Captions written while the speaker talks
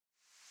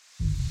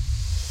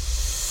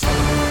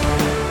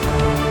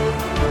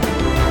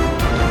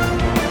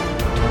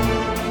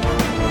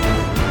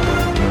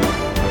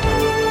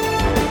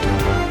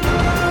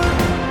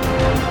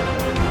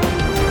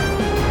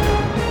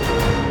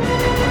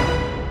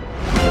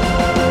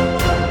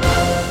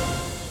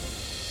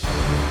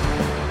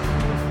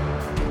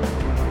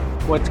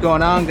What's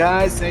going on,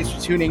 guys? Thanks for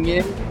tuning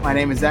in. My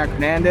name is Zach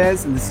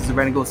Hernandez, and this is the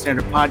Red and Gold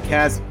Standard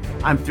Podcast.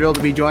 I'm thrilled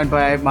to be joined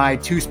by my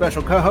two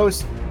special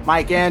co-hosts,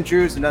 Mike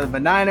Andrews, another of the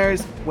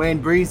Niners, Wayne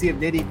Breezy of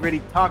Nitty Gritty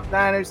Talk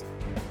Niners.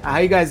 How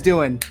you guys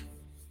doing?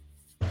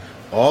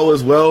 All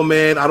is well,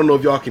 man. I don't know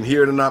if y'all can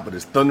hear it or not, but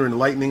it's thunder and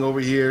lightning over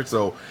here.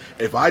 So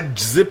if I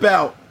zip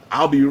out,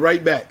 I'll be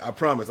right back. I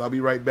promise I'll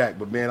be right back.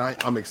 But, man,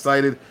 I'm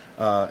excited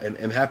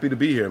and happy to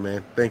be here,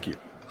 man. Thank you.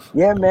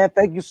 Yeah, man.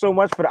 Thank you so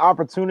much for the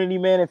opportunity,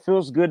 man. It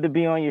feels good to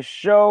be on your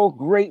show.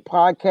 Great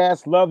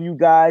podcast. Love you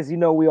guys. You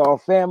know, we all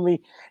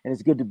family, and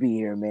it's good to be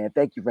here, man.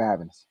 Thank you for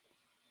having us.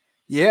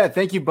 Yeah,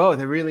 thank you both.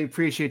 I really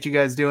appreciate you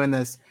guys doing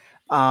this.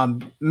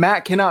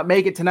 Matt cannot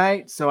make it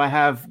tonight, so I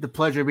have the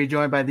pleasure to be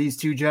joined by these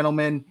two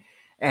gentlemen.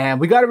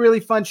 And we got a really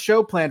fun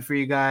show planned for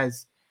you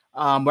guys.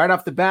 Right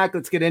off the back,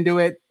 let's get into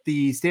it.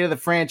 The state of the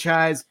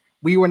franchise.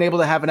 We weren't able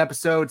to have an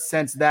episode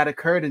since that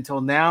occurred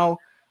until now.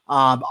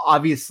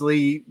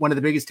 Obviously, one of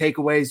the biggest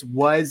takeaways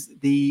was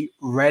the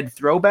red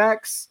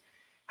throwbacks.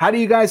 How do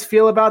you guys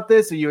feel about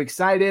this? Are you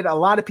excited? A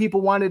lot of people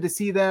wanted to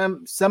see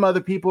them. Some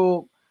other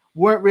people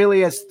weren't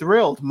really as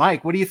thrilled.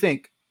 Mike, what do you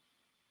think?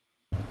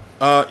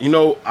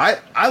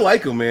 I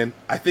like them, man.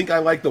 I think I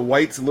like the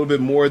whites a little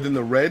bit more than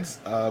the reds,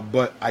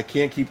 but I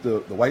can't keep the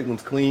white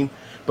ones clean.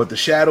 But the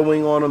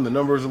shadowing on them, the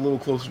numbers a little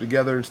closer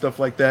together and stuff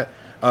like that,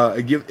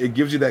 it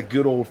gives you that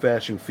good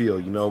old-fashioned feel.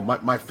 You know,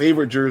 my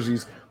favorite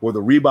jerseys were the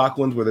Reebok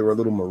ones where they were a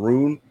little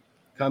maroon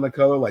kind of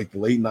color, like the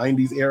late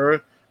 90s era.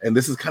 And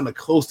this is kind of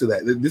close to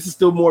that. This is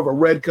still more of a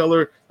red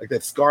color, like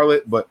that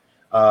scarlet, but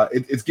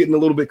it's getting a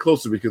little bit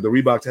closer because the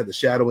Reeboks had the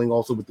shadowing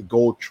also with the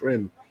gold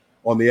trim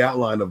on the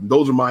outline of them.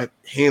 Those are my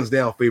hands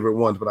down favorite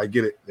ones, but I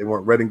get it. They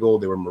weren't red and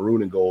gold. They were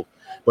maroon and gold.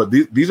 But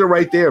these are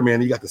right there,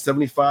 man. You got the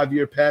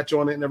 75-year patch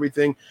on it and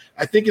everything.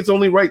 I think it's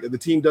only right that the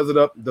team does it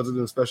in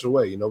a special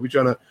way. You know, we're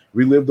trying to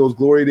relive those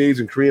glory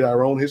days and create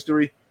our own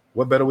history.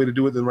 What better way to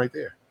do it than right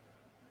there?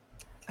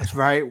 That's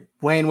right.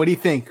 Wayne, what do you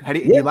think? Do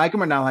you like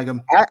them or not like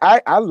them?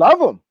 I love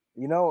them.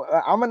 You know,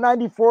 I'm a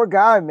 94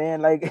 guy,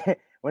 man. Like,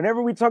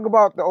 whenever we talk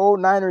about the old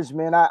Niners,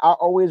 man, I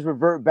always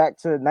revert back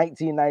to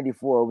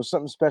 1994. It was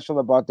something special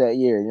about that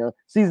year. You know,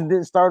 season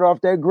didn't start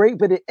off that great,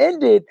 but it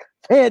ended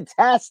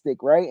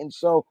fantastic, right? And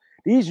so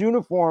these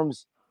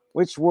uniforms,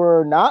 which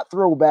were not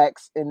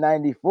throwbacks in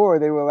 94,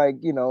 they were like,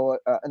 you know,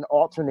 an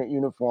alternate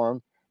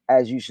uniform,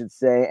 as you should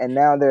say. And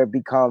now they're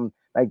become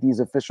like these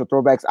official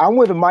throwbacks. I'm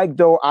with Mike,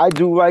 though. I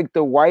do like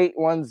the white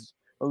ones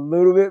a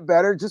little bit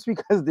better just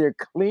because they're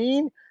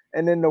clean.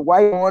 And then the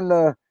white on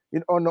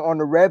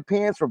the red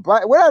pants or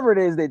black, whatever it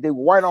is, they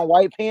white on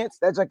white pants.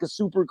 That's like a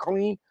super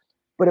clean.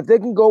 But if they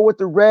can go with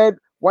the red,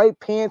 white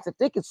pants, if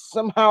they could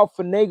somehow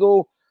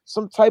finagle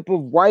some type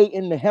of white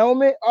in the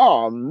helmet,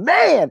 oh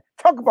man,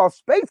 talk about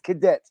space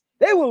cadets.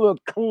 They will look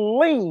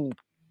clean.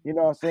 You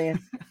know what I'm saying?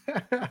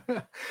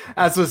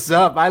 That's what's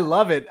up. I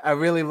love it. I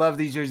really love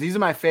these jerseys. These are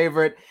my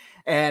favorite.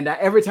 And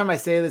every time I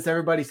say this,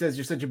 everybody says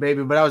you're such a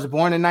baby. But I was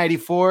born in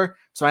 94,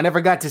 so I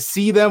never got to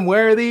see them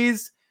wear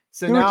these.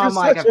 So dude, now I'm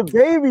like such a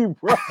baby,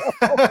 bro.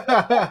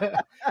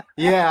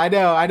 Yeah, I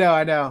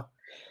know.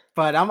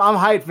 But I'm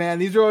hyped, man.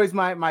 These are always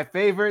my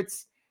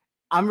favorites.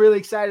 I'm really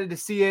excited to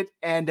see it.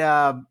 And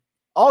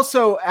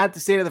also at the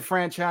state of the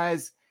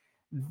franchise,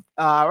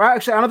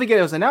 actually, I don't think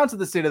it was announced at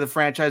the state of the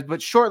franchise,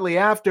 but shortly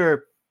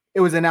after, it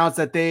was announced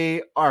that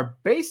they are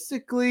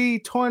basically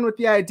toying with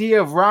the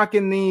idea of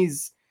rocking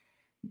these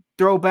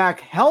throwback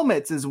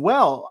helmets as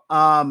well.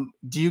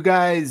 Do you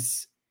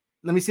guys?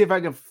 Let me see if I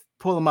can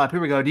pull them up.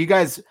 Here we go. Do you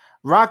guys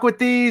rock with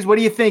these? What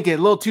do you think? A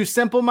little too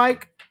simple,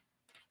 Mike?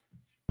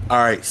 All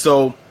right,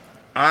 so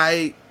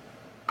I'm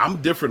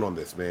different on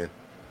this, man.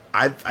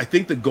 I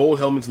think the gold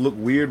helmets look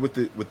weird with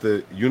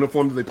the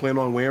uniform that they plan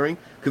on wearing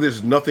because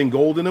there's nothing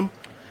gold in them.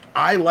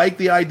 I like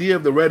the idea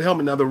of the red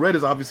helmet. Now the red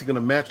is obviously going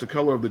to match the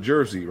color of the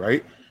jersey,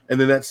 right? And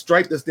then that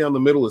stripe that's down the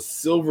middle is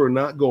silver,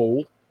 not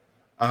gold.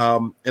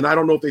 And I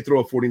don't know if they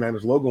throw a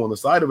 49ers logo on the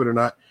side of it or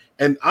not.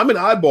 And I'm an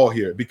oddball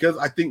here because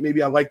I think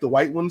maybe I like the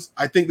white ones.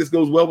 I think this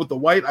goes well with the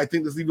white. I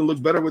think this even looks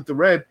better with the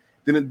red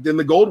than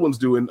the gold ones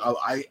do. And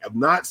I have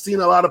not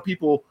seen a lot of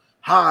people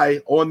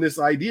high on this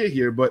idea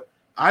here, but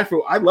I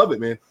love it,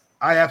 man.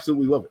 I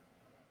absolutely love it.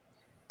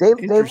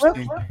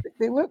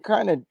 They look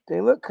kind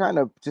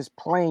of just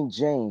plain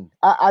Jane.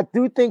 I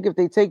do think if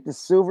they take the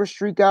silver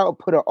streak out and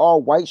put an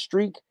all white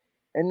streak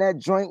in that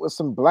joint with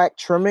some black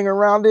trimming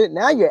around it,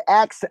 now your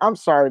accent. I'm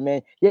sorry,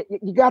 man.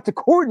 You got to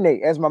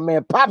coordinate, as my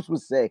man Pops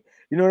would say.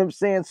 You know what I'm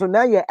saying? So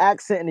now your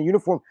accent in the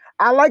uniform.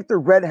 I like the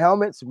red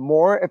helmets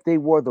more if they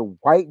wore the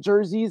white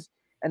jerseys,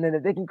 and then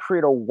if they can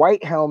create a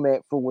white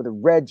helmet for the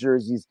red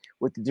jerseys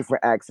with the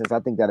different accents, I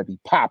think that'd be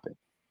popping.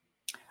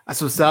 That's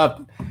what's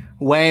up,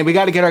 Wayne. We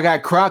got to get our guy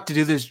Croc to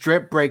do this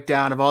drip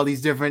breakdown of all these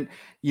different,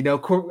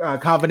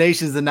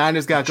 combinations the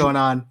Niners got going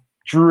on.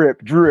 Drip.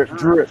 Yes.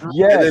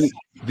 And then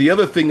the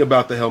other thing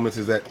about the helmets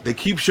is that they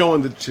keep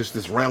showing just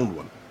this round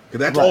one. because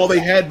that's all they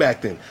had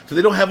back then. So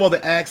they don't have all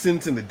the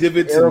accents and the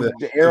divots and the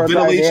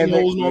ventilation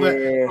holes and all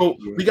that. So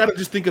we got to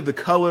just think of the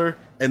color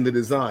and the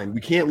design. We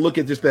can't look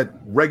at just that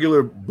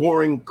regular,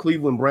 boring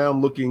Cleveland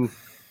Brown looking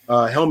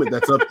helmet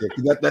that's up there.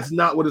 That's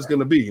not what it's going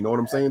to be. You know what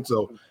I'm saying?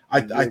 So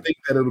I think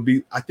that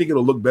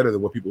it'll look better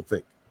than what people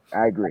think.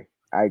 I agree.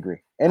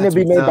 And it'll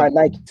be made by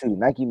Nike too.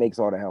 Nike makes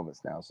all the helmets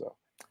now. So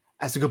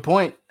that's a good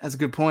point.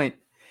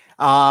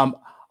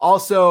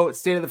 Also,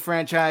 state of the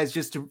franchise,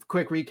 just a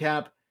quick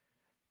recap.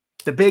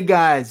 The big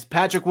guys,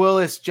 Patrick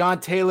Willis, John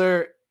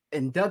Taylor,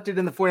 inducted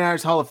in the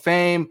 49ers Hall of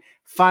Fame,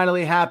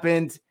 finally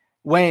happened.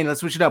 Wayne,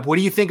 let's switch it up. What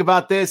do you think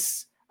about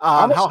this?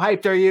 How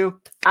hyped are you?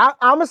 I'm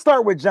going to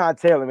start with John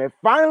Taylor, man.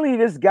 Finally,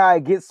 this guy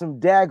gets some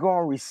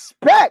daggone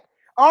respect.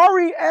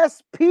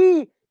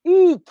 RESPEK,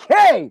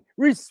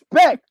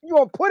 respect. You're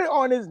going to put it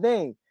on his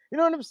name. You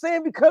know what I'm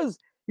saying? Because,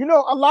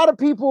 a lot of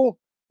people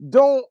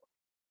don't,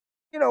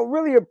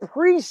 really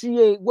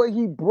appreciate what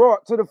he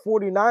brought to the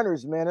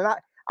 49ers, man. And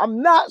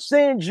I'm not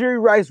saying Jerry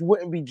Rice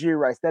wouldn't be Jerry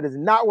Rice. That is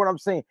not what I'm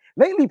saying.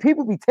 Lately,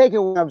 people be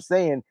taking what I'm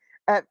saying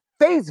at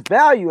face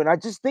value, and I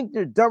just think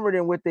they're dumber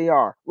than what they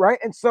are, right?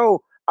 And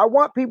so I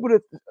want people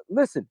to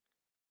listen.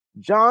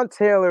 John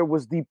Taylor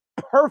was the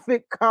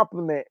perfect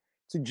complement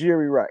to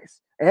Jerry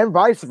Rice, and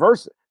vice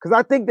versa, because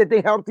I think that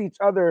they helped each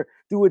other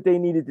do what they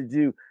needed to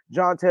do.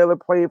 John Taylor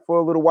played for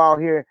a little while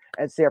here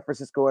at San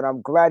Francisco, and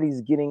I'm glad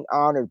he's getting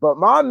honored. But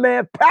my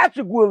man,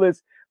 Patrick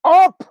Willis,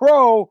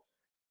 all-pro,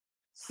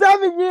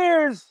 7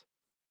 years,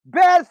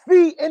 bad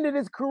feet ended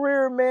his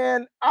career,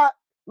 man.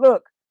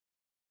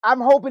 I'm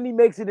hoping he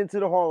makes it into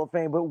the Hall of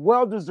Fame, but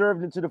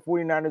well-deserved into the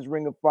 49ers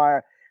Ring of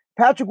Fire.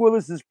 Patrick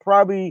Willis is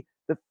probably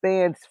the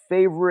fans'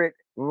 favorite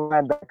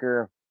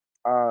linebacker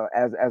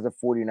as a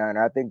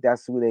 49er. I think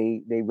that's who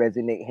they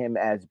resonate him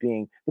as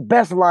being the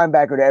best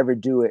linebacker to ever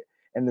do it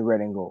in the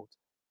red and gold.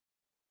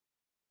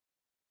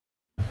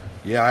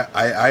 Yeah,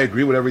 I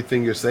agree with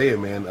everything you're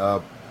saying, man.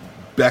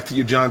 Back to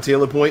your John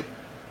Taylor point,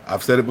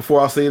 I've said it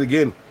before, I'll say it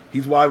again.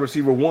 He's wide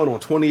receiver 1 on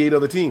 28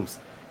 other teams.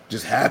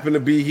 Just happened to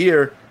be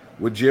here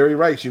with Jerry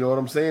Rice. You know what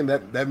I'm saying?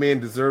 That man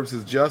deserves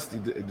his just. He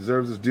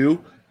deserves his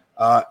due.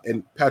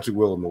 And Patrick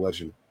Willis, the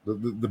legend,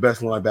 the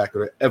best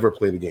linebacker to ever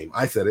play the game.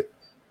 I said it,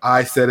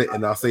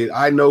 and I'll say it.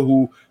 I know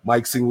who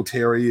Mike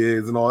Singletary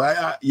is and all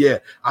that.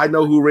 I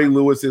know who Ray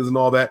Lewis is and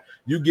all that.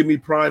 You give me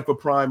prime for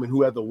prime and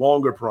who had the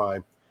longer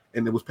prime,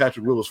 and it was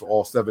Patrick Willis for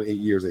all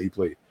 7-8 years that he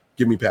played.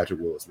 Give me Patrick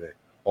Willis, man,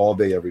 all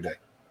day, every day.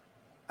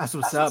 That's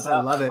what's up.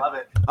 I love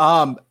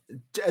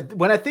it.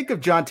 When I think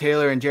of John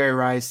Taylor and Jerry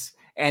Rice,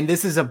 and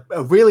this is a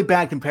really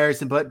bad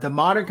comparison, but the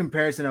modern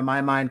comparison in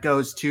my mind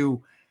goes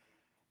to,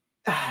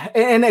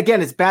 and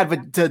again, it's bad,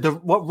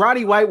 but what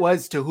Roddy White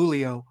was to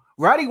Julio.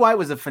 Roddy White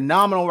was a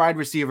phenomenal wide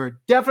receiver,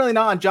 definitely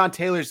not on John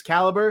Taylor's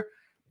caliber,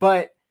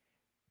 but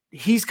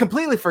he's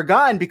completely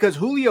forgotten because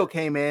Julio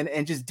came in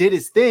and just did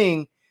his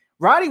thing.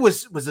 Roddy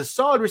was a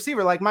solid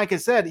receiver. Like Mike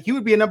has said, he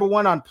would be a number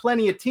 1 on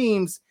plenty of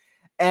teams,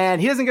 and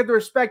he doesn't get the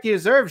respect he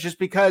deserves just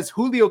because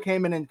Julio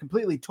came in and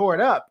completely tore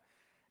it up.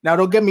 Now,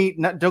 don't get me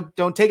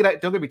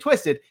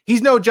twisted.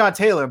 He's no John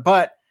Taylor,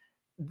 but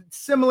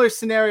similar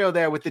scenario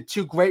there with the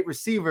two great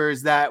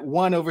receivers that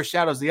one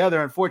overshadows the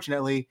other,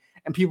 unfortunately,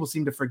 and people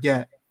seem to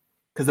forget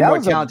because the more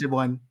talented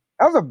one.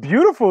 That was a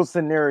beautiful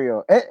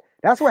scenario.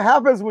 That's what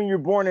happens when you're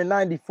born in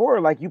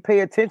 94. Like, you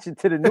pay attention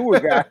to the newer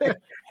guy.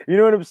 You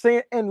know what I'm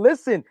saying? And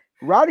listen,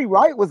 Roddy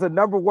White was a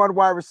number 1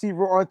 wide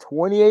receiver on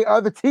 28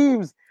 other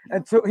teams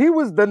until he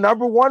was the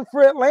number 1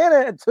 for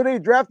Atlanta until they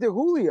drafted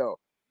Julio.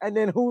 And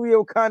then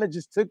Julio kind of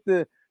just took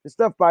the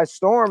stuff by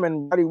storm,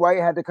 and Roddy White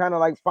had to kind of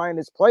like find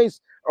his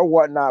place or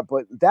whatnot.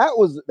 But that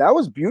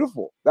was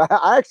beautiful.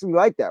 I actually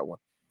like that one.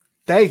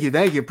 Thank you.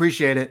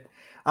 Appreciate it.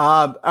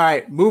 All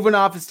right, moving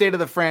off the state of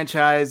the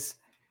franchise.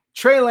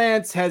 Trey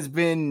Lance has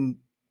been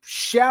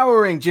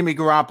showering Jimmy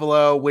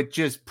Garoppolo with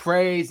just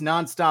praise,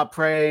 nonstop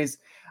praise.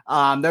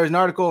 There was an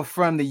article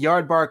from the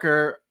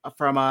Yardbarker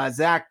from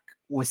Zach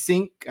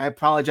Wasink. I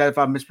apologize if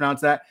I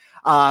mispronounced that.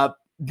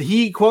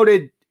 He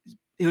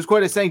was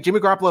quoted as saying Jimmy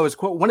Garoppolo is,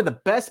 quote, one of the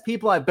best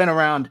people I've been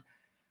around.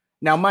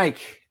 Now,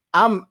 Mike,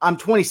 I'm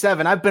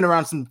 27. I've been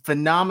around some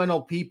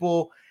phenomenal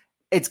people.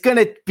 It's going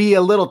to be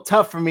a little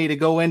tough for me to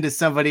go into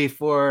somebody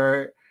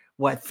for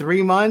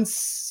 3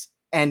 months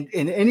and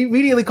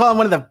immediately call him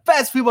one of the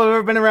best people I've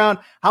ever been around.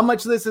 How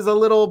much of this is a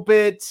little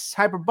bit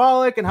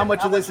hyperbolic and how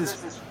much of this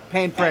is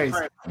paying praise?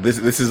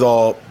 This is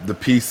all the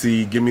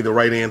PC, give me the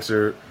right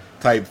answer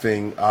type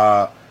thing.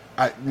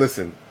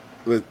 Listen.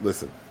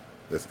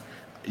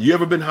 You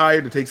ever been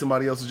hired to take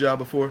somebody else's job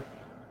before?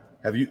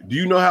 Do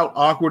you know how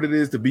awkward it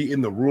is to be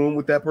in the room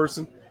with that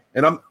person?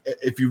 And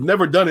if you've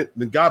never done it,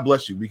 then God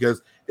bless you,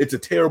 because it's a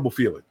terrible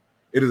feeling.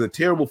 It is a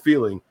terrible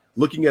feeling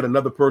looking at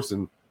another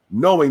person,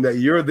 knowing that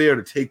you're there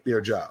to take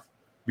their job,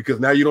 because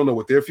now you don't know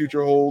what their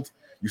future holds.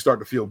 You start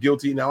to feel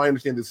guilty. Now, I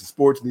understand this is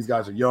sports and these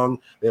guys are young.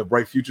 They have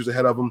bright futures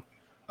ahead of them.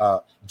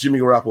 Jimmy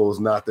Garoppolo is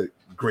not the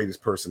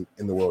greatest person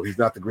in the world. He's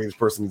not the greatest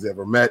person he's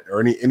ever met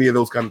or any of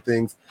those kind of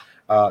things.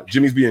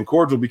 Jimmy's being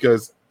cordial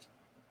because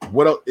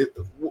what else?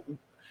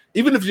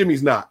 even if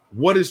Jimmy's not,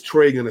 what is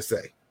Trey going to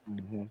say?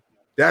 Mm-hmm.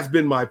 That's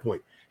been my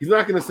point. He's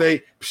not going to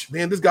say,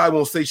 man, this guy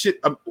won't say shit.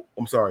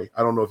 I'm sorry.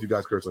 I don't know if you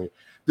guys curse on you.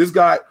 This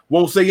guy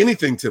won't say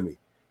anything to me.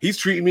 He's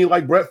treating me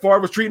like Brett Favre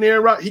was treating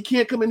Aaron Rodgers. He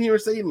can't come in here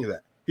and say any of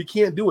that. He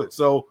can't do it.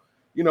 So,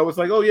 it's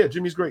like, oh, yeah,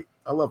 Jimmy's great.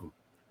 I love him.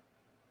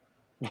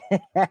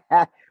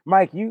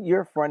 Mike,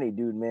 you're funny,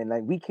 dude, man.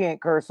 Like, we can't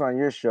curse on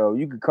your show.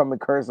 You could come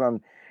and curse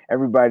on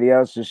everybody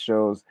else's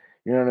shows.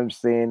 You know what I'm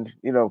saying?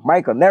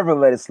 Mike will never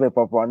let it slip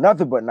up on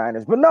nothing but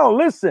Niners. But no,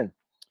 listen.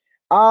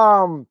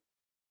 I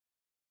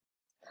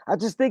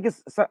just think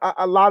it's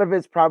a lot of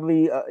it's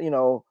probably, a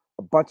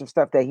bunch of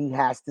stuff that he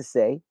has to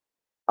say.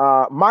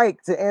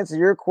 Mike, to answer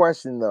your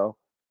question, though,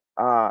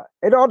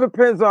 it all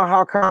depends on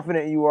how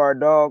confident you are,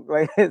 dog.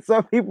 Like,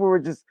 some people were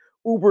just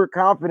uber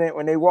confident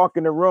when they walk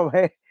in the room.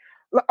 Hey,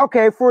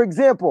 okay, for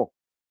example,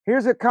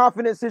 here's a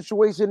confident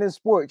situation in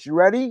sports. You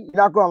ready? You're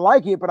not going to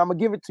like it, but I'm going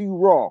to give it to you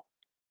raw.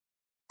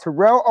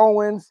 Terrell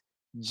Owens,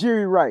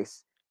 Jerry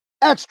Rice,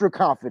 extra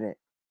confident.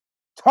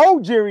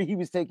 Told Jerry he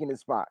was taking his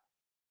spot.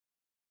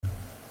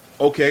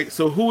 Okay,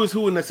 so who is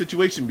who in that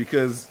situation?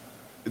 Because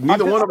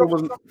neither one of them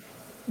was.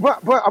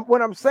 But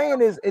what I'm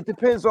saying is it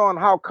depends on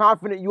how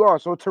confident you are.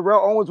 So Terrell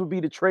Owens would be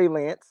the Trey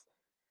Lance.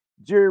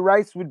 Jerry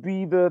Rice would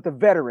be the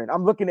veteran.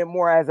 I'm looking at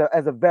more as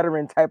a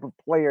veteran type of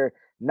player,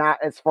 not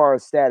as far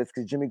as status,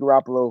 because Jimmy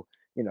Garoppolo,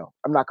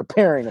 I'm not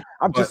comparing him.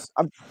 Go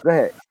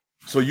ahead.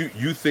 So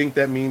you think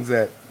that means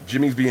that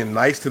Jimmy's being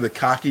nice to the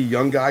cocky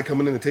young guy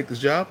coming in to take this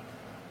job?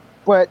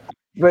 But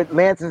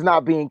Lance is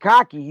not being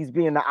cocky. He's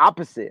being the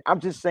opposite. I'm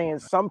just saying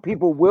some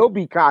people will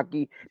be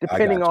cocky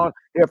depending on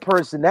their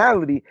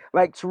personality.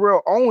 Like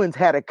Terrell Owens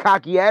had a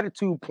cocky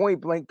attitude,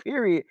 point blank,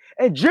 period.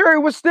 And Jerry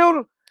was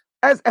still,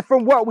 as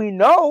from what we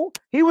know,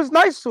 he was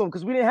nice to him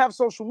because we didn't have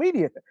social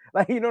media.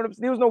 Like, you know what I'm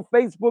saying? There was no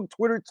Facebook,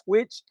 Twitter,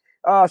 Twitch,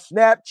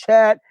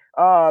 Snapchat,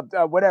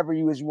 whatever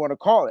you want to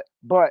call it.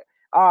 But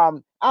I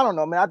don't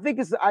know, man.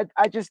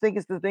 I just think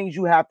it's the things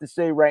you have to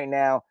say right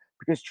now,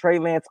 because Trey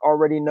Lance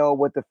already know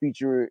what the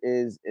future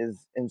is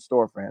in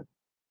store for him.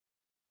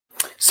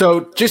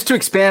 So just to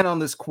expand on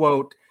this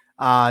quote,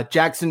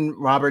 Jackson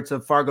Roberts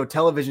of Fargo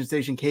television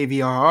station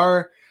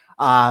KVRR,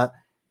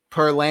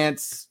 per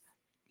Lance,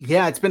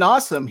 yeah, it's been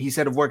awesome. He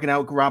said of working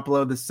out with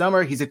Garoppolo this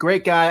summer. He's a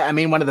great guy. I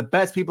mean, one of the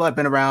best people I've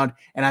been around,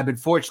 and I've been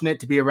fortunate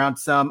to be around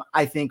some,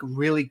 I think,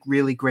 really,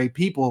 really great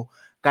people,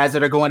 guys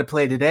that are going to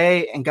play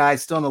today and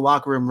guys still in the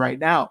locker room right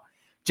now.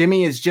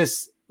 Jimmy is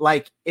just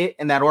like it,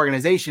 and that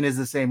organization is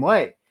the same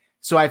way.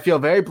 So I feel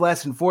very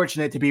blessed and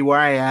fortunate to be where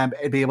I am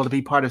and be able to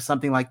be part of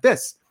something like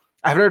this.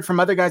 I've heard from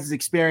other guys'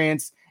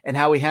 experience and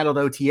how we handled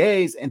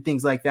OTAs and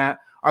things like that.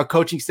 Our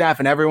coaching staff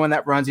and everyone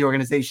that runs the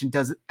organization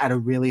does it at a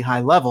really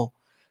high level.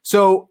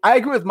 So I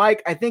agree with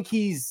Mike. I think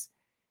he's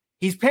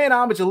paying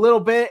homage a little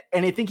bit,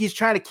 and I think he's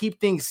trying to keep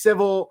things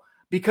civil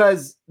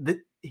because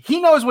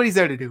he knows what he's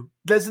there to do.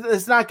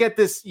 Let's not get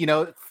this,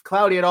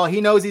 cloudy at all.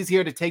 He knows he's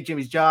here to take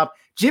Jimmy's job.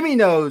 Jimmy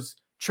knows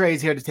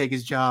Trey's here to take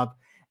his job,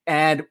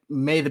 and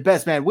may the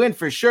best man win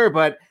for sure.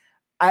 But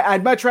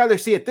I'd much rather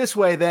see it this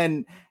way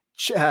than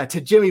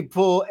to Jimmy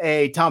pull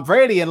a Tom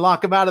Brady and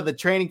lock him out of the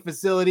training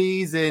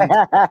facilities and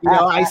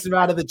ice him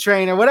out of the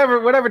train or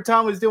whatever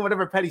Tom was doing,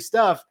 whatever petty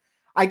stuff.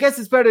 I guess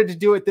it's better to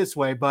do it this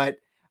way. But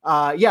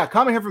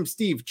comment here from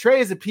Steve.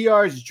 Trey is a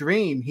PR's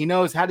dream. He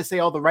knows how to say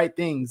all the right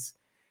things.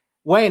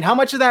 Wayne, how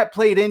much of that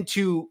played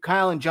into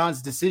Kyle and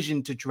John's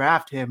decision to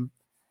draft him?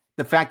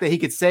 The fact that he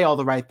could say all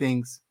the right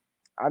things.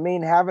 I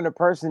mean, having a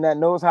person that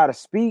knows how to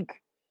speak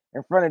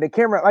in front of the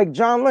camera, like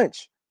John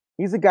Lynch,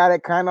 he's a guy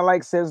that kind of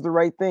like says the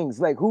right things.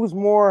 Like, who's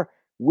more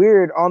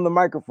weird on the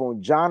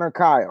microphone, John or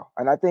Kyle?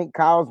 And I think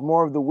Kyle's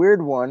more of the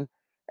weird one,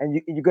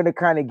 and you're going to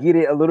kind of get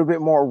it a little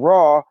bit more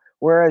raw.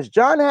 Whereas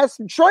John has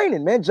some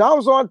training, man. John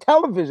was on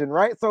television,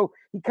 right? So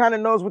he kind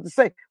of knows what to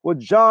say. Well,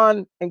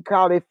 John and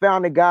Kyle, they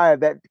found a guy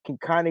that can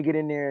kind of get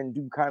in there and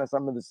do kind of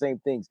some of the same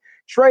things.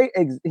 Trey,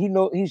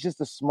 he's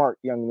just a smart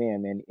young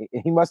man, man.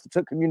 He must have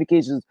took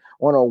communications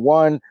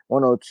 101,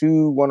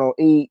 102,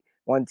 108,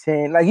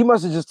 110. Like, he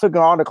must have just taken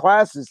all the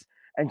classes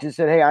and just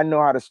said, hey, I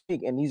know how to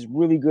speak. And he's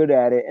really good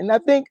at it. And I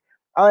think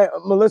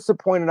Melissa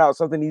pointed out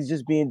something. He's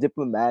just being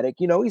diplomatic.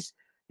 He's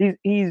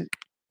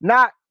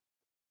not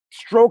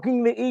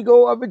stroking the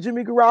ego of a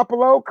Jimmy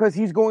Garoppolo, because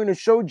he's going to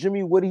show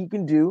Jimmy what he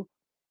can do.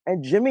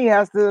 And Jimmy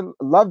has to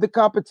love the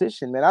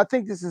competition, man. I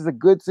think this is a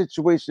good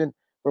situation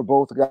for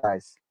both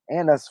guys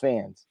and us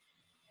fans.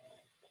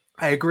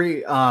 I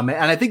agree. And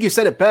I think you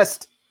said it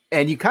best.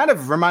 And you kind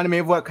of reminded me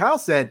of what Kyle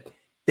said.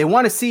 They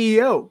want a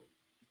CEO.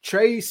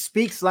 Trey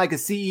speaks like a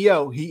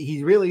CEO.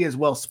 He really is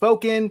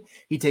well-spoken.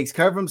 He takes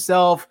care of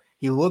himself.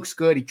 He looks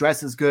good. He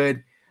dresses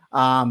good.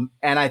 And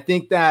I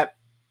think that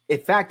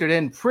it factored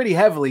in pretty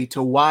heavily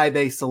to why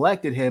they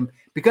selected him,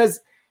 because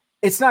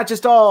it's not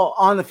just all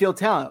on the field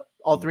talent.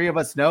 All three of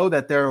us know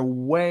that there are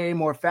way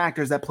more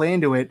factors that play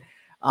into it.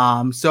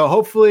 So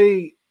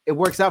hopefully it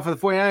works out for the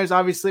 49ers.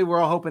 Obviously,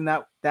 we're all hoping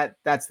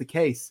that's the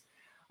case.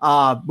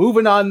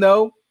 Moving on,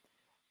 though,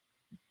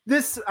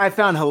 this I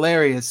found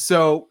hilarious.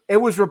 So it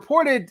was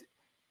reported.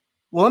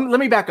 Well, let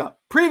me back up.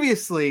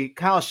 previously,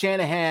 Kyle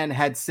Shanahan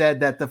had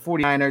said that the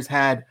 49ers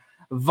had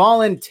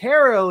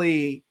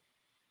voluntarily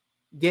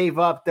gave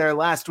up their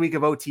last week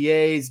of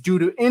OTAs due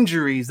to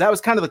injuries. That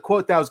was kind of the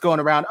quote that was going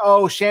around.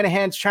 Oh,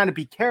 Shanahan's trying to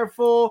be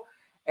careful.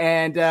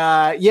 And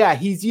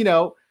he's,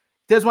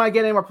 doesn't want to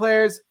get any more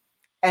players.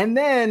 And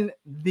then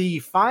the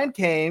fine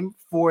came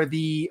for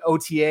the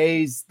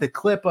OTAs, the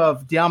clip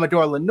of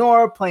Deommodore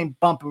Lenoir playing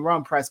bump and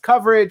run press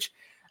coverage.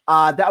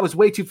 That was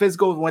way too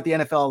physical than what the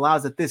NFL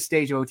allows at this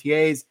stage of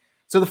OTAs.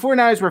 So the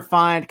 49ers were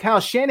fined. Kyle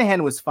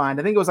Shanahan was fined.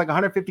 I think it was like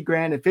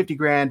 $150,000 and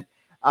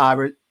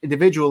 $50,000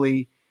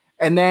 individually.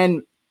 And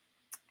then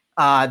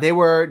they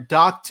were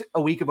docked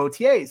a week of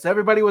OTAs. So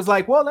everybody was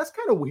like, well, that's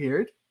kind of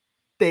weird.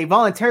 They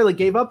voluntarily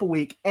gave up a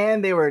week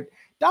and they were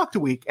docked a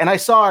week. And I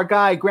saw our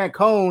guy, Grant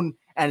Cohn,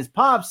 and his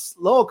pops,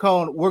 Lowell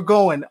Cohn, were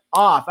going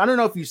off. I don't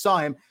know if you saw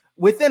him.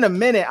 Within a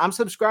minute, I'm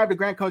subscribed to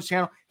Grant Cohn's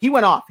channel. He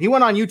went off. He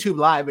went on YouTube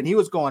Live, and he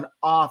was going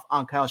off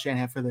on Kyle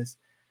Shanahan for this.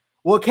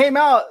 Well, it came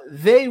out,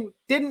 they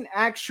didn't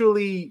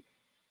actually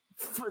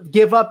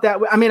give up that.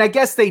 I mean, I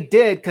guess they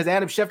did because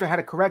Adam Schefter had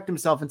to correct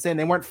himself and saying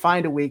they weren't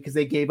fined a week because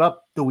they gave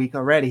up the week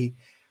already.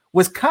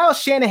 Was Kyle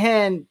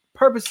Shanahan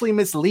purposely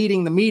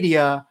misleading the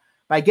media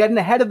by getting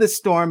ahead of the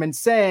storm and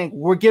saying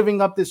we're giving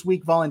up this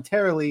week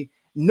voluntarily,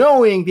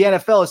 knowing the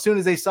NFL, as soon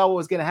as they saw what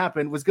was going to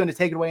happen, was going to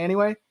take it away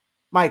anyway?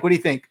 Mike, what do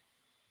you think?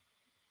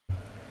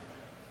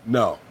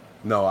 No.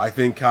 I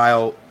think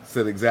Kyle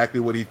said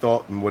exactly what he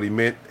thought and what he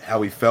meant,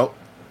 how he felt.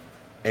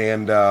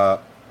 And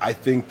I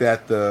think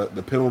that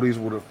the penalties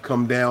would have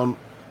come down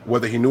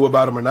whether he knew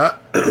about them or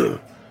not.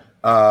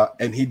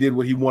 And he did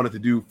what he wanted to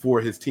do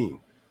for his team.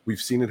 We've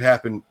seen it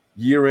happen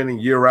year in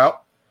and year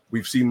out.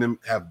 We've seen them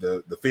have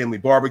the family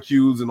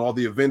barbecues and all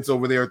the events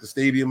over there at the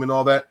stadium and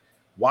all that.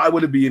 Why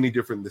would it be any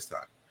different this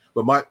time?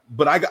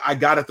 But I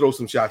got to throw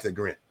some shots at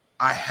Grant.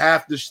 I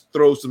have to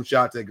throw some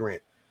shots at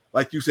Grant.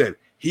 Like you said,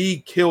 he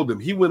killed him.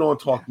 He went on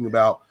talking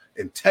about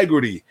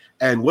integrity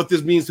and what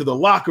this means to the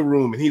locker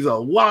room, and he's a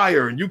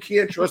liar, and you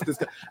can't trust this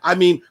guy. I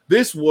mean,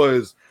 there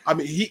was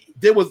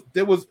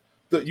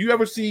you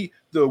ever see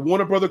the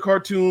Warner Brother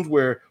cartoons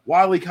where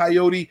Wile E.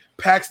 Coyote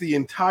packs the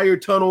entire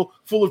tunnel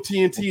full of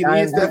TNT and he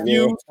hits that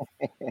fuse?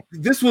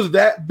 This was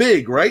that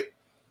big, right?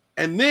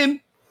 And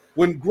then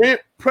when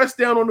Grant pressed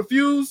down on the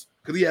fuse,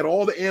 because he had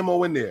all the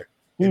ammo in there,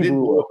 it didn't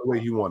blow up the way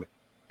he wanted.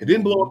 It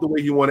didn't blow up the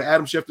way he wanted.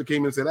 Adam Schefter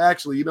came in and said,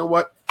 actually, you know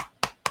what?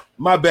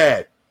 My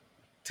bad.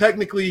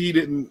 Technically, he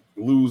didn't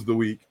lose the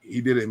week.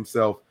 He did it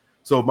himself.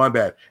 So my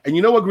bad. And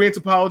you know what Grant's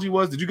apology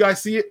was? Did you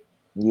guys see it?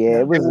 Yeah,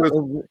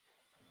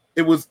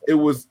 it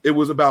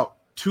was about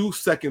 2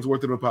 seconds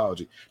worth of an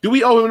apology. Do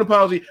we owe him an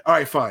apology? All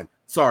right, fine.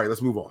 Sorry,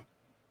 let's move on.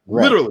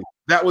 Right. Literally,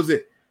 that was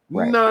it.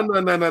 Right.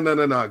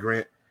 No,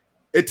 Grant.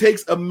 It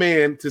takes a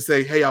man to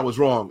say, hey, I was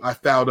wrong. I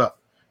fouled up.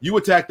 You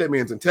attacked that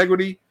man's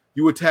integrity.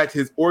 You attacked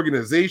his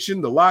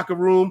organization, the locker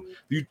room.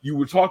 You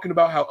were talking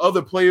about how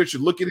other players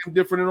should look at him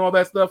different and all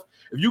that stuff.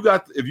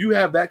 If you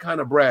have that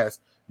kind of brass,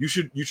 you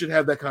should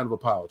have that kind of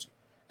apology.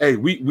 Hey,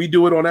 we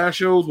do it on our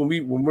shows when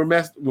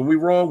we're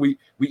wrong. We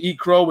eat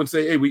crow and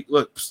say, hey,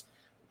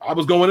 I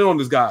was going in on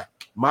this guy.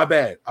 My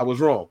bad. I was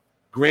wrong.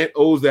 Grant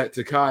owes that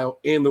to Kyle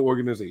and the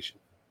organization.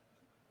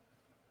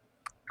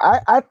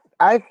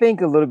 I think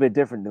a little bit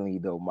differently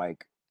though,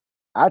 Mike.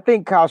 I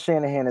think Kyle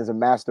Shanahan is a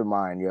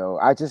mastermind, yo.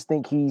 I just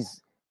think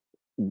he's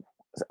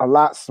a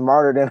lot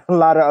smarter than a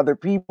lot of other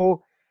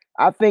people.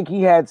 I think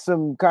he had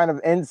some kind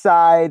of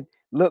inside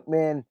look,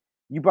 man.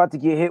 You about to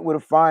get hit with a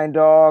fine,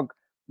 dog.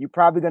 You're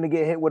probably going to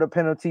get hit with a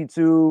penalty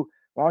too.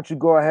 Why don't you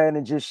go ahead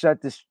and just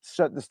shut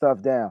the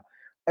stuff down?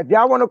 If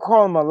y'all want to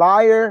call him a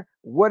liar,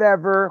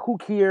 whatever, who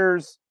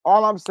cares?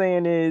 All I'm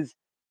saying is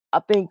I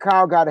think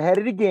Kyle got ahead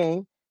of the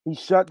game. He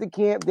shut the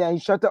camp down. He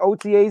shut the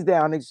OTAs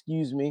down,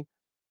 excuse me.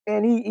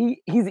 And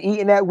he's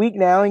eating that week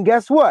now. And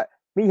guess what?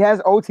 He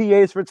has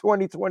OTAs for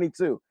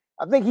 2022.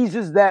 I think he's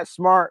just that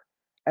smart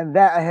and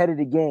that ahead of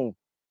the game.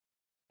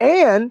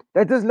 And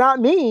that does not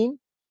mean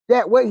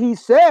that what he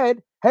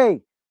said,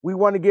 hey, we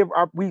want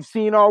to we've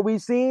seen all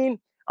we've seen.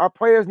 Our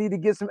players need to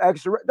get some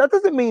extra. That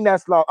doesn't mean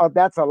that's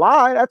a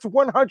lie. That's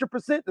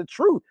 100% the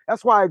truth.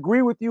 That's why I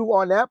agree with you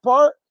on that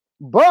part.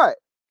 But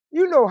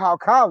you know how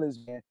Kyle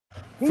is, man.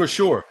 For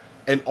sure.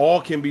 And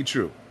all can be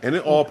true. And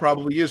it all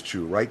probably is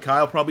true, right?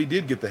 Kyle probably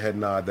did get the head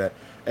nod that,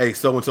 hey,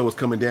 so-and-so is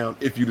coming down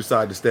if you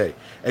decide to stay.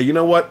 And you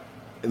know what?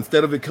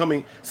 Instead of it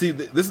coming, this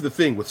is the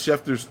thing with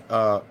Schefter's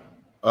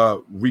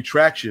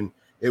retraction.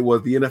 It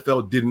was the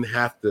NFL didn't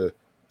have to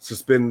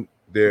suspend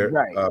their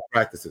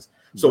practices.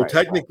 So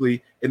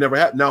technically, it never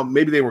happened. Now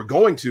maybe they were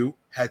going to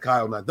had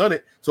Kyle not done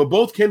it. So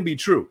both can be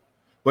true,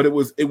 but it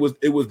was the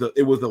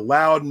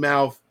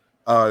loudmouth,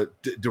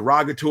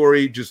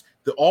 derogatory, just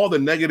all the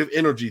negative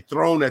energy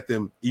thrown at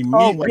them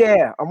immediately. Oh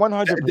yeah, I'm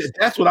 100%.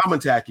 That's what I'm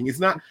attacking. It's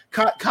not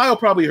Kyle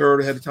probably heard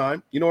ahead of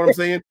time. You know what I'm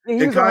saying?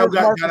 And Kyle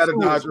got out of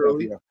Dodge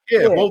early.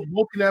 Yeah,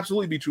 both can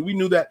absolutely be true. We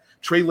knew that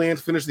Trey Lance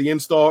finished the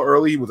install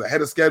early. He was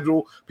ahead of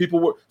schedule.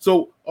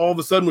 So all of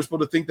a sudden we're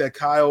supposed to think that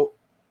Kyle,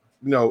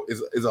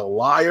 is a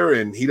liar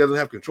and he doesn't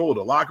have control of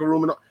the locker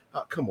room. And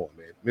Come on,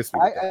 man. Miss me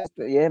with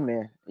that. Yeah,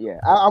 man. Yeah,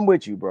 I'm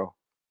with you, bro.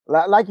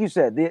 Like you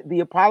said, the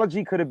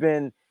apology could have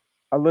been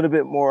a little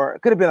bit more,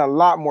 could have been a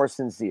lot more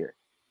sincere.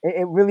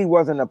 It really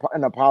wasn't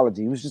an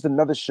apology. It was just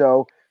another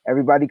show.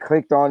 Everybody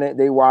clicked on it,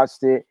 they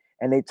watched it,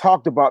 and they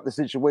talked about the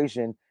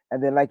situation.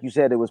 And then, like you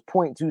said, it was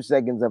 0.2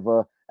 seconds of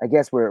I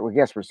guess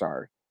we're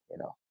sorry, you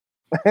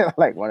know,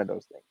 like one of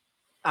those things.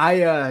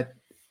 I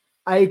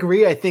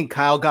agree. I think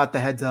Kyle got the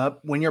heads up.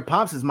 When your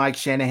pops is Mike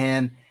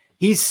Shanahan,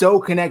 he's so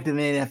connected in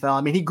the NFL.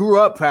 I mean, he grew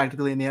up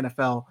practically in the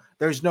NFL.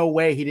 There's no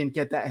way he didn't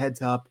get that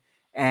heads up.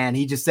 And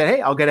he just said,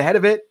 hey, I'll get ahead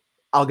of it.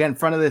 I'll get in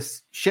front of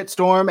this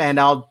shitstorm and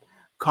I'll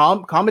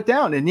calm it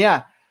down. And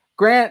yeah,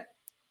 Grant,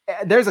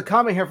 there's a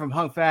comment here from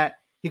Hung Fat.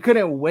 He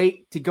couldn't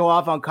wait to go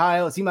off on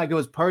Kyle. It seemed like it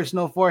was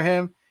personal for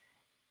him.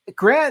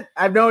 Grant,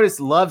 I've noticed,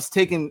 loves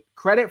taking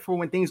credit for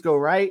when things go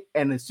right.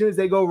 And as soon as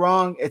they go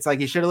wrong, it's like,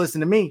 you should have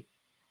listened to me.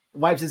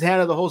 Wipes his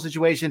hand of the whole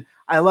situation.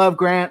 I love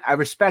Grant. I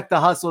respect the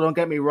hustle. Don't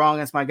get me wrong.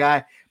 That's my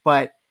guy.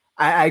 But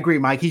I agree,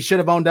 Mike. He should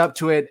have owned up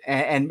to it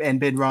and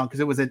been wrong because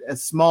it was a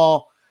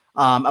small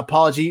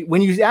apology.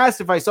 When you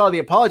asked if I saw the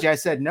apology, I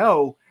said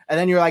no. And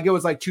then you're like, it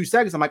was like 2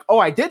 seconds. I'm like, oh,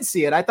 I did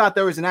see it. I thought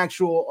there was an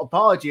actual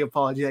apology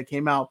that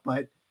came out.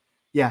 But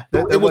yeah,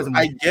 it wasn't.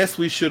 I guess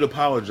we should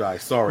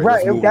apologize. Sorry.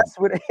 Right. That's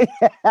what.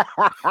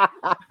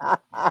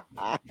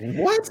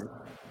 What?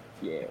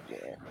 Yeah.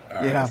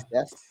 Yeah.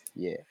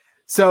 Yeah.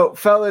 So,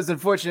 fellas,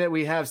 unfortunately,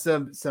 we have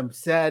some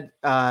sad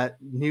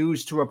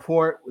news to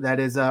report. That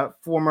is,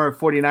 former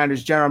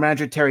 49ers general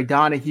manager Terry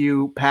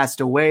Donahue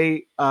passed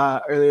away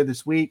earlier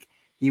this week.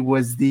 He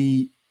was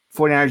the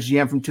 49ers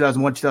GM from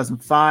 2001,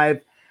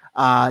 2005.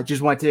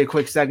 Just want to take a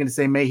quick second to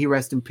say, may he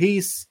rest in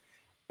peace.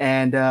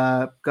 And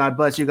God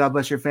bless you. God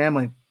bless your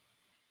family.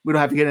 We don't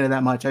have to get into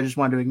that much. I just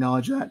wanted to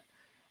acknowledge that.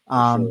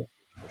 Sure.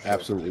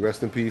 Absolutely.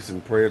 Rest in peace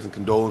and prayers and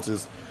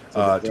condolences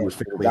to his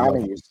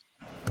family.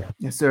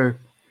 Yes, sir.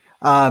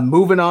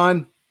 Moving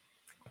on,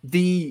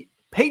 the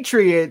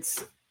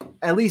Patriots,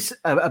 at least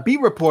a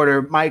beat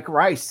reporter, Mike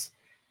Rice,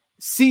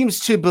 seems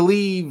to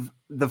believe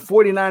the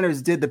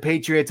 49ers did the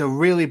Patriots a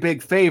really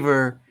big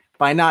favor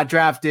by not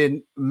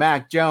drafting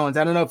Mac Jones.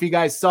 I don't know if you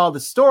guys saw the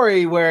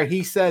story where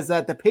he says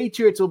that the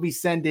Patriots will be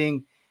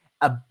sending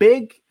a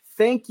big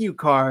thank you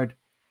card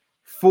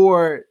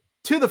to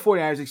the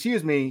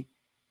 49ers,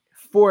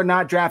 for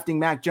not drafting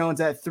Mac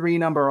Jones at 3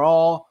 number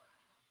all.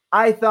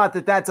 I thought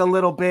that's a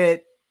little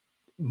bit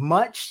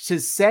much to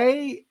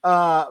say.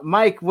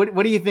 Mike,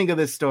 what do you think of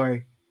this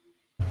story?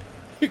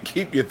 You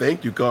keep your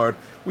thank you card.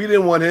 We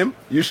didn't want him.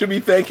 You should be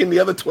thanking the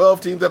other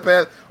 12 teams that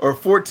passed, or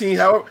 14.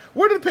 However,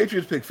 where did the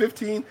Patriots pick?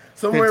 15?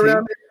 Somewhere 15.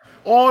 around there.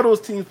 All those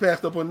teams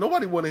passed up on.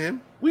 Nobody wanted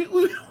him. We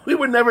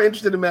were never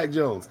interested in Mac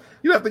Jones.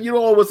 You don't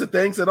owe us a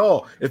thanks at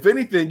all. If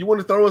anything, you want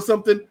to throw us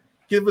something,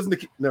 give us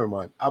never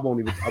mind. I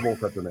won't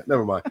touch on that.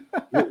 Never mind.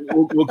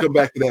 We'll come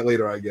back to that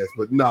later, I guess.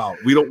 But no,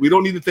 we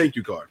don't need the thank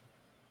you card.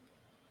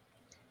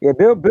 Yeah,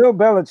 Bill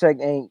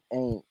Belichick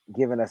ain't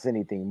giving us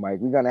anything, Mike.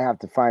 We're gonna have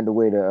to find a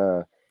way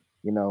to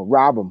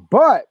rob him.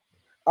 But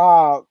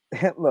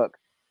look,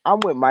 I'm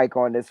with Mike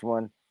on this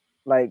one.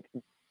 Like,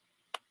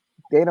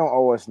 they don't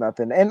owe us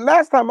nothing. And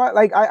last time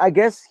I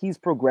guess he's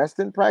progressed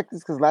in practice,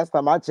 because last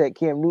time I checked,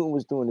 Cam Newton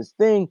was doing his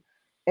thing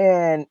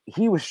and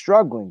he was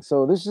struggling.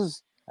 So this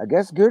is, I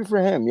guess, good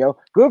for him, yo.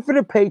 Good for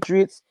the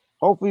Patriots.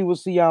 Hopefully we'll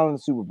see y'all in the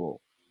Super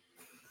Bowl.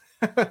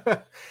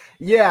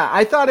 Yeah,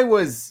 I thought it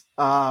was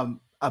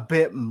a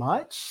bit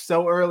much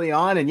so early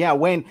on. And yeah,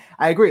 Wayne,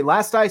 I agree.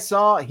 Last I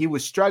saw, he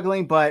was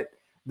struggling, but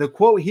the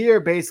quote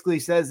here basically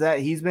says that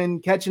he's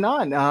been catching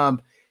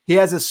on. He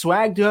has a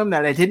swag to him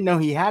that I didn't know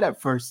he had at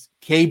first.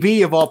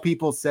 KB, of all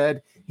people,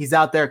 said he's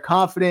out there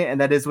confident, and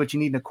that is what you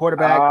need in a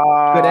quarterback.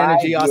 Good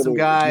energy, awesome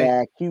guy.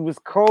 Jack. He was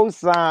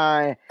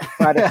co-signed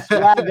by the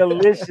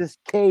swagalicious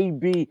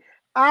KB.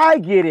 I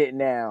get it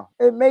now.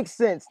 It makes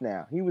sense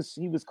now. He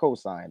was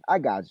co-signed. I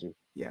got you.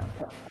 Yeah.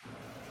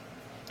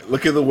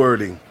 Look at the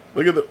wording.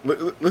 Look at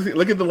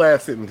the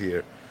last sentence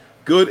here.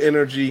 Good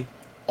energy,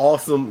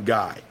 awesome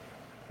guy.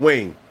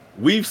 Wayne,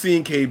 we've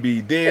seen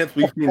KB dance.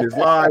 We've seen his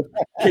live.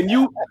 Can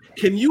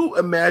you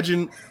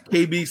imagine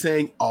KB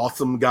saying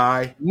awesome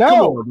guy? No, come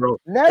on, bro.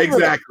 Never.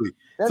 Exactly.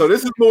 So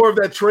this is more of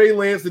that Trey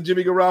Lance to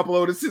Jimmy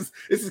Garoppolo. This is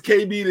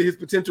KB to his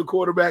potential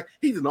quarterback.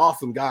 He's an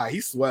awesome guy.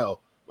 He's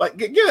swell. Like,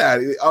 get out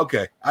of here.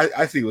 Okay,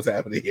 I see what's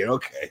happening here.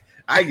 Okay,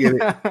 I get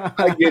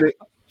it.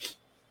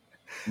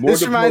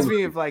 This reminds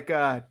me of like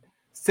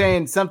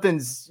saying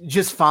something's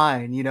just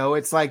fine.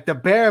 It's like the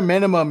bare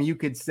minimum you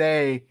could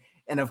say.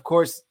 And of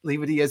course,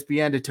 leave it to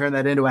ESPN to turn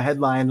that into a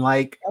headline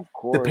like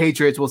the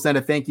Patriots will send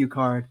a thank you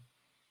card.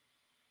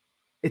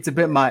 It's a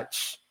bit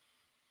much,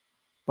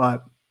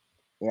 but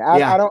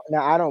I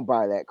don't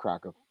buy that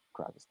Crocker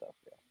stuff.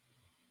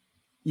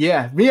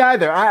 Yeah, me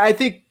either. I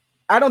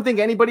don't think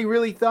anybody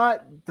really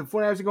thought the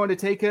 49ers are going to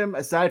take him,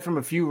 aside from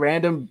a few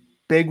random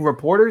big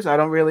reporters. I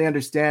don't really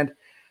understand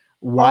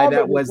why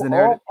that was the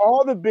narrative.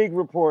 All the big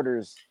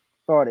reporters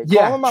thought it.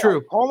 Yeah,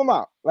 true. Call them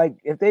out. Like,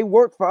 if they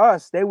worked for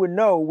us, they would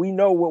know we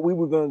know what we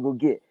were going to go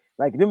get.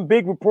 Like them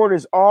big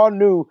reporters all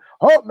knew,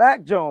 oh,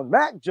 Mac Jones,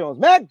 Mac Jones.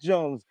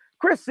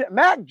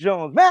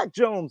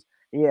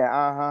 Yeah,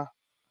 uh-huh.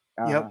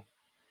 Yep.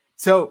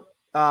 So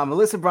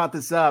Melissa brought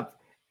this up,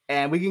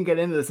 and we can get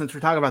into this since we're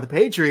talking about the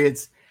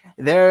Patriots.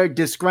 Their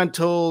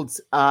disgruntled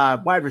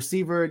wide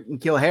receiver,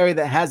 N'Keal Harry,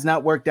 that has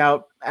not worked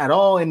out at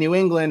all in New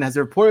England, has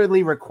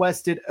reportedly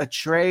requested a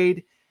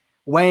trade.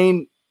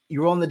 Wayne,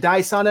 you rolling the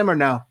dice on him or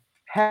no?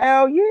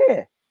 Hell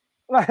yeah.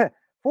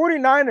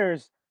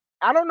 49ers,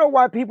 I don't know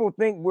why people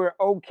think we're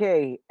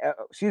okay.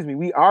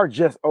 We are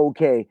just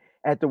okay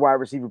at the wide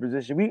receiver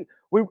position.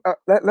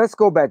 Let's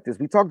go back this.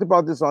 We talked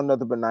about this on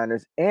Nothing But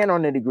Niners and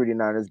on Nitty Gritty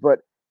Niners, but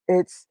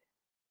it's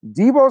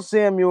Deebo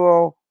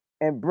Samuel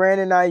and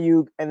Brandon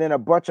Ayuk, and then a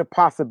bunch of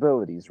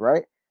possibilities,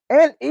 right?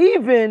 And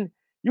even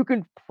you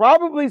can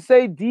probably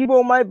say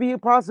Deebo might be a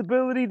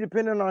possibility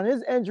depending on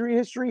his injury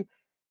history.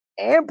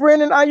 And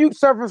Brandon Ayuk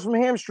suffers from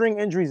hamstring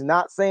injuries.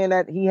 Not saying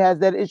that he has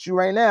that issue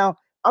right now.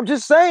 I'm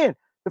just saying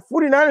the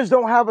 49ers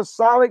don't have a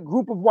solid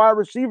group of wide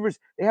receivers.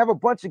 They have a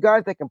bunch of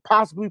guys that can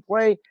possibly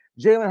play.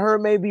 Jalen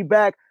Hurd may be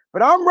back,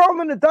 but I'm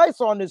rolling the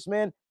dice on this,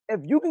 man. If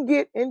you can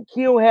get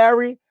N'Keal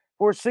Harry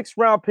for a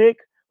 6th-round pick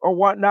or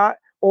whatnot,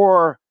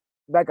 or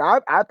like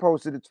I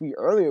posted a tweet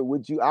earlier,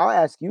 I'll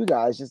ask you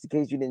guys just in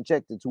case you didn't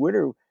check the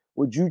Twitter,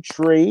 would you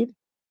trade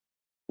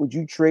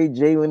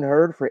Jalen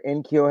Hurd for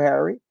N'Keal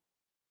Harry?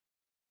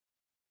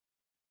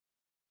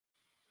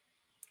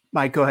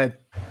 Mike, go ahead.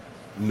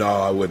 No,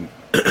 I wouldn't.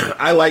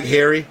 I like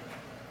Harry,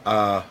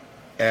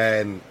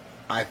 and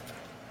I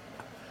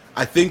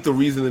think the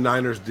reason the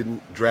Niners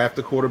didn't draft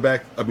a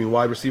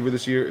wide receiver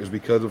this year is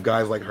because of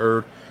guys like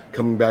Hurd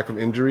coming back from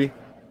injury.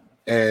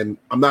 And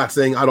I'm not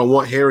saying I don't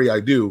want Harry, I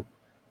do,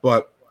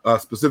 but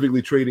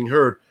specifically trading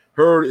Hurd.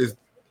 Hurd is,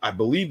 I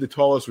believe, the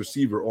tallest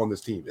receiver on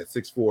this team at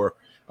 6'4".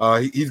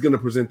 He's going to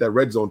present that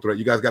red zone threat.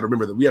 You guys got to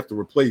remember that we have to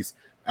replace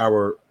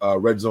our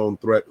red zone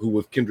threat, who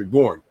was Kendrick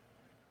Bourne.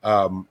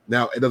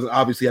 Now, it doesn't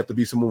obviously have to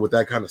be someone with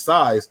that kind of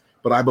size,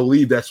 but I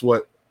believe that's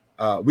what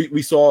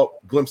we saw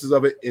glimpses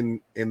of it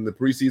in the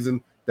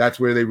preseason. That's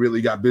where they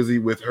really got busy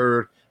with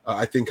Hurd.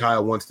 I think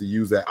Kyle wants to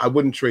use that. I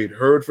wouldn't trade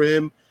Hurd for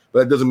him, but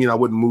that doesn't mean I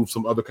wouldn't move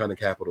some other kind of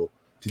capital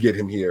to get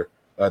him here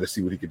to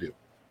see what he could do.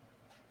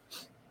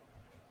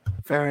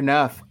 Fair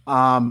enough.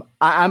 I'm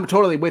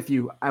totally with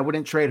you. I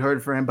wouldn't trade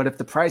Hurd for him, but if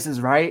the price is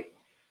right,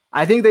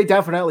 I think they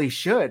definitely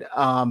should.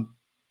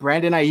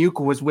 Brandon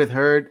Ayuk was with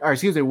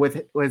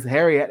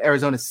Harry at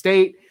Arizona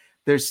State.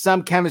 There's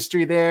some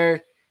chemistry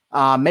there.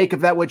 Make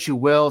of that what you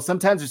will.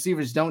 Sometimes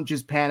receivers don't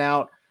just pan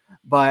out,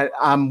 but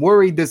I'm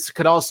worried this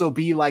could also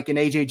be like an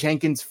AJ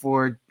Jenkins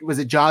was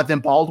it Jonathan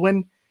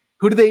Baldwin?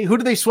 Who do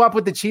they swap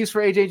with the Chiefs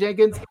for AJ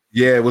Jenkins?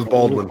 Yeah, it was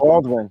Baldwin.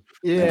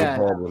 Yeah.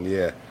 Baldwin,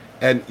 yeah.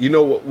 And you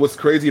know what's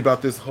crazy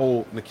about this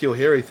whole N'Keal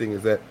Harry thing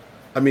is that,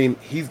 I mean,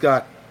 he's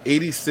got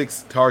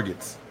 86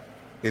 targets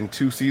in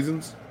 2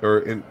 seasons,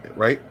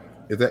 right?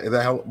 Is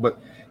that how? But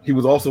he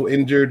was also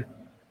injured.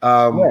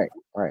 Right.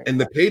 And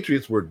the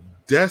Patriots were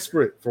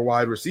desperate for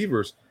wide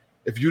receivers.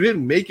 If you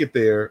didn't make it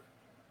there,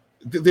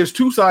 there's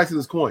 2 sides to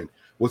this coin.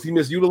 Was he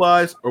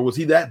misutilized, or was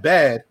he that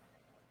bad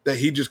that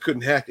he just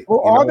couldn't hack it? Well,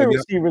 all the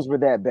receivers were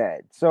that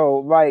bad. So,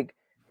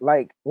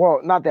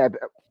 well, not that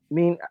bad. I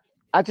mean,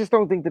 I just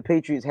don't think the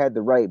Patriots had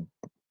the right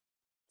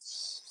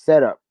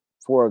setup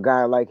for a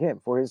guy like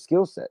him, for his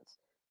skill sets.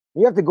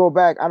 You have to go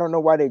back. I don't know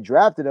why they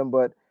drafted him,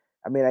 but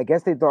I mean, I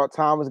guess they thought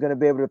Tom was going to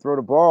be able to throw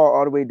the ball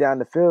all the way down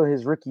the field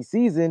his rookie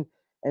season,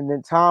 and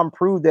then Tom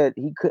proved that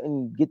he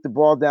couldn't get the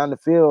ball down the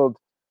field.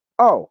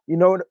 Oh,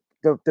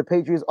 the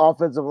Patriots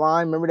offensive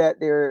line, remember that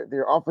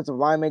their offensive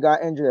lineman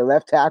got injured, their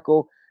left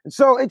tackle. And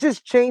so it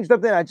just changed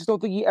up then. I just don't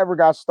think he ever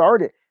got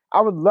started.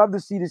 I would love to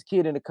see this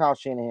kid in the Kyle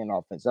Shanahan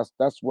offense.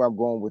 That's where I'm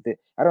going with it.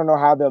 I don't know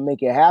how they'll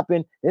make it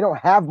happen. They don't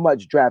have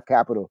much draft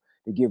capital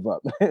to give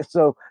up.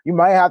 So you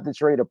might have to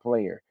trade a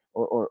player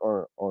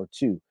or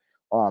two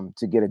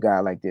to get a guy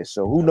like this.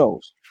 So who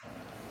knows?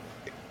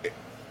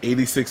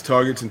 86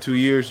 targets in 2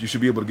 years, you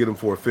should be able to get him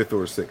for a 5th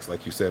or a 6th,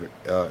 like you said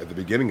at the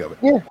beginning of it.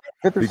 Yeah,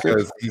 5th or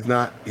because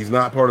 6th. he's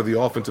not part of the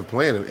offensive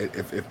plan.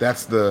 If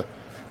that's the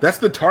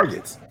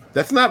targets,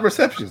 that's not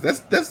receptions.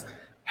 That's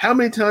how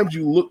many times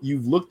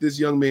you've looked this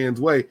young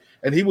man's way,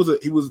 and he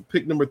was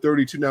pick number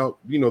 32. Now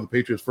the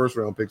Patriots'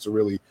 1st-round picks are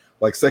really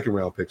like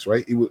 2nd-round picks,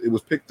 right? It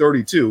was pick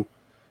 32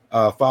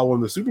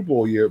 following the Super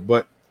Bowl year,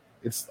 but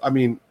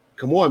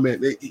come on,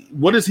 man.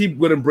 What is he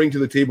going to bring to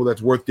the table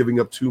that's worth giving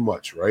up too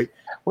much, right?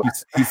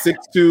 He's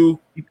 6'2".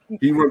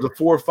 He runs a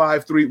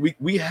 4.53.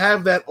 We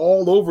have that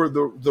all over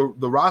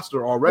the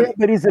roster already. Yeah,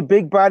 but he's a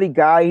big body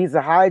guy. He's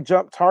a high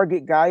jump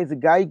target guy. He's a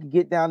guy who could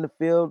get down the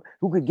field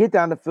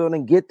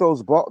and get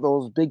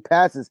those big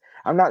passes.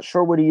 I'm not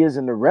sure what he is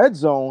in the red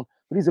zone,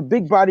 but he's a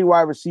big body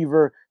wide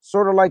receiver,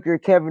 sort of like your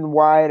Kevin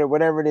White or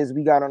whatever it is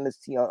we got on this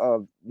team,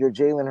 your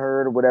Jalen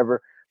Hurd or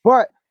whatever.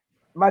 But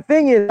my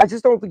thing is, I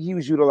just don't think he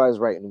was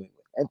utilized right in New England.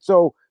 And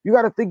so you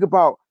got to think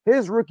about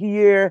his rookie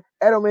year.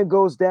 Edelman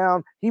goes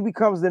down. He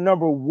becomes the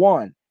number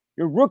 1.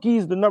 Your rookie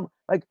is the number.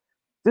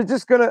 They're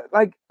just going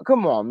to,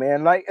 come on,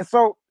 man.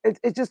 So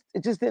it just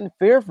didn't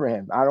fare for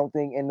him. I don't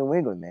think in New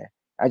England, man.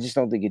 I just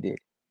don't think it did.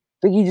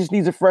 I think he just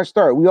needs a fresh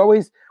start.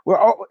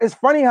 It's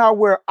funny how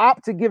we're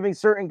opt to giving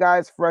certain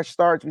guys fresh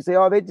starts. We say,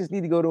 oh, they just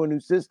need to go to a new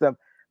system,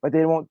 but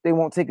they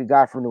won't take a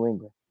guy from New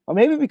England. Or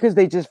maybe because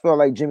they just feel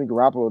like Jimmy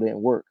Garoppolo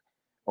didn't work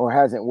or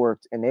hasn't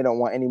worked, and they don't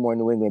want any more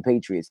New England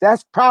Patriots.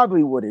 That's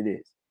probably what it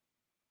is.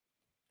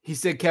 He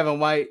said Kevin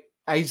White.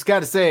 I just got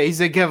to say, he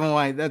said Kevin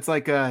White. That's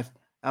like a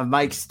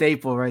Mike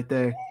staple right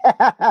there.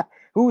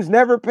 Who's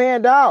never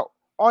panned out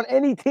on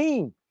any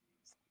team,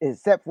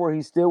 except for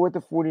he's still with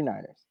the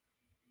 49ers.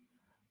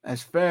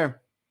 That's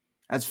fair.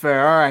 That's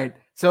fair. All right.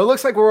 So it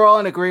looks like we're all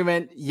in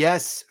agreement.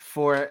 Yes,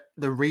 for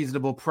the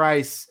reasonable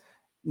price.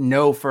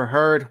 No for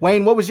Hurd.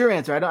 Wayne, what was your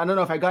answer? I don't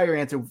know if I got your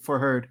answer for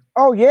Hurd.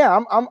 Oh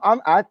yeah,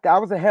 I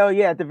was a hell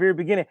yeah at the very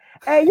beginning.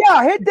 Hey,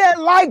 y'all hit that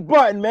like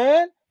button,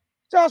 man.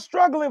 What y'all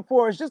struggling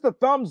for? It's just a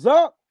thumbs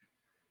up.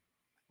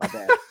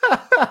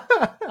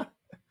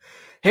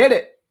 Hit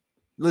it.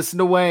 Listen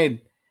to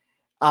Wayne.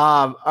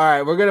 All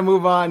right, we're gonna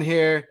move on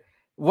here.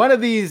 One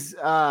of these,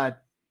 gosh,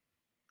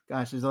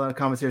 there's a lot of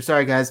comments here.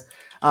 Sorry, guys.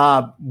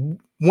 One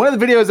of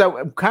the videos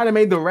that kind of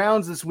made the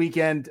rounds this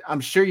weekend,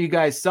 I'm sure you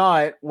guys saw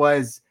it,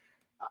 was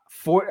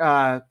for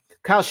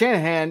Kyle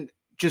Shanahan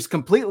just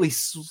completely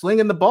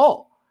slinging the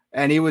ball,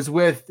 and he was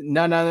with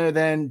none other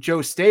than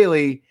Joe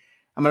Staley.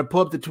 I'm gonna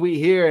pull up the tweet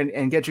here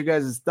and get your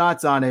guys'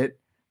 thoughts on it.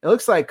 It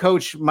looks like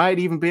Coach might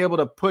even be able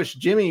to push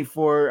Jimmy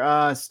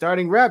for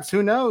starting reps.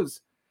 Who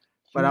knows?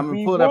 But I'm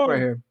gonna pull it up right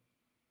here.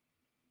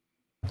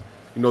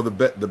 You know, the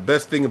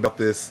best thing about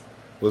this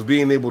was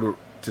being able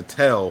to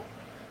tell.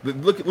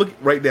 Look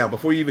right now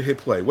before you even hit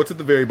play. What's at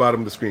the very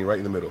bottom of the screen, right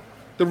in the middle?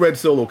 The red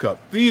Solo Cup.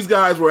 These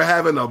guys were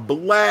having a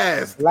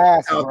blast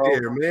out bro.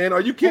 there, man.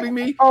 Are you kidding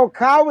me? Oh,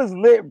 Kyle was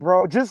lit,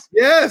 bro.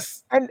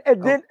 Yes. And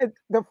then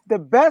the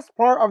best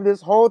part of this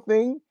whole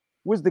thing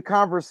was the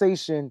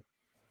conversation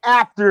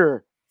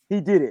after he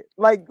did it.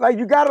 Like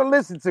you got to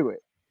listen to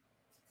it.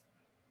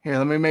 Here,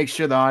 let me make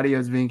sure the audio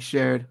is being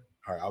shared.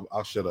 All right,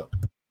 I'll shut up.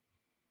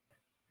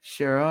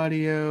 Share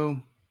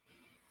audio.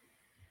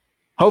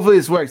 Hopefully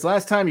this works.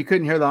 Last time you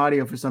couldn't hear the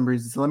audio for some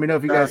reason, so let me know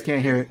if you guys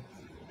can't hear it.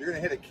 You're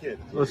gonna hit a kid.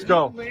 Let's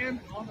go.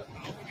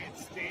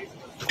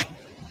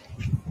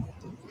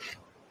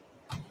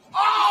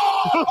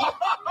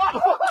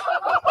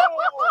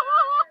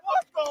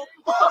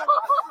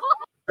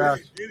 That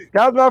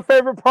was my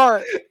favorite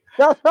part.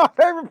 That's my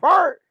favorite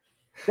part.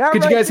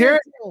 Could you guys hear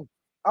it?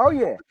 Oh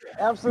yeah,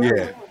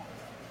 absolutely.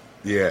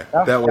 Yeah,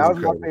 that was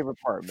my favorite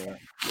part, man.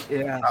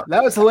 Yeah,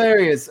 that was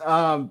hilarious.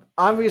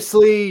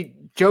 Obviously,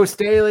 Joe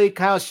Staley,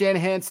 Kyle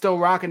Shanahan still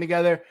rocking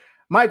together.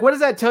 Mike, what does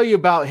that tell you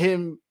about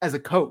him as a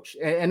coach,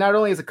 and not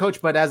only as a coach,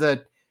 but as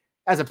a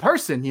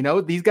person? You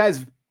know, these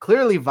guys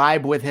clearly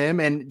vibe with him,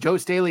 and Joe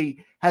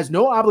Staley has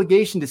no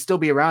obligation to still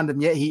be around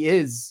him, yet he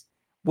is.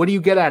 What do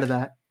you get out of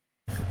that?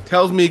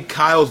 Tells me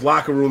Kyle's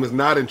locker room is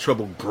not in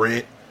trouble,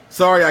 Grant.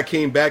 Sorry I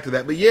came back to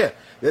that, but yeah,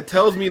 that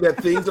tells me that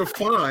things are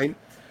fine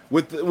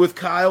with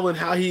Kyle and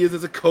how he is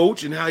as a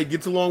coach and how he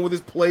gets along with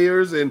his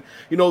players, and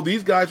you know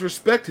these guys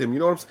respect him. You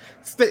know what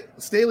I'm saying?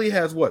 Staley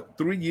has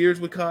 3 years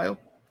with Kyle.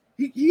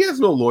 He has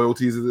no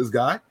loyalties to this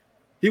guy.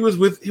 He was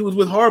with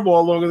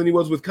Harbaugh longer than he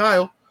was with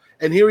Kyle,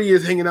 and here he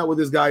is hanging out with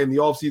this guy in the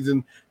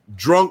offseason,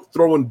 drunk,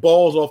 throwing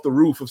balls off the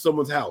roof of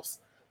someone's house.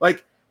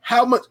 Like,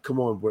 how much?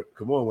 Come on,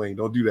 Wayne,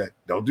 don't do that.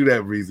 Don't do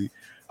that, Breezy.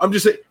 I'm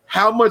just saying,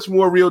 how much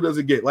more real does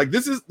it get? Like,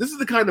 this is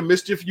the kind of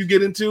mischief you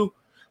get into,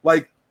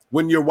 like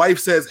when your wife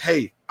says,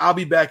 "Hey, I'll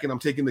be back, and I'm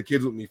taking the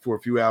kids with me for a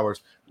few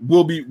hours.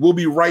 We'll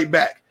be right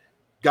back."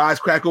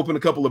 Guys crack open a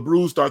couple of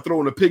brews, start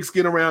throwing a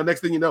pigskin around. Next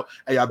thing you know,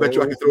 hey, I bet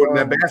you I can throw it in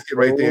that basket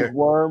right there. Those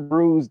weren't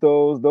brews,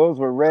 those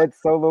were red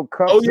Solo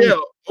Cups.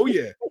 Oh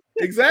yeah,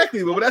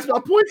 exactly. But that's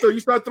my point. So you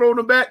start throwing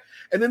them back,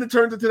 and then it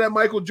turns into that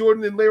Michael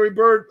Jordan and Larry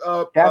Bird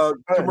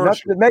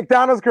commercial. The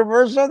McDonald's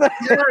commercial.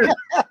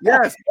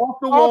 Yes, off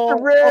the wall,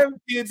 the rim, off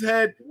the kid's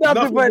head,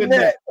 nothing but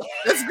net.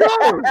 Let's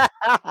go.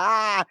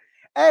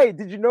 Hey,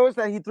 did you notice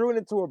that he threw it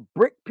into a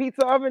brick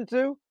pizza oven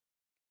too?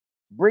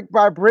 Brick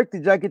by brick.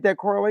 Did y'all get that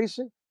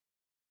correlation?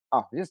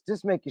 Oh,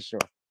 just making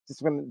sure.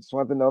 Just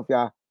want to know if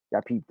y'all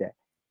peeped that.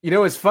 You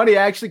know, it's funny.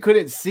 I actually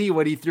couldn't see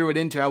what he threw it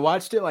into. I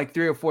watched it like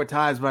 3 or 4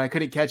 times, but I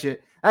couldn't catch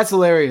it. That's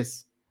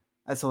hilarious.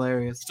 That's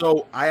hilarious.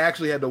 So I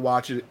actually had to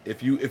watch it.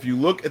 If you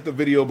look at the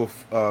video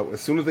as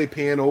soon as they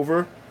pan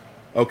over,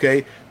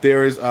 okay,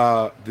 there is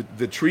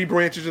the tree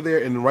branches are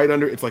there, and right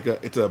under it's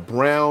a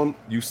brown.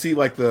 You see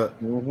like the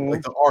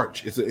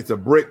arch. It's a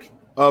brick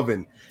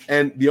oven,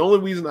 and the only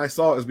reason I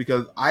saw it is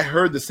because I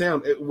heard the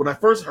sound when I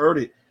first heard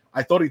it.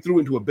 I thought he threw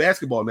into a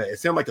basketball net. It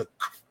sounded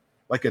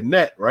like a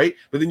net, right?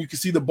 But then you can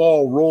see the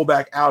ball roll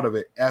back out of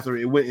it after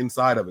it went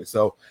inside of it.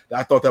 So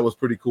I thought that was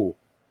pretty cool.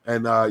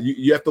 And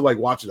you have to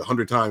watch it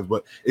 100 times,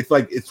 but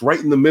it's right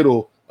in the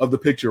middle of the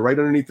picture, right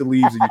underneath the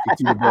leaves, and you can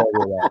see the ball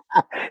roll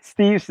out.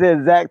 Steve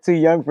said Zach too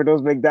young for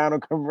those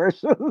McDonald's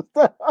commercials.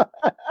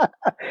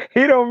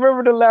 He don't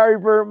remember the Larry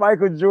Bird,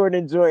 Michael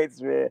Jordan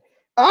joints, man.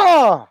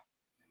 Oh,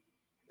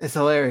 it's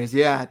hilarious.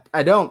 Yeah,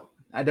 I don't.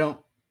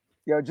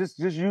 Yo, just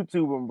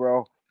YouTube them,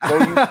 bro. So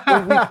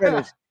when we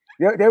finished,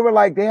 they were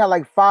like, they had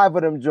like 5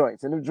 of them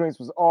joints, and the joints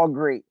was all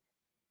great.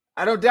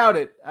 I don't doubt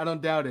it.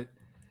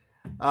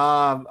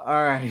 All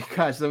right,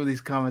 gosh, some of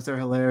these comments are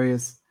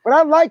hilarious. But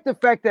I like the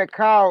fact that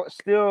Kyle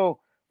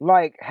still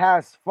like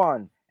has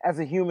fun as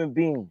a human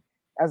being,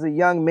 as a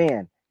young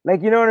man.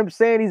 Like, you know what I'm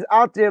saying? He's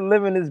out there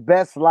living his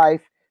best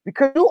life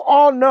because you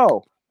all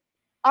know.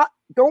 I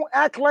don't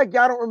act like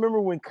y'all don't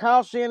remember when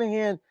Kyle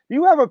Shanahan. Do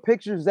you have a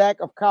picture, Zach,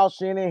 of Kyle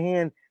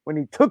Shanahan when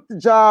he took the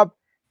job?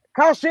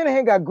 Kyle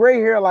Shanahan got gray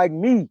hair like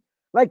me.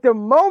 Like the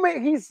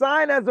moment he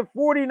signed as a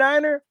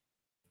 49er,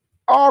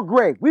 all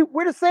gray.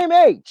 We're the same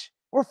age.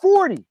 We're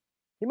 40.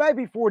 He might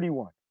be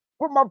 41.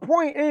 But my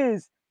point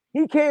is,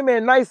 he came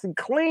in nice and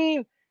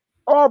clean,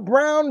 all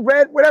brown,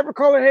 red, whatever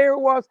color hair it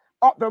was.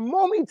 The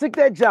moment he took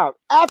that job,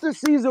 after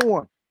season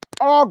 1,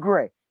 all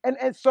gray.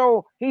 And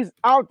so he's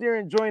out there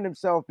enjoying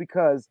himself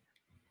because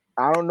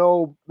I don't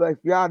know if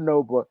y'all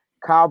know, but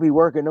Kyle be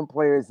working them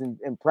players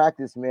in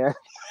practice, man.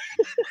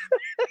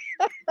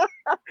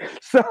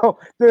 So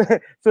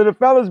the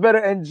fellas better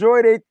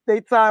enjoy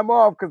their time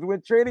off because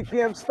when training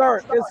camp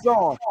starts, it's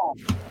on.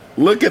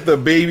 Look at the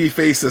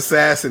babyface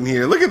assassin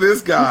here. Look at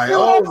this guy.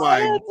 Oh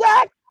my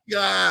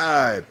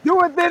God.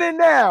 Do it then and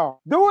now.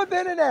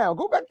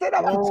 Go back to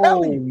that. I'm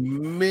telling you.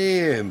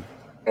 Man.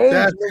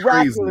 Age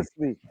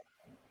miraculously.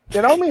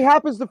 It only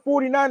happens to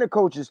 49er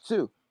coaches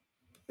too.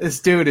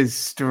 This dude is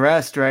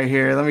stressed right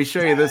here. Let me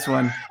show you this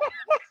one.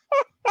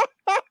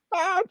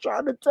 I'm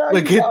trying to tell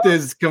you. Look at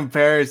this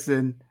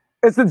comparison.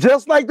 It's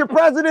just like the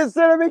president's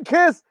cinnamon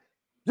kiss.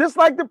 Just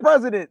like the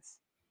president's.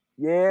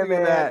 Yeah,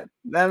 man.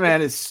 That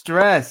man is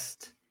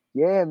stressed.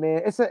 Yeah,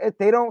 man.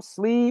 They don't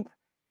sleep.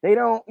 They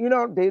don't,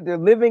 they're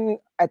living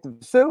at the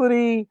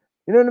facility.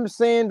 You know what I'm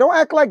saying? Don't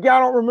act like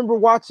y'all don't remember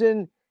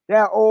watching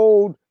that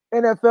old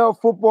NFL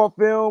football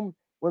film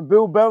when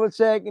Bill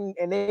Belichick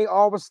and they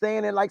all were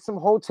staying in like some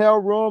hotel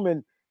room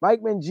and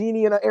Mike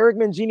Mangini and Eric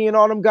Mangini and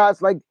all them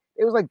guys, like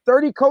it was like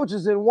 30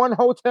 coaches in one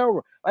hotel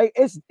room. Like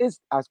it's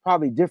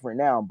probably different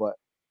now, but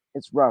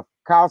it's rough.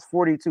 Kyle's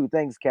 42.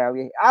 Thanks,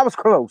 Callie. I was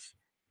close.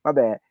 My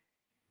bad.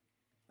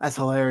 That's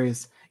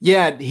hilarious.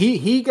 Yeah,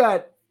 he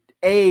got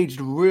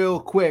aged real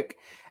quick,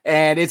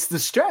 and it's the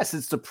stress,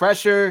 it's the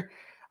pressure.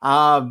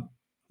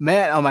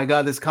 Man, oh my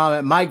God, this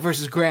comment, Mike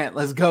versus Grant,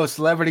 let's go,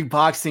 celebrity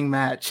boxing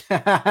match.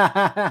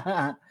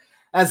 That's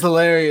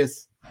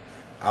hilarious.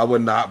 I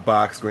would not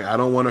box Grant. I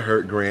don't want to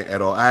hurt Grant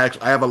at all. I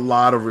have a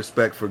lot of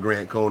respect for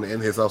Grant Cohn and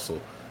his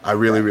hustle. I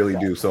really, really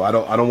do. So I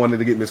don't want it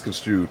to get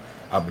misconstrued.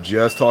 I'm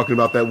just talking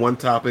about that one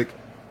topic.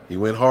 He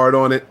went hard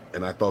on it,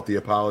 and I thought the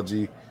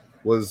apology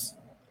was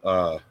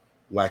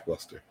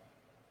lackluster.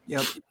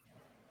 Yep.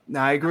 No,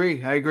 I agree.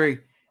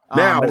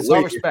 Now, if you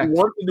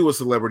want to do a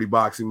celebrity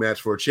boxing match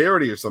for a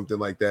charity or something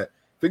like that,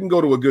 if it can go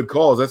to a good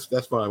cause,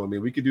 that's fine with me.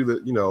 We could do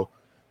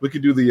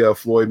the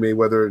Floyd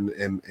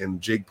Mayweather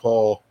and Jake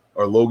Paul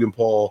or Logan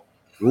Paul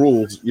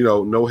rules.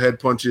 No head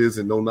punches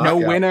and no knockout.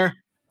 No winner.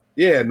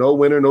 Yeah, no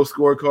winner, no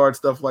scorecard,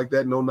 stuff like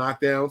that, no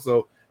knockdown.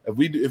 So if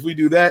we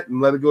do that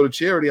and let it go to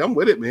charity, I'm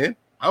with it, man.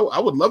 I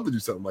would love to do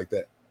something like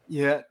that.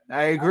 Yeah,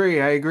 I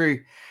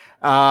agree.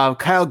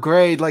 Kyle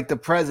Gray, like the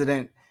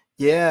president.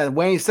 Yeah,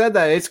 when he said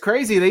that, it's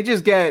crazy. They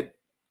just get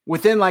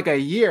within like a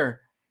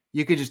year,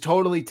 you could just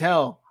totally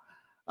tell.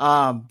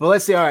 But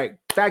let's see. All right,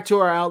 back to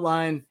our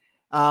outline.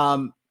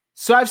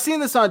 So I've seen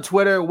this on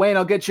Twitter. Wayne,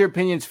 I'll get your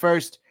opinions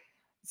first.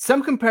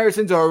 Some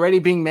comparisons are already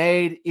being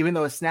made, even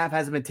though a snap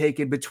hasn't been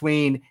taken,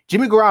 between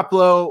Jimmy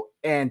Garoppolo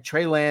and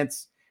Trey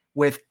Lance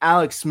with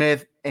Alex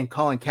Smith and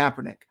Colin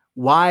Kaepernick.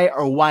 Why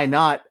or why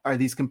not are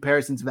these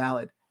comparisons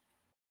valid?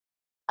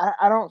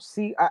 I don't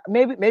see.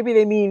 Maybe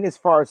they mean as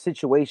far as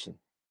situation.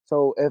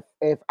 So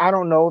if I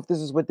don't know if this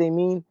is what they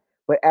mean,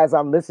 but as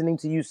I'm listening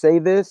to you say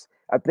this,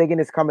 I'm thinking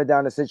it's coming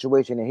down to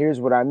situation. And here's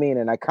what I mean.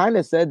 And I kind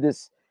of said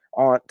this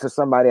to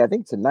somebody, I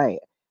think tonight.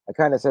 I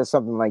kind of said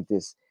something like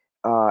this.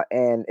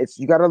 And it's,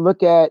 you got to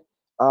look at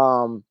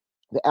the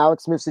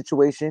Alex Smith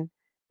situation,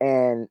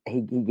 and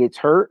he gets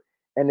hurt,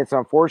 and it's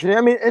unfortunate.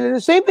 I mean, and the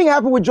same thing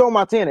happened with Joe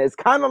Montana. It's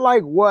kind of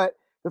like what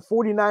the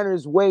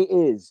 49ers way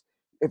is.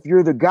 If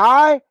you're the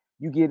guy,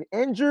 you get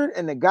injured,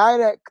 and the guy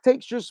that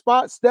takes your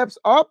spot steps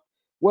up,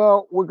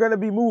 well, we're going to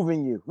be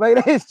moving you.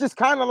 Like, it's just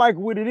kind of like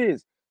what it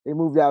is. They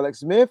moved Alex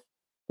Smith.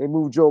 They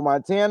moved Joe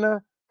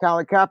Montana.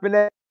 Colin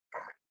Kaepernick,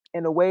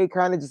 in a way,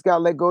 kind of just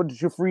got let go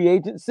to free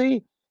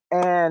agency.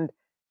 And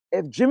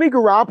if Jimmy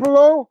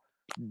Garoppolo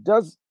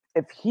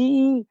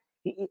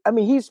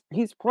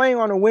he's playing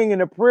on a wing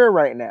and a prayer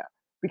right now,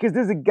 because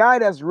there's a guy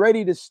that's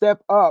ready to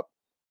step up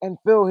and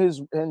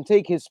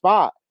take his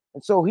spot.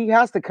 And so he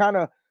has to kind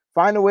of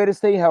find a way to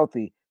stay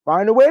healthy,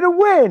 find a way to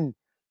win,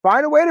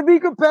 find a way to be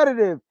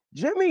competitive.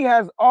 Jimmy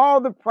has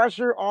all the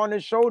pressure on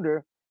his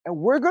shoulder, and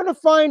we're going to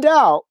find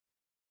out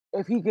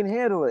if he can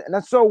handle it.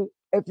 And so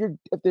if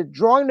they're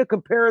drawing the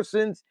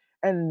comparisons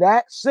in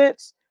that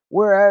sense,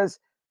 whereas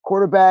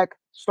quarterback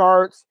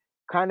starts,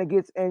 kind of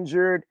gets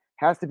injured,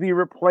 has to be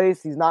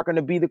replaced, he's not going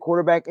to be the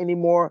quarterback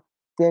anymore,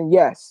 then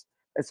yes.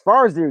 As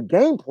far as their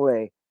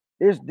gameplay,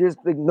 there's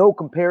like no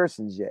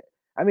comparisons yet.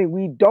 I mean,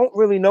 we don't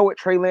really know what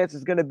Trey Lance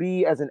is going to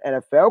be as an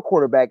NFL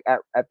quarterback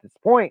at this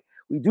point.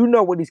 We do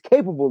know what he's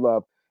capable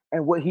of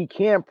and what he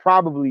can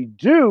probably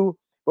do,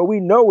 but we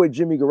know what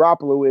Jimmy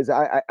Garoppolo is.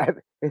 I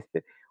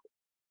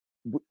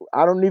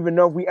don't even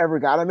know if we ever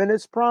got him in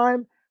his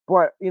prime,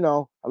 but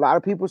a lot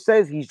of people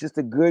says he's just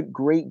a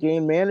great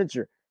game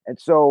manager. And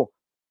so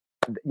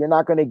you're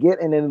not going to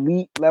get an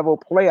elite level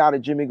play out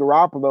of Jimmy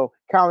Garoppolo.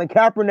 Colin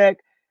Kaepernick,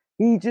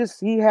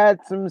 he had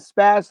some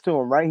spaz to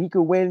him, right? He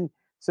could win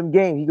some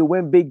games. He could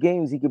win big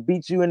games. He could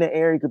beat you in the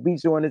air. He could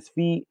beat you on his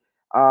feet.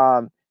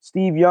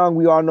 Steve Young,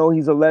 we all know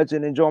he's a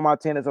legend, and Joe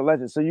Montana is a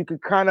legend. So you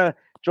could kind of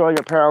draw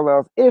your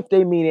parallels if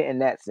they mean it in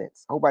that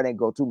sense. I hope I didn't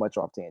go too much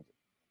off tangent.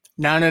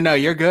 No,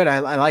 you're good. I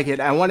like it.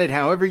 I wanted,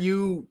 however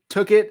you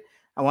took it,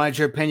 I wanted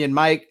your opinion.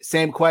 Mike,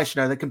 same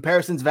question. Are the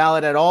comparisons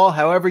valid at all?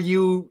 However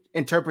you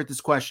interpret this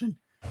question.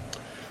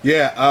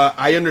 Yeah,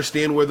 I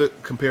understand where the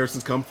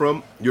comparisons come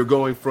from. You're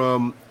going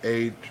from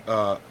a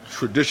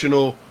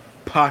traditional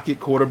pocket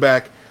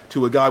quarterback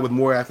to a guy with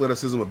more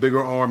athleticism, a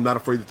bigger arm, not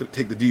afraid to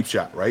take the deep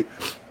shot, right?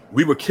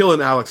 We were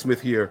killing Alex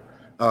Smith here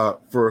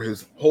for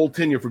his whole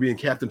tenure for being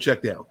captain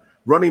checkdown.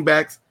 Running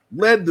backs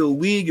led the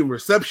league in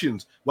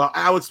receptions while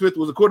Alex Smith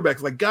was a quarterback.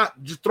 It's like, God,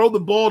 just throw the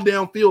ball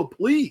downfield,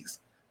 please.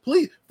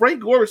 Please.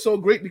 Frank Gore is so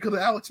great because of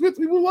Alex Smith.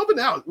 We were loving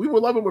Alex. We were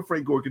loving what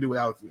Frank Gore could do with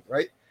Alex Smith,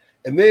 right?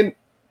 And then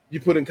you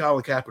put in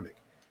Colin Kaepernick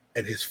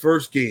and his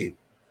first game,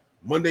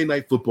 Monday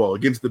Night Football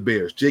against the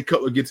Bears. Jay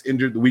Cutler gets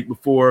injured the week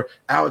before.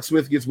 Alex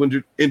Smith gets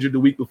injured the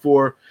week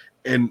before.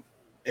 And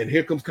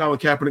here comes Colin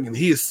Kaepernick, and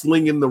he is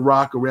slinging the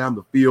rock around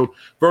the field.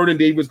 Vernon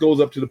Davis goes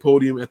up to the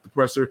podium at the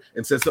presser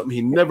and says something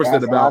he never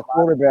said about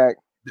quarterback.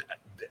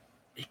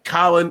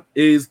 Colin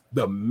is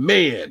the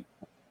man.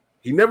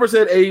 He never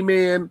said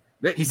amen.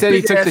 He said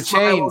he took the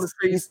chains.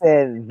 He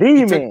said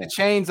he took the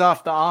chains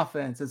off the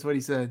offense. That's what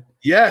he said.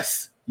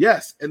 Yes.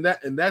 And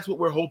that's what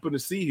we're hoping to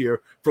see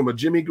here from a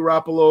Jimmy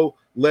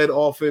Garoppolo-led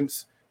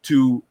offense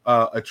to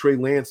a Trey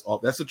Lance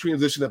off. That's the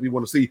transition that we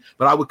want to see.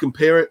 But I would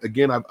compare it,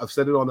 again, I've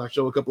said it on that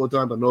show a couple of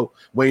times. I know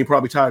Wayne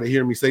probably tired of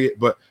hearing me say it,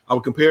 but I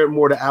would compare it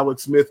more to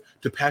Alex Smith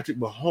to Patrick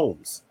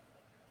Mahomes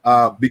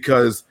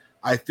because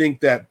I think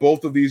that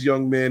both of these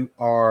young men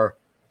are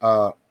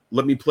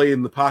let me play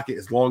in the pocket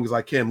as long as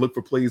I can, look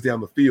for plays down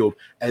the field,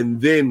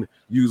 and then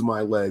use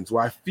my legs.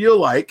 Where I feel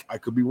like, I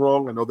could be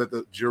wrong, I know that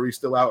the jury's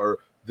still out, or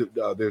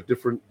there's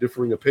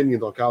differing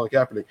opinions on Colin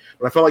Kaepernick,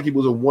 but I felt like he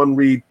was a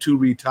one-read,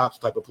 two-read tops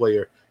type of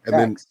player, and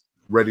then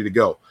ready to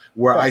go.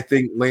 Where I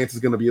think Lance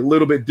is going to be a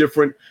little bit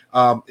different,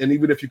 and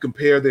even if you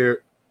compare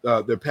their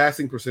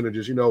passing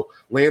percentages,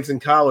 Lance in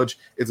college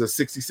is a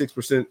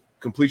 66%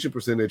 completion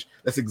percentage.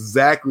 That's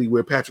exactly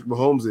where Patrick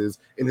Mahomes is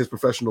in his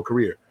professional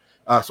career.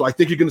 So I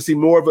think you're going to see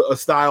more of a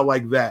style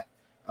like that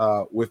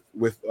with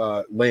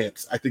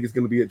Lance. I think it's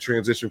going to be a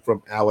transition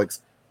from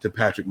Alex to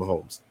Patrick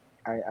Mahomes.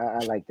 I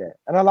like that.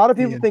 And a lot of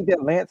people think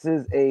that Lance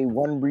is a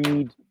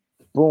one-read,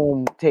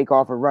 boom, take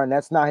off and run.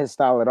 That's not his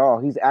style at all.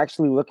 He's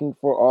actually looking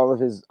for all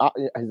of his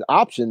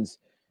options.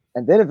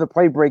 And then if the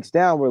play breaks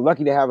down, we're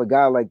lucky to have a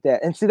guy like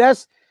that. And see,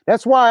 that's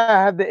why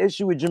I have the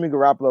issue with Jimmy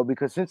Garoppolo,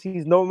 because since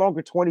he's no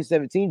longer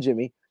 2017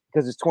 Jimmy,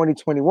 because it's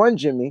 2021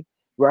 Jimmy,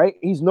 right?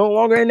 He's no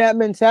longer in that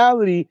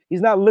mentality.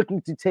 He's not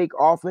looking to take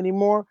off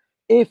anymore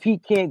if he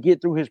can't get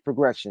through his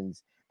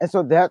progressions. And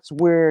so that's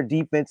where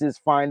defenses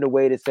find a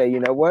way to say,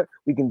 you know what,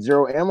 we can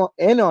zero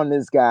in on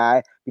this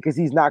guy because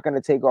he's not going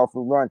to take off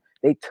and run.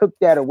 They took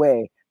that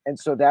away. And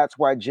so that's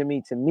why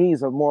Jimmy, to me,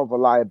 is more of a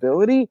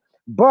liability.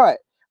 But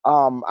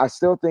I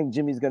still think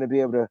Jimmy's going to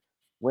be able to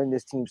win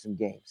this team some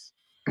games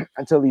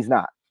until he's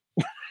not.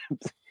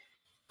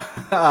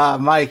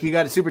 Mike, you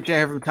got a super chat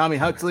here from Tommy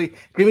Huxley.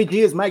 Jimmy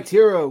G is Mike's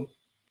hero.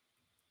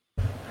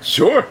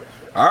 Sure.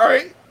 All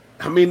right.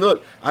 I mean,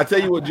 look, I tell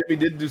you what, Jimmy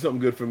did do something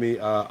good for me.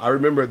 I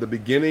remember at the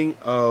beginning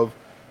of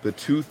the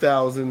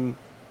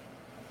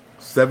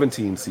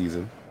 2017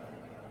 season,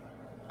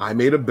 I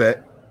made a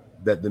bet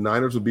that the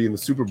Niners would be in the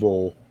Super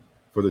Bowl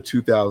for the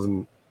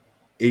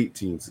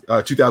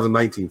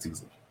 2019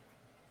 season.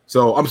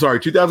 So I'm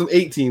sorry,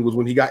 2018 was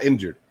when he got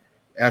injured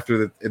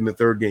in the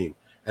third game.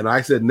 And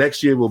I said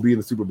next year we'll be in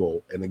the Super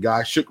Bowl. And the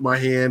guy shook my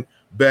hand,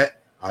 bet.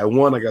 I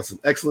won. I got some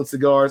excellent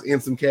cigars and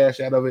some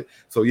cash out of it.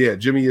 So, yeah,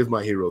 Jimmy is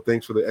my hero.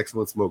 Thanks for the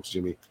excellent smokes,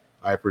 Jimmy.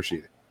 I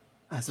appreciate it.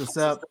 That's what's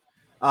up.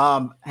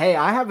 Hey,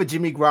 I have a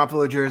Jimmy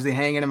Garoppolo jersey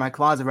hanging in my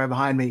closet right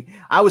behind me.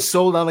 I was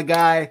sold on the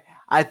guy.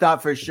 I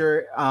thought for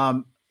sure.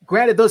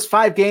 Granted, those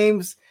 5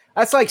 games,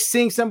 that's like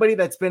seeing somebody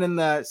that's been in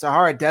the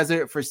Sahara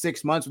Desert for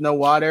 6 months with no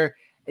water,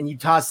 and you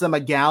toss them a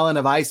gallon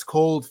of ice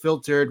cold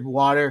filtered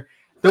water.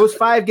 Those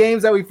 5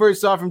 games that we first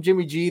saw from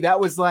Jimmy G, that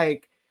was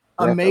like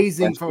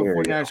amazing from a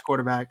 49ers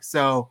quarterback.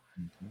 So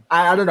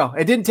I don't know.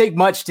 It didn't take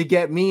much to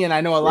get me, and I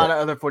know a lot of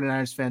other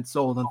 49ers fans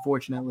sold,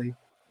 unfortunately.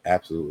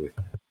 Absolutely.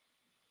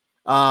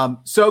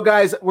 So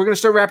guys, we're going to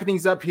start wrapping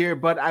things up here,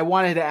 but I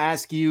wanted to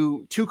ask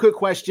you 2 quick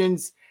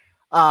questions.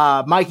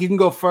 Mike, you can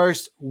go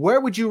first. Where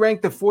would you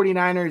rank the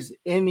 49ers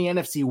in the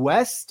NFC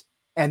West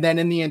and then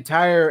in the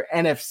entire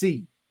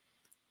NFC?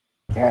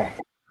 You're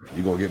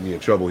going to get me in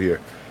trouble here.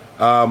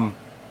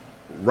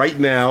 Right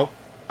now,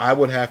 I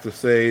would have to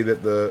say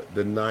that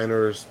the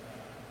Niners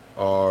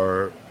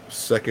are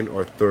second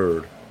or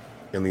third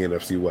in the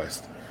NFC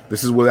West.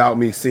 This is without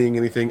me seeing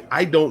anything.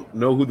 I don't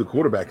know who the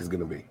quarterback is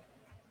going to be.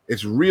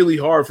 It's really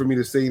hard for me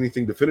to say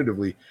anything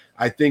definitively.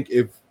 I think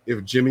if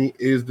Jimmy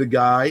is the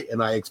guy,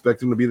 and I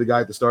expect him to be the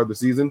guy at the start of the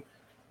season,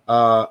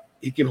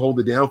 he can hold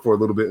it down for a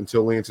little bit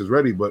until Lance is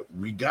ready. But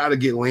we got to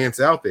get Lance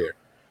out there.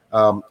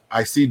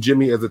 I see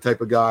Jimmy as the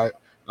type of guy.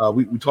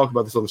 We talked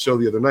about this on the show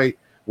the other night,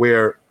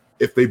 where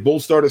if they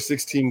both started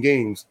 16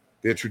 games,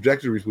 their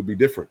trajectories would be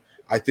different.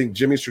 I think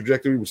Jimmy's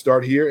trajectory would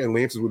start here and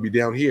Lance's would be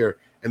down here,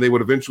 and they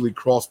would eventually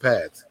cross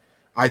paths.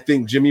 I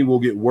think Jimmy will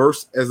get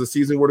worse as the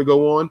season were to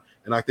go on,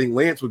 and I think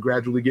Lance would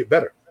gradually get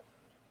better.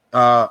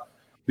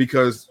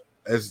 Because,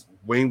 as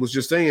Wayne was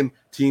just saying,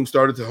 teams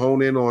started to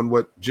hone in on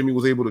what Jimmy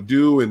was able to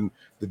do, and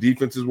the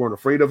defenses weren't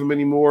afraid of him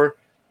anymore.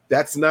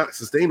 That's not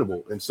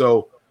sustainable. And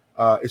so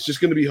it's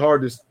just going to be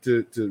hard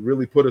to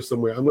really put us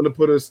somewhere. I'm going to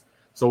put us,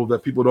 so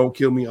that people don't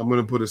kill me, I'm going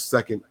to put us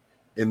second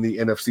in the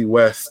NFC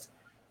West,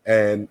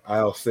 and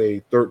I'll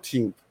say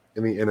 13th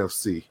in the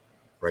NFC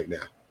right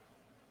now.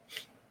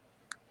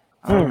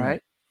 All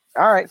right.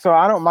 All right. So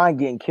I don't mind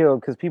getting killed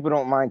because people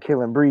don't mind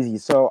killing Breezy.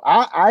 So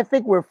I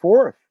think we're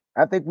fourth.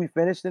 I think we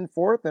finished in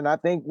fourth, and I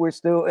think we're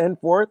still in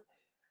fourth.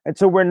 And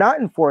so we're not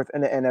in fourth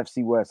in the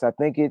NFC West. I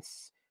think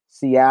it's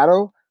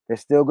Seattle. They're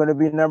still going to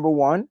be number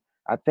one.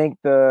 I think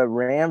the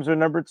Rams are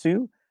number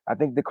two. I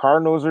think the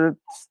Cardinals are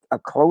a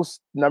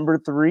close number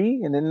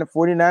three, and then the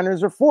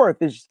 49ers are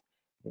fourth. It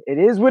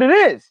is what it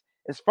is.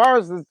 As far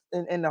as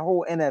in the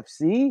whole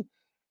NFC,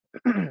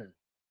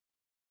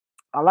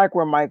 I like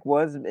where Mike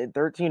was at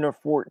 13 or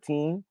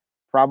 14,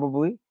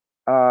 probably,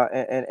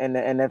 in the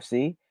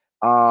NFC.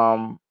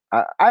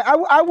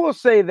 I will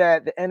say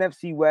that the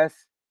NFC West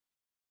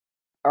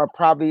are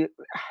probably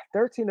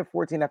 13 or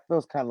 14. That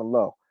feels kind of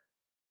low.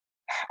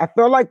 I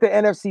feel like the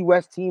NFC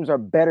West teams are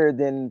better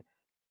than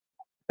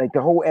like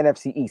the whole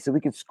NFC East, so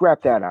we could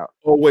scrap that out.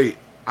 Oh, wait,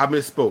 I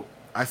misspoke.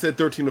 I said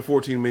 13 to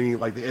 14, meaning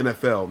like the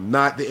NFL,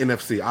 not the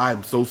NFC.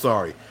 I'm so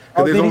sorry.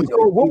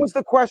 What was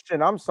the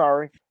question? I'm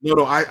sorry.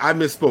 No, I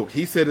misspoke.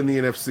 He said in the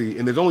NFC,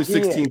 and there's only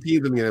 16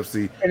 teams in the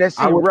NFC. NFC,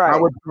 I right.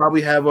 would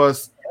probably have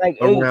us like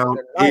around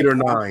 8 or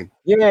 9.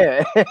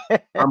 Yeah.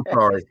 I'm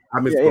sorry. I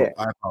misspoke.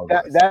 Yeah. I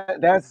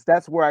apologize.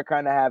 That's where I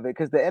kind of have it,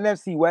 because the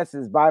NFC West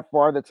is by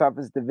far the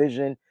toughest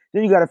division.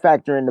 Then you got to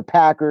factor in the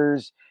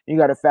Packers. You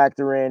got to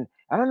factor in,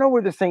 I don't know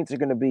where the Saints are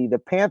going to be. The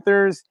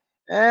Panthers,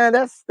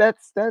 that's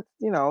that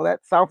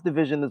South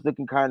division is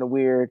looking kind of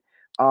weird.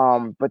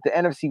 But the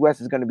NFC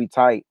West is going to be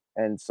tight.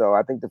 And so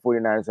I think the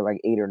 49ers are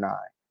like 8 or 9.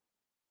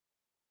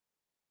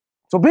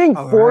 So being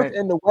fourth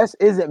in the West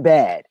isn't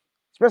bad,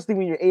 especially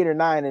when you're 8 or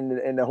 9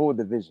 in the whole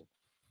division,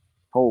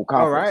 whole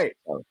conference.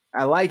 All right.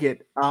 I like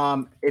it.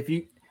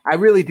 I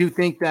really do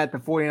think that the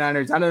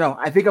 49ers, I don't know.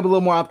 I think I'm a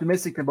little more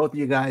optimistic than both of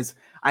you guys.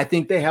 I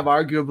think they have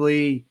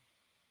arguably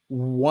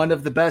one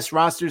of the best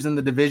rosters in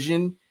the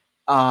division.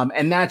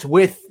 And that's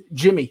with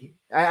Jimmy.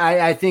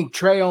 I think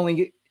Trey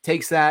only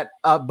takes that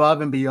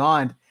above and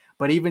beyond.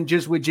 But even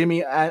just with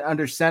Jimmy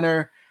under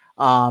center,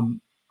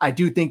 I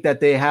do think that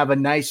they have a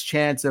nice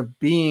chance of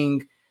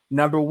being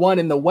number one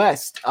in the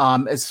West.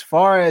 As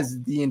far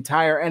as the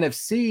entire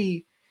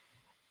NFC,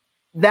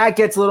 that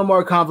gets a little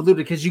more convoluted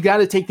because you got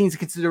to take things into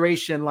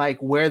consideration, like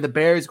where the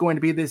Bears going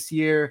to be this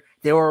year.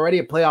 They were already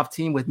a playoff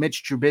team with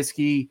Mitch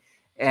Trubisky.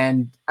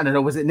 And I don't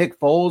know, was it Nick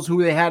Foles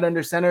who they had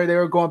under center they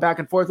were going back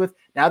and forth with?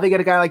 Now they get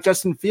a guy like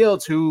Justin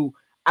Fields, who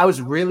I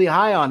was really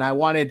high on. I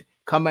wanted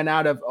coming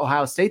out of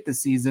Ohio State this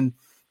season.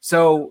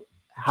 So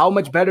how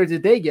much better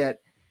did they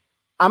get?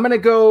 I'm going to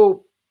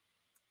go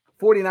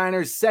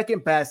 49ers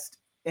second best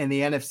in the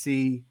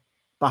NFC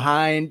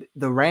behind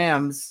the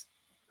Rams,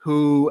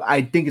 who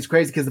I think is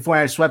crazy because the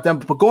 49ers swept them.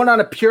 But going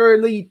on a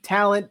purely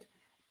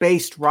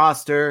talent-based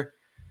roster,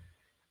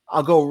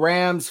 I'll go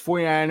Rams,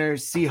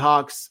 49ers,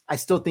 Seahawks. I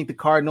still think the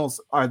Cardinals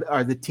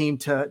are the team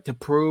to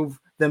prove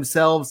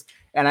themselves.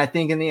 And I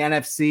think in the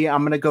NFC,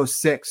 I'm going to go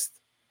sixth.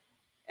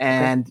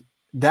 And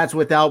that's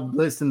without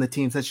listing the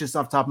teams. That's just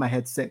off the top of my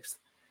head, sixth.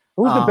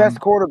 Who's the best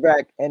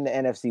quarterback in the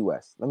NFC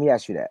West? Let me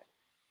ask you that.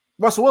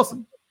 Russell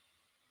Wilson.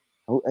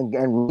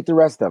 And read the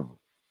rest of them.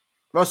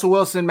 Russell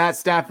Wilson, Matt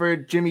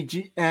Stafford, Jimmy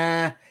G.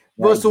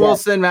 Russell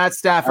Wilson, Matt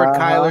Stafford,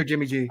 Kyler,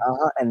 Jimmy G.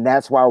 And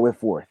that's why we're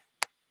fourth.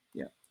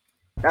 Yeah,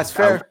 that's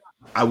fair.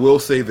 I will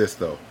say this,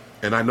 though,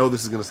 and I know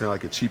this is going to sound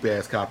like a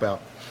cheap-ass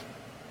cop-out.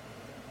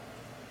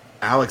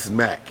 Alex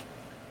Mack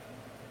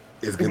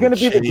is going to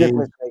be the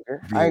difference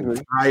maker. I agree.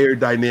 Entire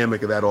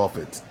dynamic of that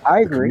offense.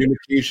 I agree.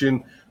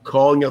 Communication,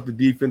 calling out the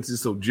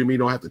defenses so Jimmy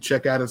don't have to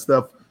check out and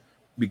stuff,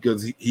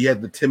 because he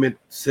had the timid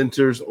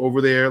centers over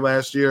there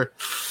last year.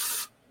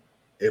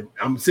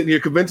 I'm sitting here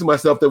convincing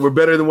myself that we're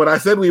better than what I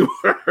said we were.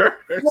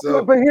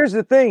 But here's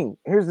the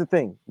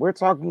thing. We're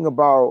talking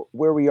about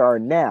where we are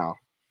now.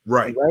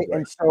 Right.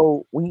 And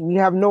so we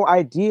have no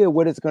idea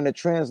what it's going to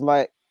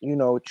transpire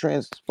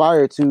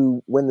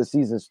to when the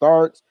season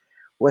starts,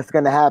 what's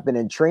going to happen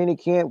in training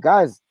camp.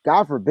 Guys,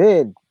 God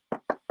forbid,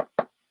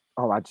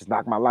 Oh, I just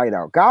knocked my light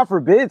out. God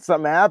forbid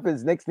something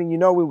happens. Next thing you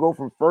know, we go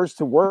from first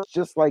to worst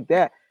just like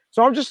that.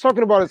 So I'm just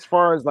talking about as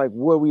far as like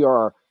where we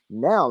are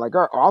now. Like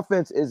our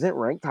offense isn't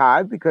ranked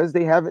high because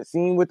they haven't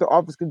seen what the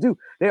offense can do.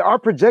 They are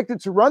projected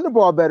to run the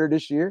ball better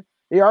this year.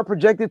 They are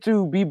projected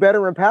to be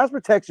better in pass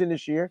protection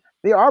this year.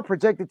 They are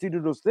projected to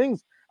do those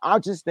things. I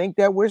just think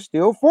that we're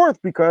still fourth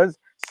because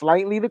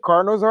slightly the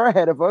Cardinals are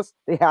ahead of us.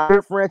 They have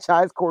a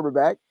franchise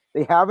quarterback.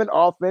 They have an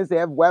offense. They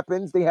have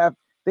weapons. They have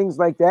things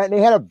like that. And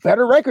they had a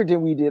better record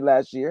than we did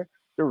last year.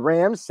 The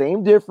Rams,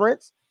 same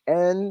difference.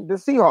 And the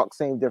Seahawks,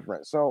 same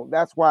difference. So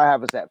that's why I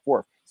have us at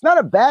fourth. It's not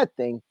a bad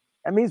thing.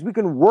 That means we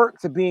can work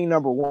to being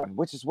number one,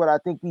 which is what I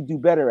think we do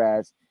better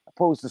as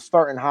opposed to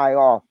starting high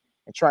off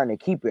and trying to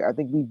keep it. I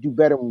think we do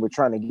better when we're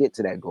trying to get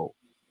to that goal.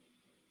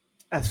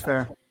 That's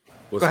fair.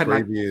 What's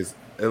crazy is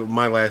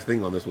my last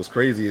thing on this. What's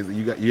crazy is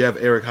you have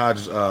Eric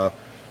Hodges,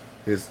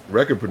 his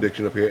record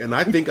prediction up here, and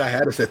I think I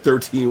had us at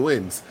 13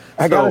 wins.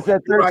 I got us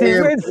at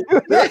 13 wins.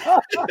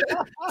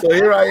 So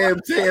here I am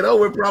saying, "Oh,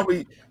 we're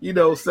probably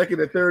second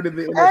or third in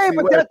the NFC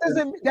but West." that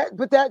doesn't.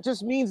 But that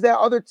just means that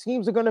other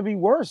teams are going to be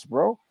worse,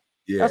 bro.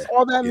 Yeah, that's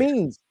all that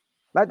means.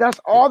 Like that's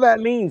all that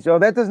means, yo.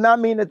 That does not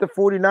mean that the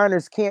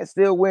 49ers can't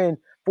still win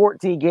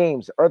 14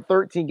 games or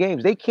 13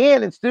 games. They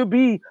can and still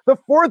be the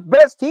fourth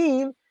best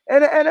team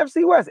in the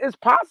NFC West. It's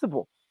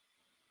possible.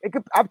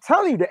 I'm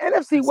telling you, the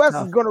NFC West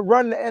is going to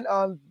run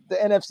the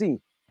NFC.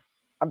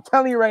 I'm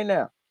telling you right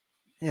now.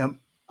 Yeah.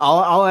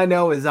 All I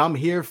know is I'm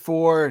here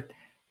for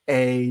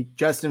a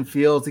Justin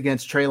Fields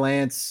against Trey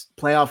Lance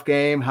playoff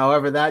game.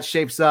 However that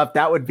shapes up,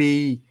 that would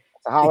be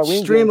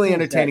extremely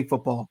entertaining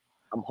football.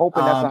 I'm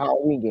hoping that's a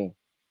Halloween game.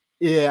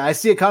 Yeah, I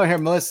see a comment here.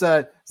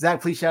 Melissa,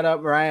 Zach, please shout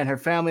out Mariah and her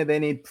family. They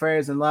need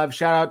prayers and love.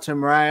 Shout out to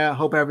Mariah.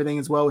 Hope everything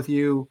is well with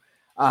you.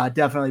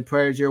 Definitely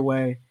prayers your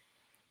way.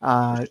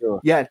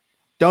 Sure. Yeah.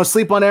 Don't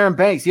sleep on Aaron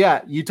Banks. Yeah,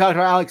 you talked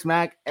about Alex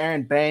Mack,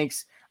 Aaron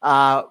Banks.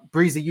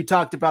 Breezy, you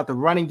talked about the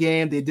running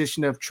game, the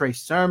addition of Trey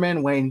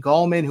Sermon, Wayne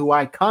Gallman, who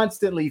I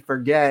constantly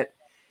forget.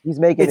 He's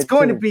making it's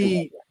going to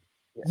be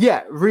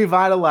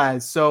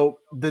revitalized. So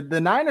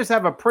the Niners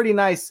have a pretty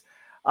nice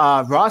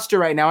roster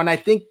right now, and I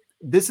think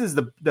this is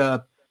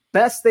the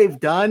best they've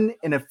done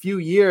in a few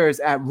years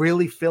at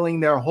really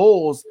filling their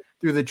holes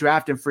through the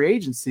draft and free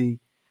agency.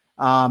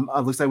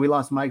 It looks like we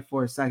lost Mike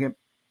for a second.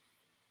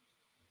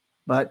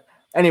 But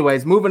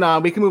anyways, moving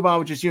on. We can move on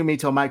with just you and me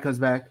till Mike comes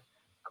back.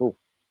 Cool.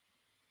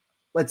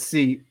 Let's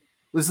see.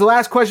 This is the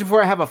last question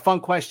before I have a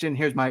fun question.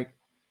 Here's Mike.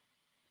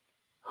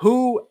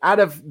 Who out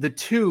of the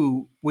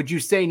two would you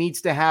say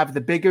needs to have the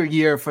bigger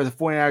year for the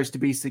 49ers to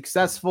be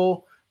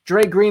successful?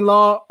 Dre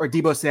Greenlaw or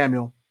Deebo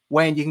Samuel?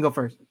 Wayne, you can go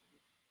first.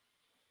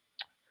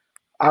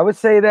 I would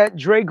say that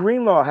Dre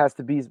Greenlaw has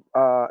to be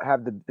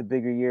have the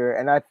bigger year,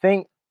 and I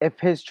think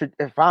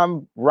if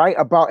I'm right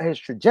about his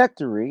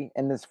trajectory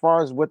and as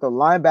far as what the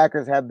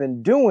linebackers have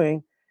been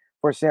doing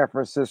for San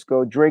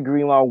Francisco, Dre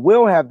Greenlaw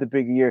will have the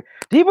bigger year.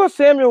 Deebo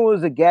Samuel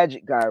was a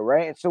gadget guy,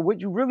 right? And so what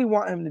you really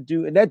want him to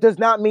do, and that does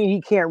not mean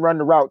he can't run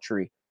the route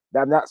tree.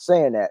 I'm not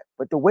saying that,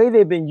 but the way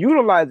they've been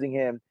utilizing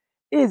him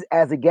is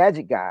as a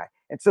gadget guy,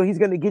 and so he's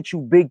going to get you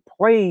big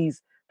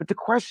plays. But the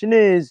question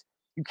is,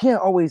 you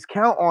can't always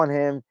count on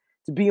him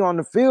to be on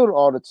the field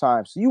all the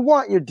time. So you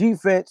want your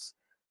defense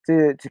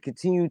to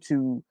continue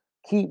to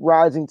keep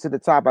rising to the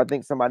top. I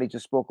think somebody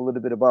just spoke a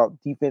little bit about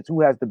defense.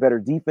 Who has the better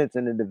defense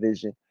in the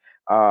division?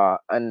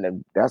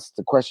 And that's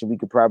the question we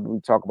could probably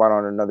talk about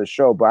on another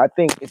show. But I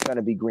think it's going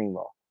to be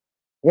Greenlaw.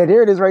 Yeah,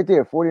 there it is right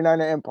there,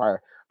 49er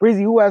Empire.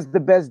 Breezy, who has the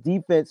best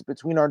defense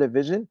between our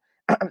division?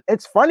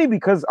 It's funny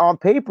because on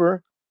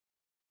paper,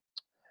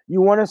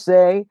 you want to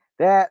say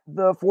that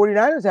the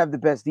 49ers have the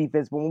best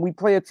defense. But when we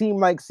play a team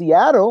like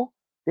Seattle,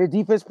 their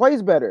defense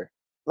plays better.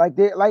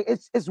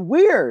 It's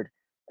weird.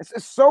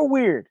 It's so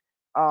weird.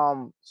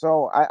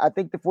 So I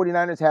think the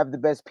 49ers have the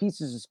best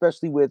pieces,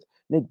 especially with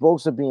Nick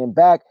Bosa being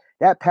back.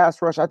 That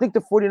pass rush, I think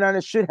the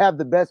 49ers should have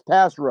the best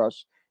pass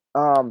rush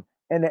in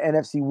the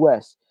NFC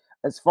West.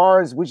 As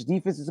far as which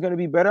defense is going to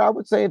be better, I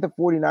would say the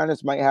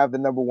 49ers might have the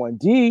number one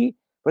D,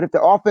 but if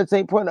the offense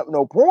ain't putting up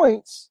no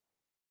points,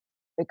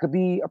 it could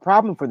be a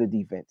problem for the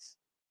defense.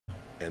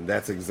 And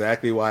that's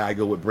exactly why I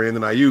go with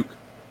Brandon Ayuk.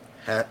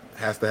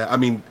 Has to have, I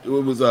mean, it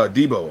was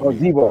Deebo.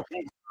 Deebo.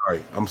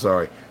 I'm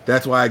sorry.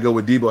 That's why I go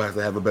with Deebo has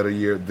to have a better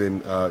year than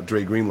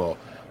Dre Greenlaw.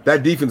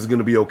 That defense is going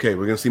to be okay.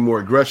 We're going to see more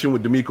aggression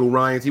with D'Amico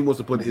Ryans. He wants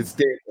to put his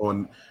stamp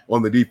on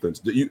the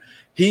defense.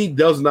 He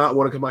does not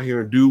want to come out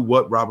here and do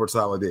what Robert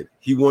Saleh did.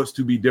 He wants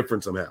to be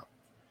different somehow.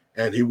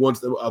 And he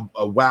wants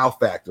a wow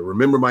factor.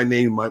 Remember my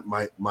name,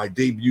 my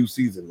debut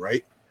season,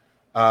 right?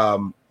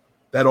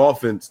 That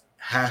offense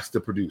has to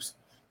produce.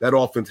 That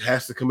offense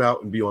has to come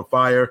out and be on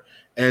fire.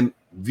 And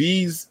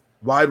these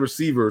wide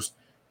receivers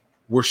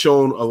were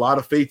shown a lot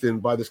of faith in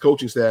by this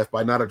coaching staff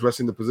by not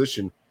addressing the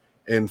position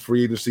in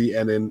free agency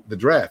and in the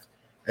draft.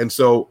 And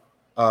so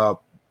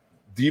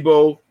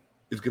Deebo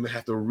is going to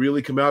have to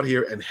really come out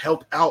here and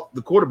help out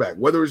the quarterback,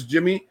 whether it's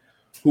Jimmy,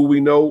 who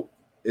we know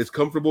is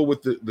comfortable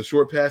with the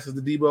short passes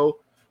to Deebo,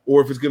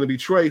 or if it's going to be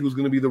Trey, who's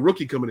going to be the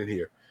rookie coming in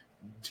here.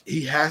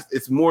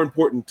 it's more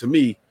important to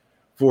me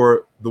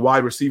for the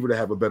wide receiver to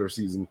have a better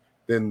season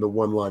than the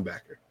one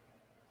linebacker.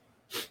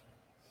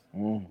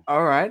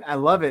 All right. I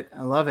love it.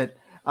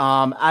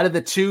 Out of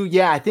the two,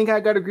 I think I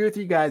got to agree with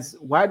you guys.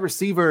 Wide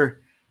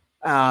receiver,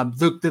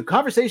 the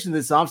conversation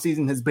this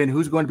offseason has been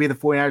who's going to be the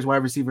 49ers wide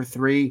receiver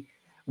 3.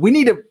 We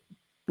need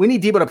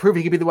Debo to prove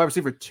he can be the wide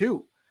receiver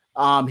 2.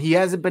 He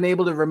hasn't been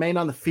able to remain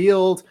on the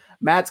field.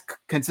 Matt's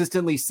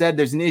consistently said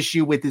there's an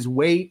issue with his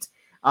weight,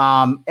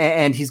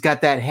 and he's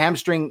got that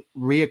hamstring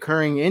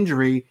reoccurring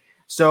injury.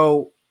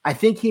 So I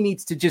think he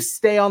needs to just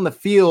stay on the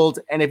field,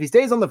 and if he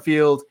stays on the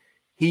field,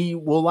 he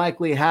will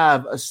likely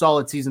have a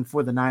solid season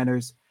for the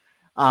Niners.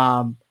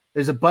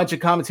 There's a bunch of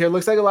comments here.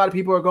 Looks like a lot of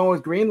people are going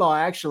with Greenlaw,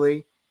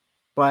 actually,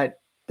 but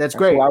that's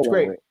great. It's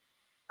great.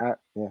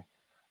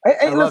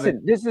 Hey,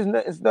 listen,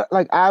 it's not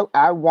like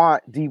I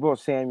want Deebo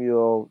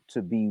Samuel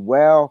to be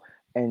well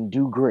and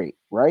do great,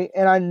 right?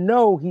 And I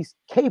know he's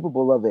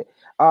capable of it.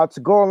 To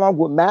go along with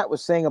what Matt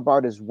was saying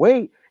about his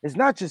weight, it's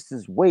not just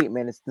his weight,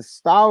 man. It's the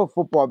style of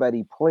football that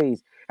he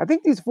plays. I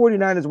think these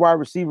 49ers wide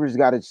receivers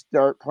got to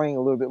start playing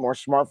a little bit more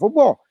smart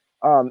football.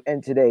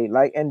 And today,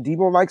 and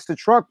Deebo likes to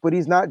truck, but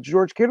he's not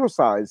George Kittle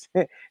size.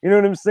 You know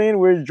what I'm saying?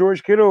 Whereas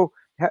George Kittle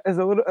is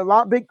a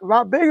lot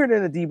bigger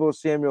than a Deebo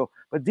Samuel,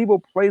 but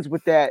Deebo plays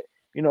with that,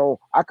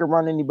 I could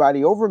run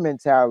anybody over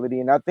mentality.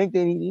 And I think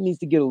he needs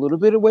to get a little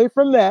bit away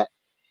from that.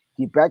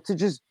 Get back to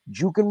just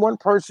juking one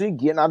person,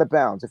 getting out of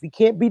bounds. If he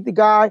can't beat the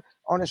guy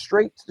on a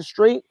straight,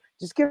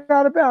 just get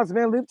out of bounds,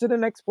 man. Live to the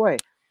next play.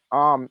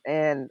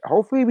 And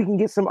hopefully we can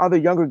get some other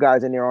younger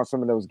guys in there on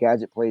some of those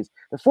gadget plays.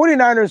 The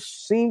 49ers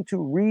seem to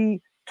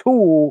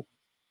retool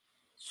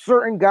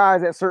certain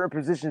guys at certain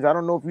positions. I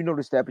don't know if you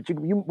noticed that, but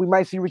we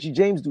might see Richie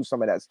James do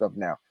some of that stuff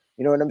now.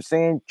 You know what I'm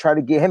saying? Try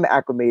to get him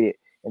acclimated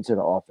into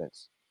the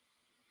offense.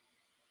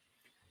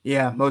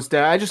 Yeah,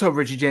 I just hope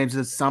Richie James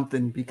does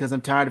something because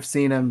I'm tired of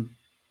seeing him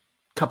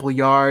a couple of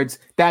yards.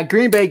 That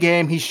Green Bay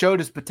game, he showed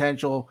his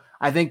potential.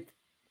 I think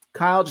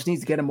Kyle just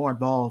needs to get him more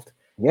involved.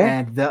 Yeah.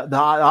 And the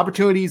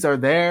opportunities are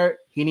there.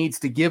 He needs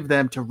to give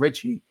them to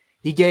Richie.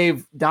 He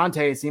gave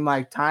Dante, it seemed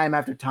like, time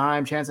after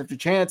time, chance after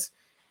chance.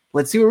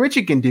 Let's see what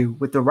Richie can do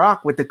with the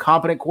rock, with the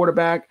competent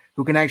quarterback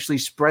who can actually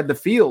spread the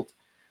field.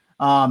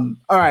 All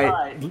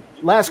right.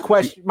 Last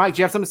question. Mike,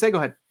 do you have something to say? Go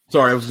ahead.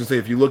 Sorry, I was going to say,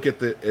 if you look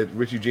at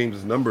Richie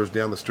James' numbers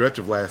down the stretch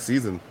of last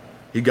season,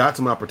 he got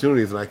some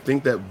opportunities, and I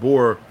think that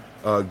bore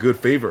good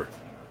favor.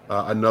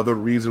 Another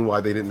reason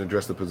why they didn't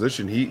address the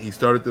position, he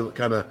started to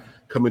kind of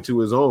come into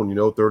his own,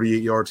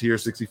 38 yards here,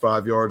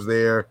 65 yards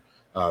there,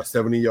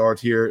 70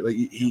 yards here. Like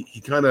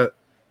he kind of,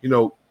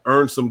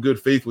 earned some good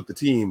faith with the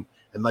team.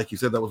 And like you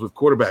said, that was with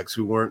quarterbacks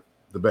who weren't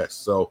the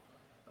best. So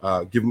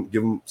give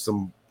him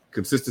some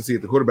consistency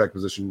at the quarterback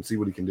position and see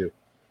what he can do.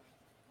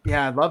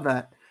 Yeah, I love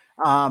that.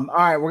 All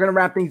right, we're going to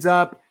wrap things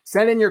up.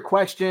 Send in your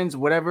questions,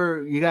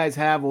 whatever you guys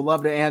have. We'll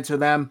love to answer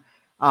them.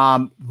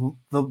 The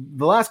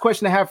last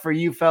question I have for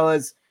you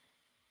fellas,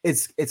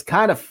 it's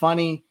kind of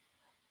funny.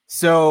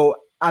 So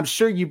I'm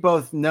sure you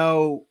both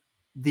know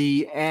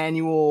the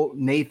annual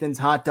Nathan's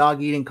hot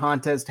dog eating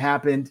contest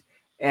happened,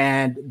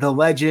 and the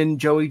legend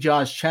Joey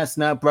Josh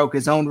Chestnut broke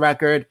his own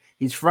record.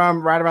 He's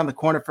from right around the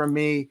corner from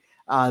me,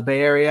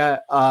 Bay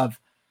Area of,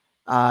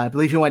 I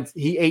believe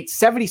he ate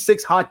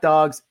 76 hot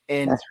dogs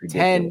in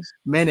 10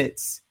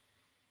 minutes.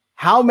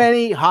 How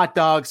many hot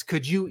dogs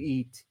could you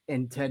eat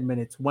in 10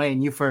 minutes?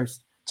 Wayne, you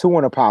first. 2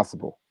 on a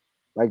possible.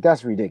 Like,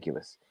 that's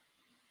ridiculous.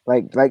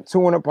 Like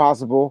 2 on a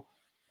possible.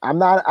 I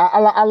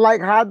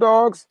like hot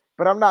dogs,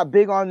 but I'm not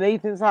big on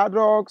Nathan's hot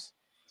dogs.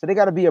 So they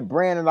got to be a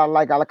brand that I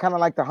like. I kind of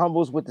like the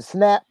Humbles with the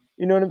snap.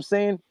 You know what I'm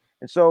saying?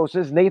 And so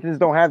since Nathan's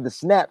don't have the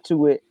snap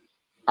to it,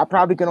 I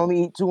probably can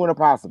only eat 2 on a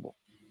possible.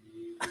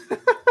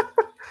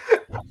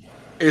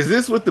 Is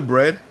this with the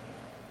bread?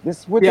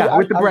 With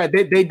the bread.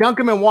 They dunk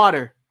them in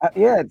water.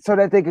 So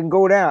that they can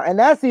go down. And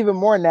that's even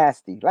more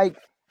nasty. Like,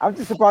 I'm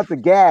just about to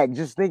gag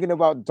just thinking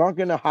about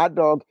dunking a hot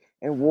dog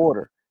in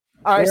water.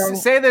 All right,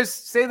 say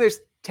there's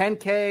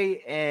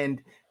 10K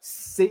and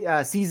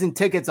season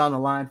tickets on the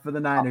line for the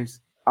Niners.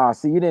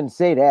 So you didn't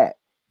say that.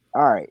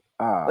 All right.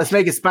 Let's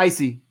make it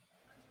spicy.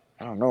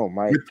 I don't know,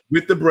 Mike.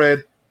 With the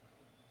bread.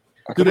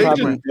 Do they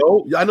just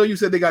go? I know you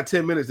said they got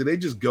 10 minutes. Do they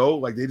just go?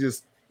 Like, they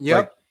just...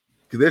 Yep.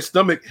 Because their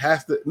stomach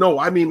has to... No,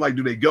 I mean, like,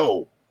 do they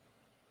go?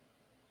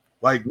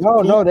 Like...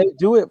 No, they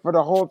do it for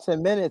the whole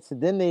 10 minutes,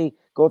 and then they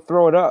go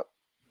throw it up.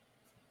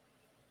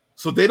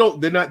 So they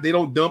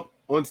don't dump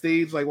on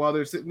stage, like, while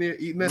they're sitting there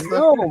eating that stuff?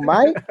 No,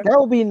 Mike. That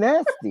would be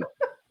nasty.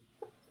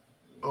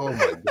 Oh,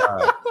 my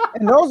God.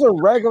 And those are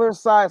regular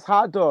size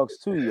hot dogs,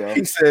 too, yo.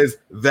 He says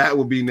that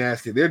would be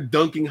nasty. They're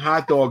dunking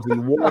hot dogs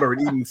in water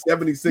and eating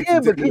 76.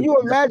 Yeah, but can you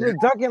imagine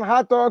dunking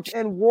hot dogs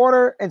in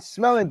water and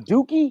smelling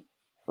dookie?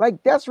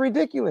 Like, that's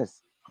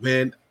ridiculous.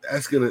 Man,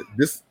 that's gonna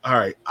all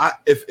right.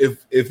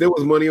 If there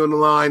was money on the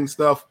line and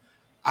stuff,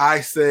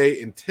 I say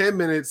in 10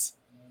 minutes,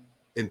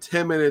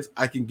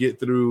 I can get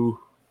through.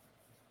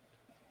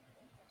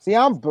 See,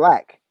 I'm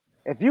black.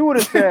 If you would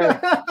have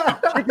said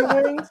chicken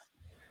wings,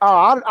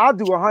 I'll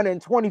do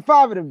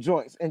 125 of them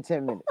joints in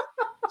 10 minutes.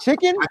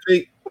 Chicken?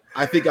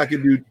 I think I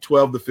could do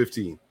 12 to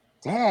 15.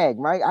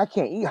 Dang, Mike, I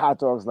can't eat hot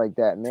dogs like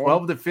that, man.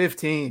 12 to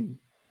 15.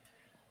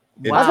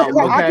 Wow.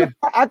 Okay.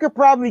 I could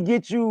probably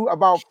get you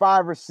about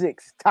 5 or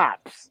 6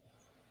 tops.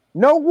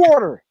 No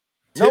water.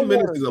 10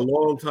 minutes is a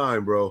long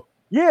time, bro.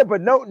 Yeah,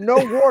 but no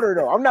water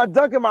though. I'm not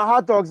dunking my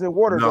hot dogs in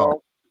water,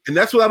 dog. And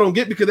that's what I don't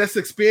get, because that's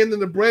expanding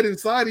the bread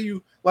inside of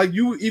you, like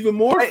you even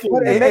more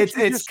full.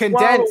 It's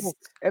condensed.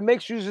 It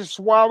makes you just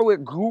swallow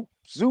it,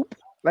 soup.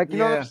 Like, you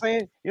know what I'm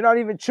saying? You're not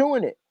even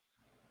chewing it.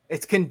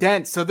 It's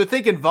condensed. So they're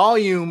thinking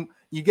volume.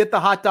 You get the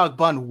hot dog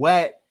bun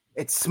wet.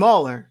 It's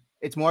smaller.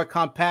 It's more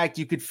compact.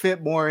 You could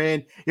fit more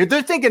in.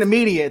 They're thinking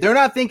immediate. They're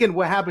not thinking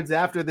what happens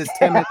after this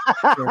 10 minutes.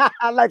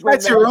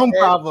 That's your own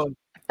problem.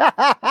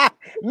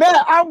 Man,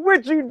 I'm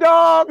with you,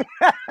 dog.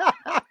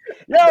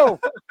 Yo,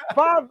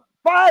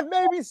 five,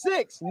 maybe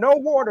 6. No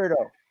water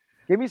though.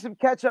 Give me some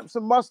ketchup,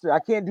 some mustard. I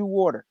can't do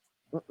water.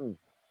 All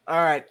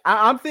right,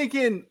 I'm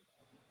thinking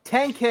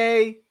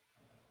 10K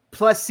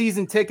plus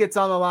season tickets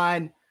on the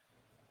line.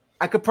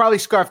 I could probably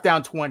scarf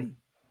down 20.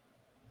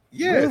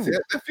 Yeah,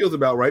 that feels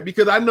about right,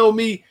 because I know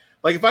me.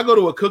 Like, if I go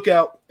to a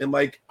cookout and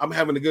like I'm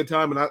having a good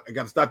time and I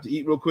got to stop to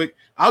eat real quick,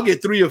 I'll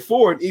get 3 or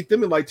 4 and eat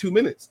them in like 2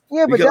 minutes.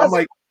 Yeah, but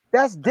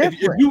that's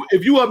different.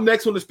 If you up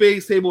next on the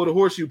spades table at the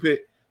horseshoe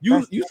pit,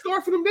 you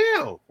scarfing them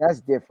down. That's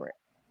different.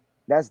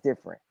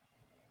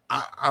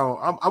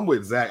 I'm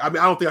with Zach. I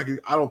mean, I don't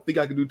think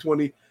I can do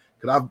 20,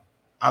 because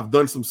I've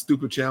done some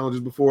stupid challenges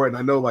before, and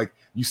I know like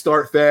you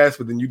start fast,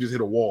 but then you just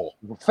hit a wall.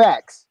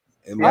 Facts.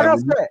 And like I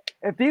said,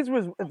 if these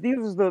was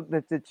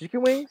the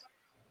chicken wings,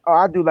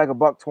 I'd do like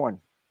 $120.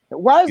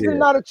 Why is there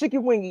not a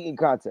chicken wing eating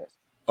contest?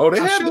 Oh, they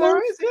have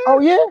those? Yeah. Oh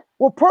yeah.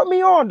 Well, put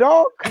me on,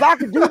 dog, because I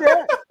could do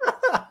that.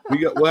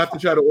 We'll have to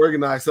try to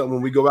organize something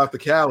when we go out to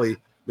Cali.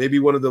 Maybe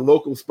one of the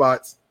local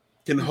spots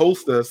can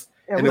host us,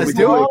 and then we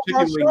do a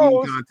chicken wing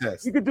eating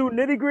contest. You could do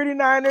Nitty Gritty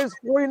Niners,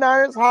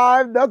 49ers,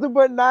 Hive, nothing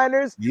but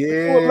Niners.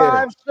 Yeah. Do a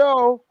live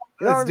show.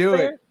 Let's do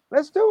it.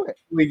 Let's do it.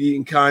 Wing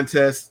eating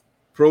contest.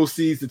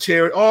 Proceeds to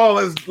charity. Oh,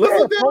 let's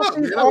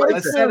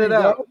set it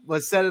up.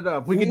 Let's set it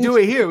up. We can do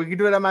it here. We can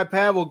do it on my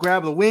pad. We'll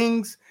grab the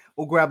wings.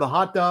 We'll grab the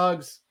hot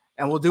dogs,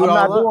 and we'll do it all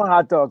up. I'm not doing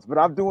hot dogs, but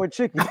I'm doing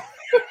chicken.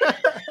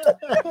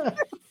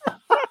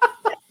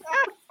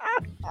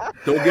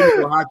 Don't give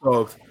me no hot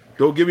dogs.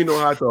 Don't give me no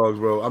hot dogs,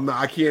 bro.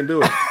 I can't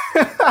do it.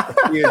 I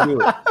can't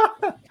do it.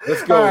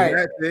 Let's go. Right.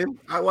 That's it.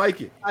 I like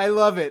it. I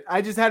love it.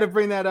 I just had to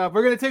bring that up.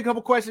 We're gonna take a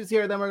couple questions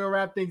here, then we're gonna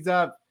wrap things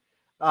up.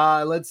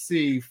 Let's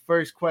see.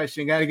 First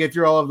question. Got to get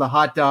through all of the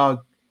hot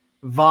dog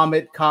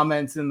vomit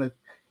comments in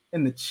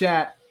the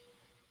chat.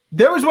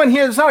 There was one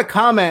here. It's not a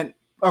comment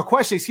or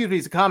question. Excuse me.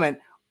 It's a comment.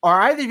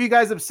 Are either of you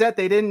guys upset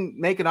they didn't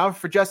make an offer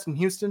for Justin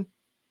Houston?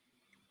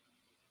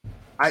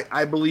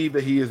 I believe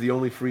that he is the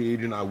only free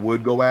agent I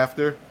would go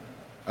after.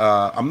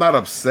 I'm not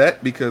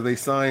upset because they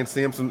signed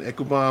Samson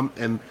Ekubam,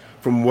 and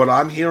from what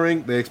I'm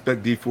hearing, they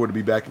expect D4 to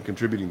be back and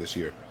contributing this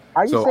year.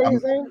 Are you saying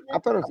his name? I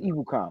thought it was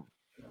Ebukam.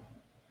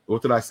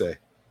 What did I say?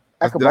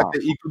 Did I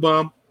say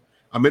Ekubam?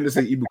 I meant to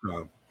say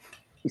Ebukam.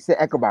 He said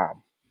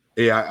Ekubam.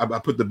 Yeah, I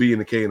put the B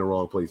and the K in the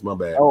wrong place. My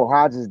bad. Oh,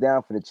 Hodges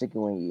down for the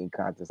chicken wing eating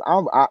contest.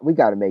 We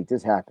got to make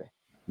this happen.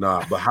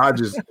 Nah, but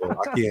Hodges,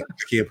 I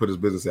can't put his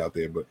business out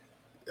there, but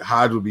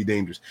Hodge would be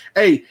dangerous.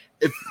 Hey,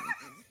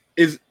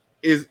 is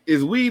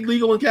weed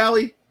legal in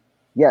Cali?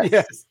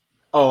 Yes.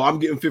 Oh, I'm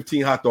getting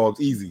 15 hot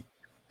dogs. Easy.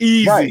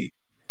 Right.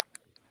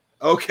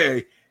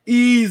 Okay.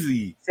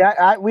 Easy. See,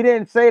 we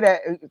didn't say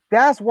that.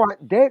 That's why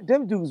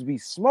them dudes be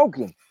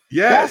smoking.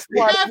 Yes, they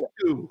have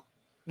to.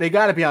 They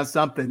got to be on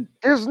something.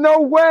 There's no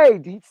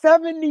way.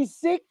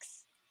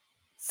 76?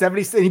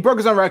 76. He broke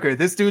his own record.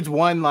 This dude's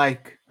won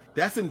like.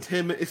 That's in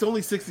 10 minutes. It's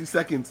only 60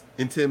 seconds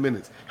in 10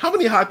 minutes. How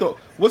many hot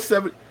dogs? What's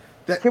 7?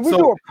 Can we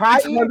do a pie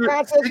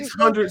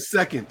 600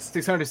 seconds.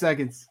 600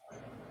 seconds.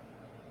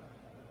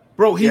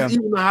 Bro, he's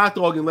eating a hot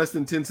dog in less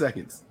than 10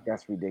 seconds.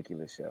 That's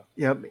ridiculous, yo.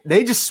 Yep.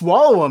 They just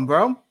swallow them,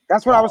 bro.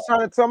 That's what I was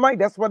trying to tell Mike.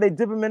 That's why they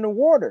dip them in the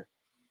water.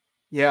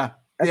 Yeah.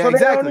 That's why they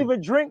don't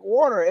even drink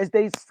water, as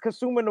they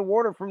consuming the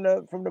water from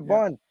the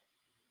bun.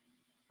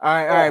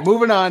 All right.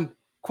 Moving on.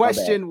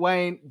 Question,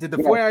 Wayne. Did the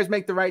 49ers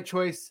make the right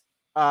choice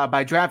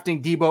by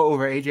drafting Debo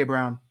over AJ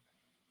Brown?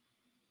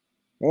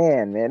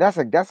 Man, that's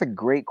a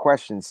great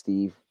question,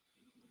 Steve.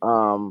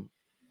 No.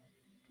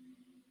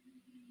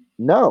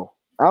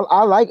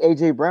 I like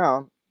AJ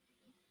Brown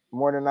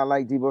more than I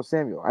like Debo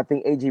Samuel. I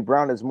think AJ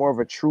Brown is more of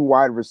a true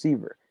wide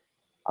receiver.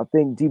 I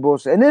think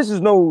Debo, and this is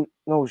no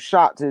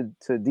shot to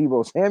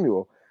Debo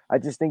Samuel. I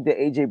just think that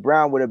AJ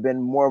Brown would have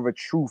been more of a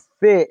true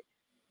fit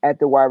at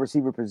the wide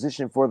receiver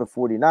position for the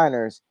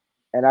 49ers.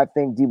 And I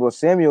think Debo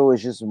Samuel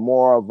is just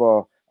more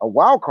of a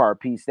wild card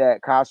piece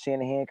that Kyle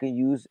Shanahan can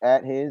use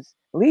at his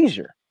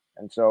leisure.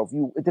 And so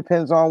it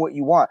depends on what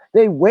you want.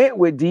 They went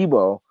with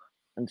Debo,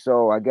 and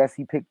so I guess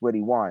he picked what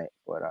he wanted.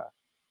 But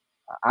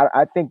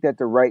I think that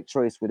the right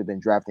choice would have been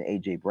drafting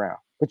AJ Brown.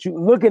 But you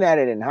looking at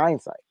it in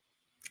hindsight.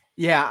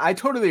 Yeah, I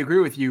totally agree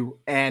with you.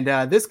 And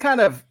this kind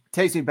of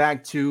takes me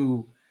back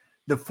to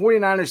the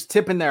 49ers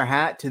tipping their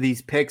hat to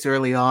these picks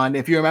early on.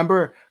 If you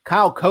remember,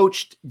 Kyle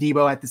coached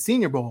Debo at the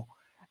Senior Bowl,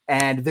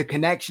 and the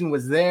connection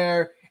was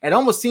there. It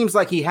almost seems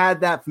like he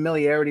had that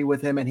familiarity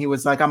with him, and he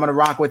was like, I'm going to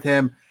rock with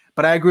him.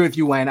 But I agree with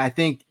you, Wayne. I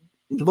think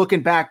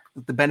looking back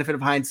with the benefit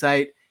of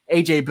hindsight,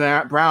 A.J.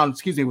 Brown,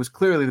 was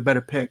clearly the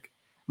better pick.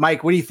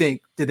 Mike, what do you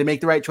think? Did they make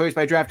the right choice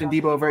by drafting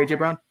Debo over A.J.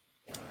 Brown?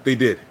 They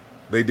did.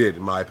 They did,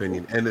 in my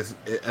opinion.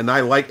 And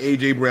I like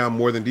A.J. Brown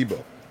more than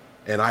Debo.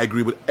 And I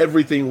agree with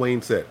everything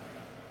Wayne said.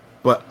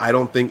 But I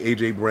don't think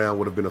A.J. Brown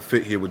would have been a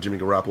fit here with Jimmy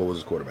Garoppolo as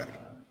his quarterback.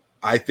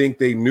 I think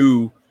they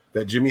knew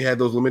that Jimmy had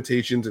those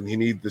limitations and he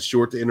needed the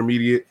short to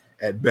intermediate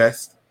at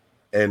best.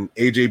 And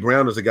A.J.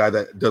 Brown is a guy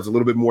that does a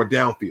little bit more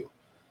downfield.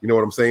 You know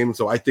what I'm saying?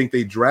 So I think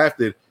they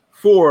drafted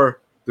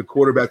for the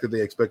quarterback that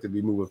they expected to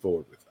be moving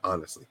forward with,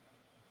 honestly.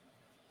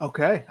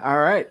 Okay. All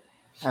right.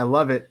 I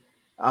love it.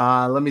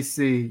 Let me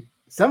see.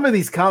 Some of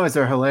these comments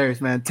are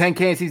hilarious, man.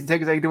 10K season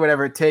tickets, I can do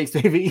whatever it takes.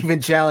 Maybe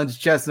even challenge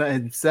Chestnut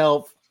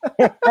himself.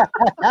 My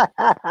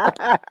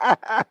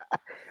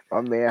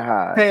man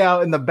high. Pay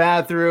out in the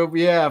bathroom.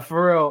 Yeah,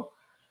 for real.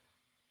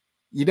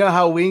 You know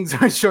how wings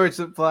are in short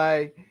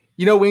supply?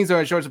 You know wings are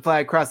in short supply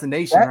across the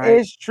nation, That right?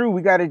 is true.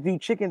 We got to do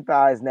chicken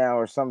thighs now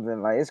or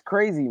something. Like, it's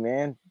crazy,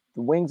 man.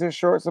 The wings are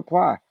short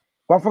supply.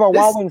 Buffalo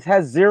Wild Wings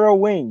has 0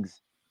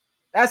 wings.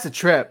 That's a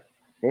trip.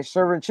 They're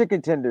serving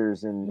chicken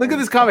tenders. And Look at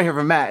this comment here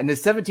from Matt. In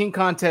his 17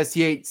 contest,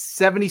 he ate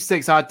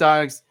 76 hot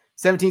dogs,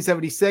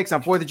 1776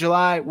 on 4th of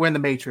July. We're in the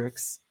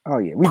Matrix. Oh,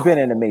 yeah. We've been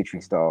in the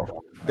Matrix, dog.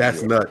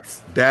 That's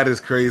nuts. That is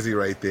crazy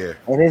right there.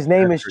 And his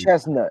name is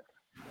Chestnut.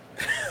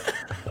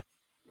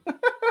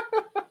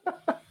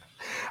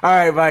 All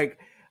right, Mike.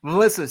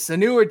 Melissa,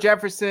 Sanu or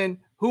Jefferson,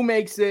 who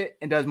makes it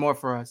and does more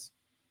for us?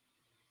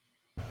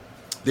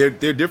 They're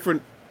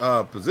different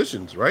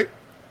positions, right?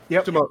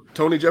 Yep. Talking about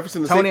Tony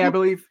Jefferson. Tony, safety? I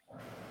believe.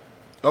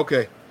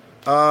 Okay.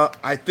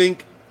 I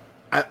think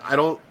I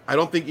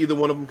don't think either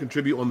one of them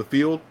contribute on the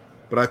field,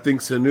 but I think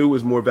Sanu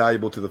is more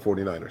valuable to the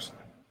 49ers.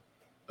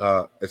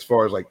 As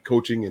far as like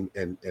coaching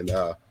and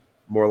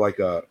more like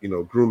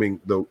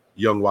grooming the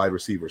young wide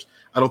receivers.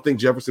 I don't think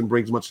Jefferson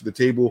brings much to the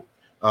table,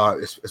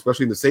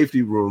 especially in the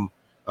safety room.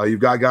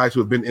 You've got guys who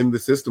have been in the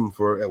system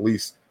for at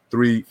least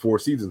 3-4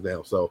 seasons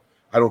now, so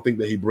I don't think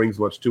that he brings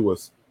much to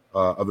us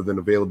other than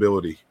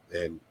availability,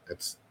 and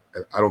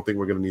I don't think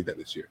we're going to need that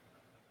this year.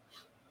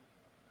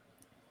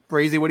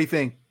 Brazy, what do you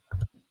think?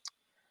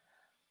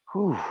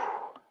 Whew.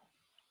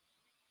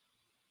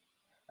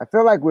 I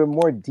feel like we're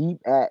more deep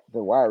at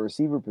the wide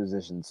receiver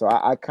position, so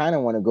I kind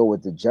of want to go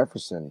with the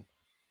Jefferson.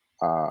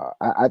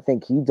 I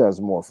think he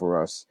does more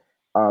for us,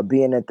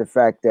 being at the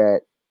fact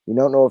that we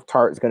don't know if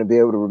Tartt's going to be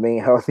able to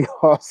remain healthy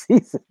all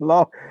season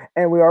long,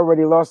 and we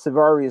already lost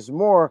Tavarius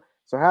Moore.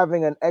 So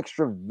having an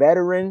extra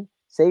veteran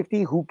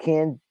safety who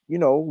can,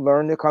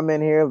 learn to come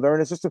in here, learn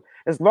the system,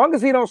 as long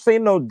as he don't say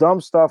no dumb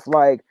stuff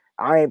like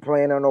I ain't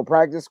playing on no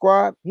practice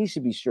squad, he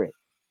should be straight.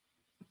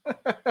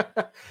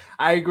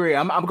 I agree.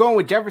 I'm going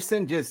with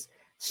Jefferson just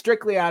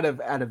strictly out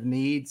of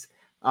needs.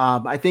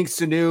 I think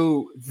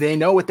Sanu, they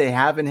know what they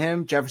have in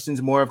him.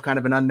 Jefferson's more of kind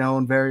of an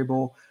unknown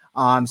variable.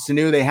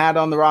 Sanu they had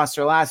on the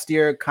roster last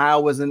year.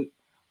 Kyle wasn't.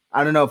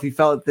 I don't know if he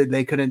felt that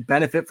they couldn't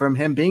benefit from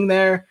him being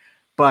there,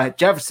 but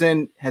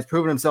Jefferson has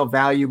proven himself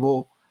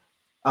valuable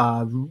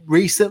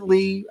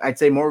recently. I'd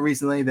say more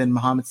recently than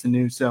Mohamed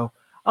Sanu. So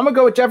I'm gonna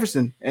go with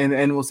Jefferson,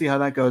 and we'll see how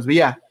that goes. But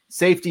yeah,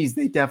 safeties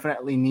they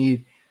definitely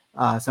need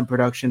some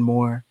production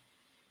more.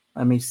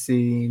 Let me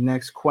see.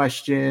 Next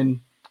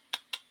question.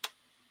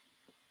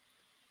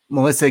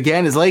 Melissa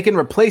again, is Lakin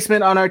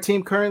replacement on our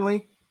team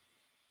currently?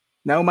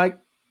 No, Mike?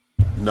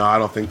 No, I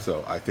don't think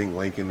so. I think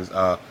Lincoln is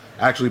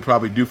actually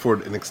probably due for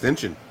an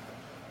extension.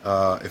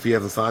 If he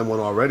hasn't signed one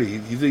already,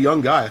 he's a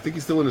young guy. I think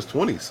he's still in his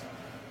 20s.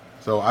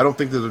 So I don't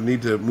think there's a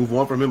need to move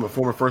on from him, a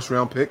former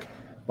first-round pick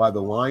by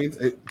the Lions.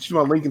 You're talking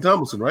about Lincoln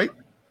Tomlinson, right?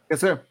 Yes,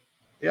 sir.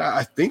 Yeah,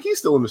 I think he's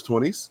still in his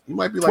 20s. He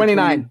might be like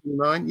 29.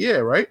 29. Yeah,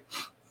 right?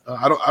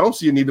 I don't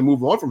see a need to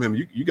move on from him.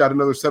 You got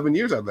another 7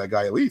 years out of that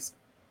guy at least.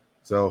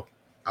 So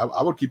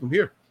I would keep him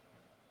here.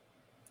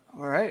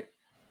 All right.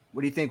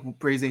 What do you think,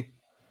 Breezy?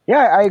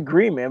 Yeah, I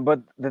agree, man.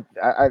 But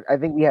I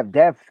think we have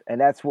depth,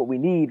 and that's what we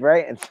need,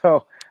 right? And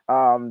so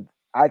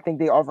I think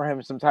they offer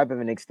him some type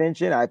of an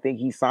extension. I think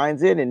he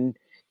signs it, and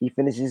he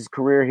finishes his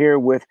career here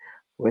with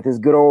his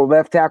good old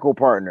left tackle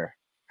partner.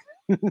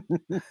 He's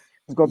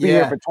going to be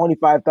here for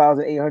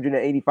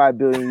 25,885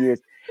 billion years.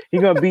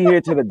 He's going to be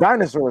here till the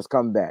dinosaurs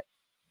come back.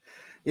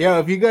 Yeah,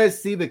 if you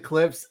guys see the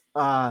clips,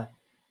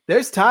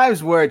 there's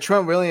times where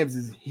Trent Williams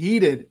is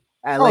heated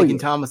at Lakin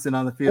Tomlinson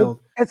on the field.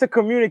 It's a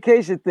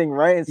communication thing,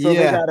 right? And so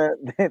they gotta.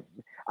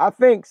 I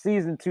think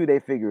season 2 they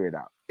figure it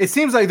out. It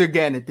seems like they're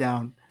getting it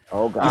down.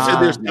 Oh God! You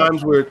said there's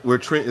times where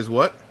Trent is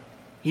what?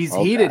 He's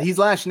heated. God. He's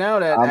lashing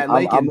out at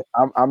Lakin.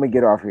 I'm gonna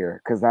get off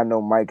here because I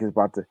know Mike is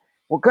about to.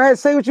 Well, go ahead,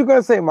 say what you're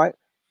gonna say, Mike.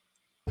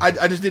 I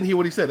just didn't hear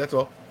what he said. That's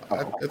all.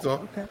 That's all.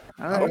 Okay.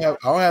 All right. I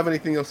don't have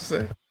anything else to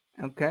say.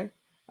 Okay.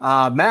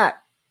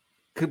 Matt,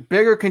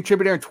 bigger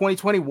contributor in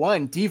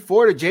 2021, D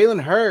Ford or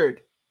Jalen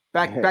Hurd?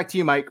 Back to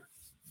you, Mike.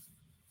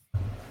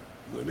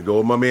 I'm going to go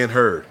with my man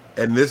Hurd,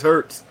 and this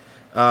hurts.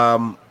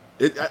 I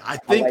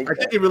think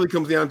it really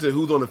comes down to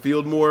who's on the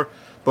field more,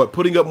 but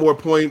putting up more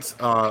points,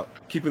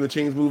 keeping the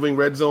chains moving,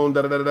 red zone,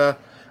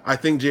 I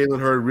think Jalen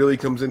Hurd really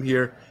comes in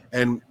here,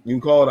 and you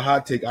can call it a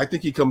hot take. I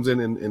think he comes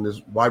in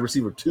as wide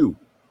receiver 2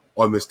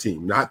 on this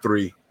team, not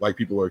 3 like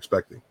people are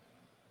expecting.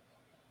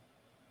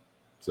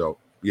 So,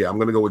 yeah, I'm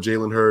going to go with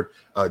Jalen Hurd.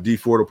 D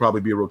Ford will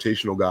probably be a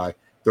rotational guy,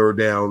 third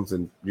downs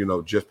and,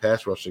 just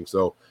pass rushing.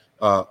 So,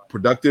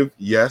 productive,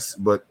 yes,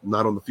 but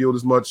not on the field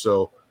as much.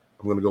 So,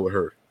 I'm going to go with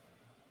Hurd.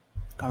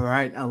 All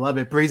right. I love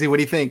it. Breezy, what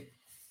do you think?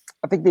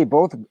 I think they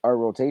both are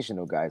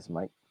rotational guys,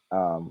 Mike.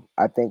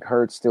 I think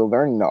Hurd's still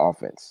learning the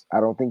offense. I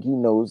don't think he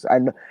knows.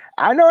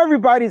 I know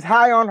everybody's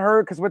high on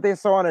Hurd because what they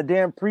saw in a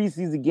damn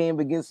preseason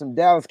game against some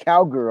Dallas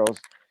Cowgirls.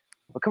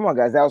 But come on,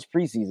 guys, that was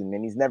preseason,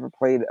 man. He's never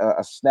played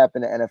a snap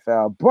in the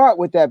NFL. But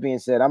with that being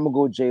said, I'm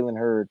going to go Jalen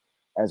Hurd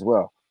as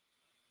well.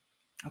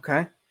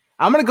 Okay.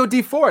 I'm going to go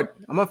D Ford.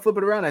 I'm going to flip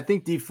it around. I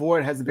think D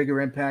Ford has a bigger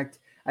impact.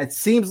 It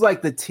seems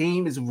like the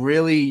team is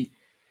really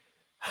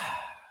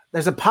 –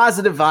 there's a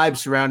positive vibe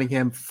surrounding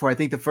him for, I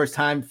think, the first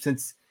time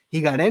since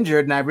he got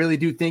injured. And I really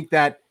do think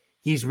that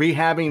he's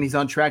rehabbing and he's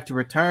on track to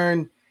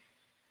return.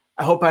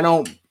 I hope I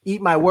don't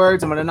eat my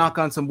words. I'm going to knock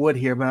on some wood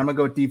here, but I'm going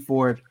to go D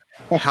Ford.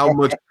 How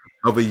much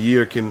of a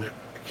year can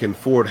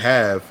Ford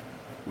have,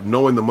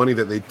 knowing the money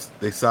that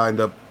they signed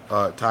up,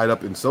 tied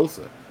up in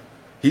Sosa?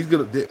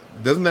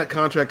 Doesn't that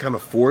contract kind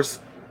of force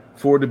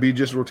Ford to be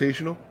just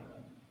rotational?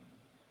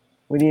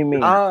 What do you mean?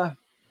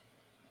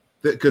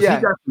 Because he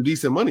got some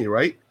decent money,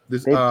 right?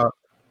 This Samson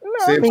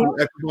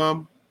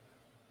Ebukam.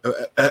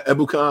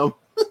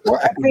 Well,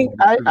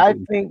 I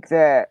think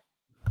that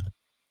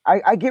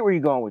I get where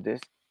you're going with this,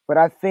 but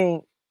I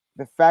think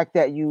the fact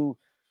that you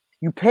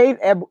paid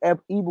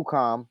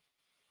Ebukam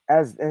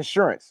as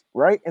insurance,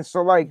 right? And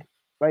so like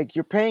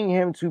you're paying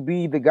him to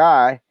be the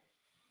guy,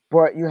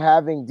 but you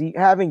having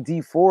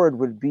D Ford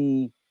would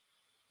be,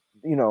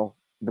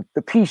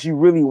 the piece you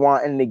really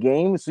want in the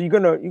game. So you're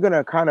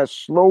gonna kind of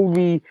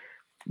slowly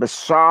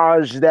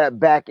massage that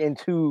back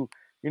into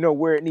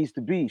where it needs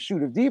to be.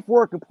 Shoot, if D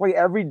Ford can play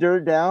every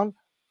third down,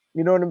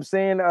 you know what I'm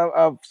saying,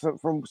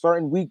 from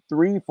starting week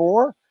 3,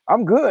 4,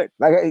 I'm good.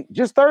 Like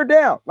just third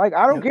down, like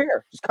I don't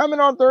care. Just come in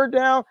on third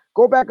down,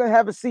 go back and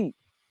have a seat.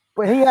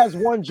 But he has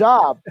one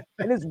job,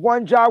 and his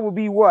one job will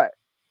be what?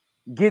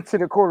 Get to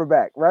the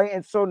quarterback, right?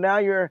 And so now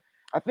I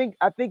think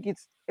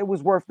it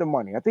was worth the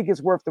money. I think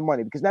it's worth the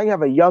money because now you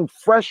have a young,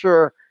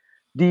 fresher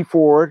D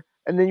Ford,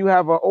 and then you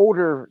have an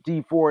older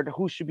D Ford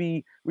who should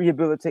be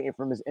rehabilitating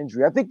from his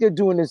injury. I think they're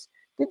doing this.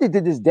 I think they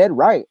did this dead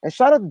right. And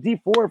shout out to D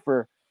Ford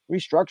for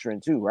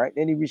restructuring too, right?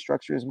 Then he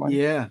restructured his money.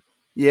 Yeah,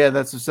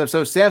 that's what's up.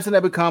 So Samson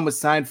Ebukam was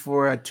signed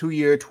for a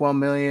 2-year, $12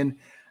 million.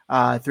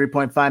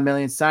 3.5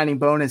 million signing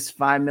bonus,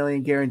 5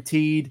 million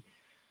guaranteed.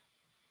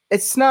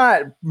 It's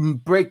not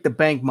break the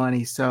bank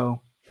money,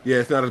 so yeah,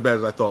 it's not as bad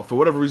as I thought. For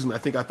whatever reason, I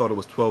thought it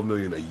was 12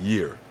 million a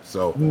year,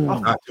 so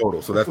not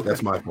total. So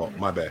that's my fault.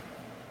 My bad.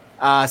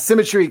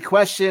 Symmetry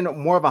question,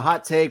 more of a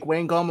hot take.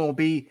 Wayne Gallman will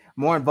be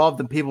more involved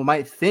than people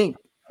might think.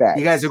 Facts.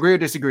 You guys agree or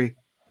disagree?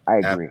 I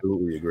agree.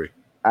 Absolutely agree.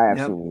 I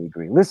absolutely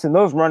agree. Listen,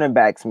 those running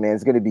backs, man,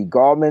 it's going to be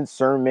Gallman,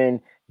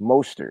 Sermon,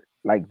 Mostert.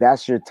 Like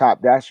that's your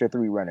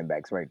 3 running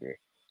backs right there.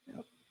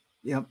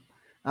 Yep.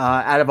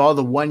 Out of all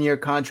the 1-year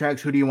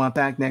contracts, who do you want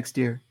back next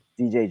year?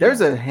 DJ Jones. There's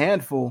a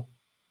handful.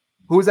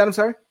 Who was that? I'm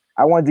sorry?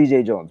 I want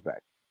DJ Jones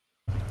back.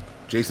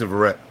 Jason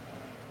Verrett.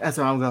 That's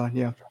where I'm going.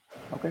 Yeah.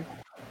 Okay.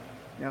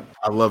 Yep.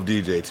 I love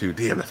DJ too.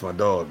 Damn, that's my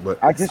dog. But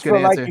I just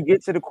feel like you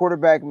get to the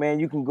quarterback, man,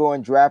 you can go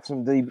and draft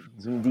some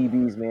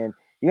DBs, man.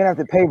 You're going to have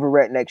to pay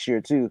Verrett next year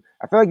too.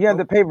 I feel like you have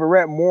to pay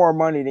Verrett more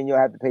money than you'll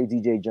have to pay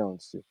DJ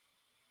Jones too.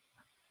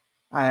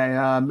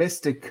 I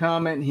missed a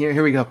comment here.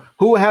 Here we go.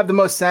 Who will have the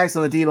most sacks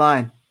on the D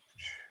line?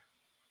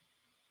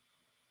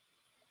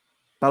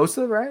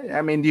 Bosa, right?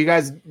 I mean, do you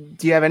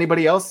have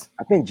anybody else?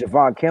 I think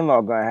Javon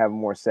Kinlaw gonna have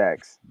more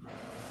sacks.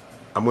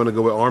 I'm gonna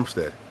go with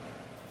Armstead.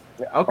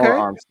 Okay.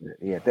 Armstead.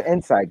 Yeah, the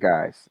inside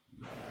guys.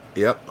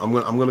 Yep, I'm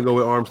gonna go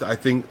with Armstead. I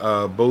think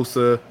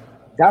Bosa.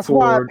 That's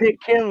Ford. Why I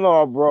picked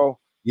Kinlaw, bro.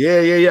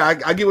 Yeah.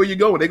 I get where you're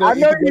going. I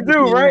know you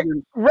do, right?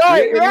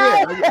 Right.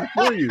 I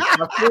feel you.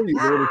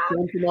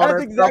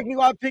 That's exactly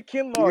why I picked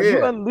Kinlaw.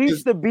 You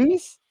unleash the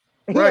beast.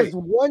 He has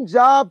one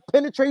job: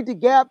 penetrate the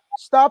gap,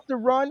 stop the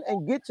run,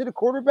 and get to the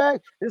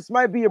quarterback. This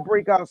might be a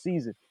breakout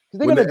season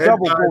because they're going to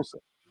double Bosa.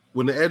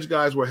 When the edge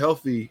guys were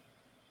healthy,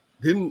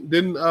 didn't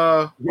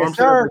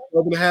Armstead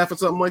 12.5 or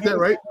something like that,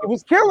 right? It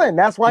was killing.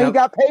 That's why he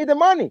got paid the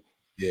money.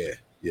 Yeah.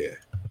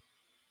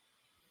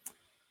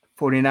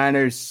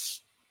 49ers.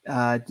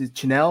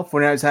 Chanel,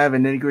 49ers have a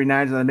nitty-gritty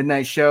Niners on the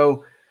midnight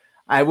show.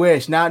 I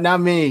wish.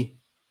 Not me.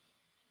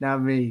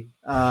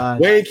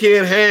 Wayne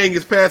can't hang.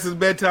 It's past his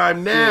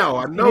bedtime now.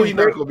 I know he's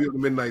not going to be on the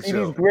midnight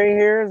show. These gray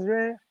hairs,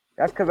 man.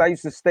 That's because I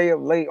used to stay up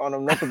late on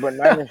them nothing but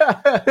Niners.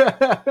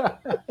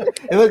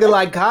 And looking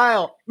like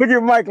Kyle. Look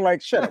at Mike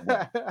like, shut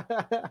up.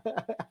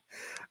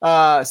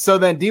 So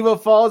then Devo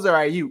Falls or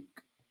Ayuk?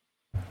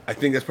 I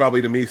think that's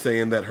probably to me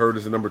saying that Hurd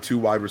is the number 2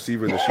 wide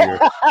receiver this year.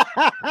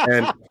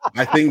 And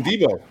I think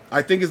Debo.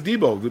 I think it's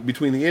Debo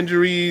between the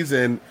injuries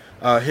and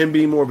him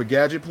being more of a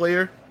gadget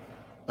player.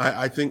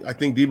 I think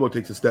Debo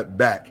takes a step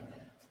back.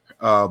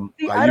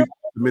 Ayuk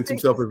cements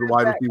himself as a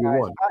wide receiver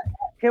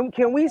 1.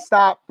 Can we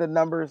stop the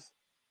numbers,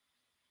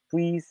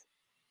 please?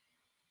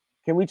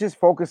 Can we just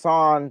focus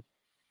on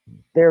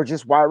they're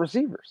just wide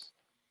receivers?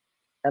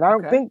 And I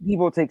don't think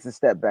Debo takes a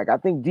step back. I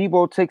think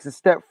Debo takes a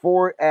step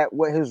forward at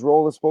what his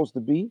role is supposed to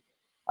be.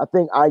 I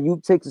think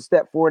Ayuk takes a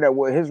step forward at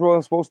what his role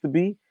is supposed to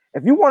be.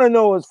 If you want to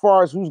know as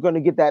far as who's going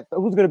to get that,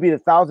 who's going to be the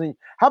 1,000,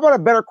 how about a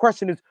better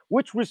question is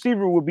which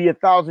receiver would be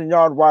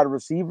 1,000-yard wide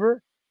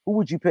receiver? Who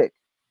would you pick?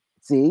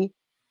 See,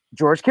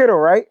 George Kittle,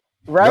 right?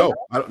 Right?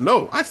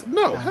 No, hell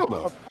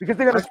no. Because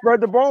they're going to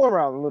spread the ball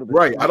around a little bit.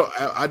 Right.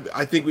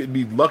 I think we'd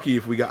be lucky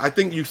if we got. I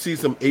think you see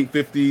some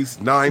 850s,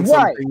 9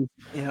 something.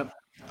 Yep.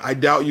 I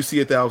doubt you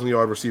see a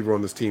 1,000-yard receiver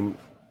on this team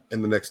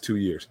in the next 2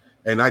 years,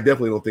 and I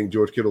definitely don't think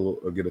George Kittle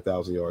will get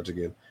 1,000 yards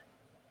again.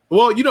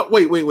 Well,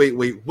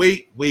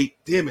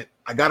 wait! Damn it!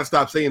 I got to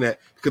stop saying that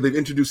because they've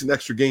introduced an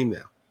extra game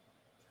now.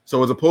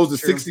 So as opposed to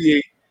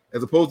 68,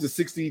 as opposed to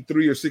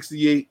 63 or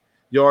 68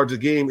 yards a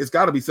game, it's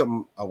got to be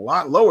something a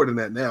lot lower than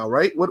that now,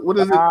 right? What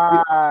is it?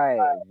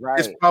 Right.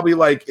 It's probably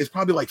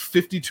like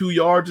 52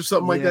 yards or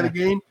something like that a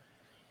game.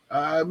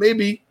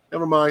 Maybe.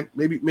 Never mind.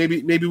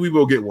 Maybe we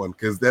will get one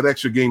because that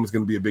extra game is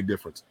going to be a big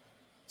difference.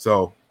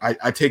 So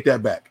I take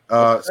that back.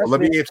 So let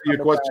me answer your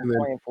question then.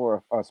 Playing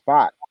for a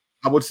spot.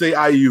 I would say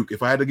Ayuk.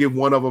 If I had to give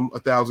one of them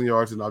 1,000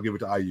 yards, then I'll give it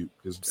to Ayuk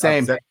because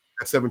that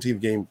 17th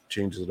game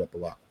changes it up a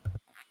lot.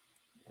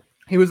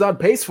 He was on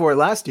pace for it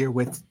last year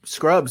with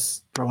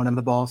Scrubs throwing him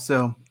the ball.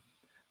 So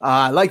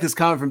I like this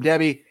comment from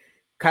Debbie.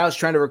 Kyle's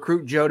trying to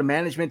recruit Joe to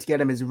management to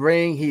get him his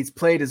ring. He's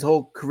played his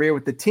whole career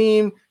with the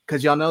team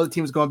because y'all know the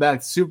team's going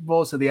back to Super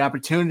Bowl, so the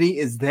opportunity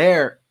is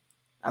there.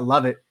 I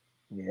love it.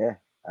 Yeah,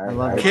 I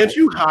love it. Can't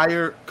you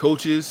hire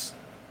coaches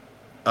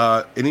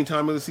any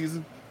time of the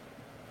season?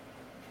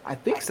 I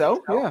think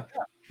so. Yeah.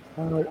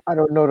 I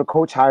don't know the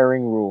coach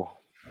hiring rule.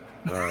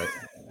 All right.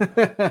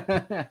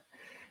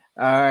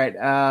 All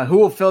right. Who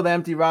will fill the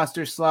empty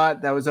roster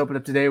slot that was opened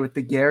up today with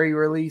the Gary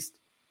released?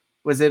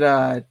 Was it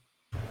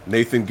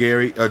Nathan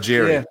Jerry?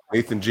 Yeah.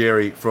 Nathan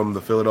Jerry from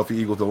the Philadelphia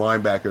Eagles, the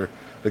linebacker.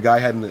 The guy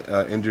had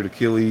an injured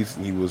Achilles,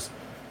 and he was,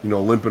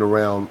 limping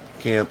around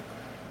camp.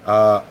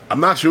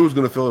 I'm not sure who's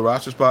going to fill the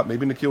roster spot.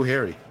 Maybe N'Keal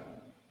Harry.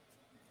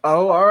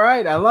 Oh, all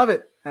right. I love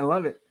it.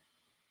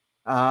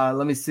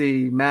 Let me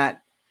see,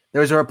 Matt.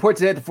 There was a report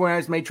today that the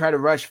 49ers may try to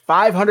rush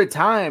 500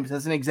 times.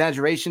 That's an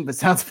exaggeration, but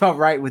sounds about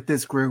right with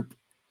this group.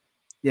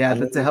 Yeah,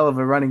 that's a hell of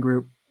a running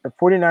group. The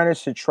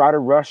 49ers should try to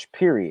rush,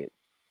 period.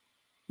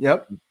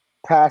 Yep.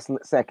 Past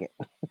second.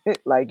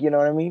 Like, you know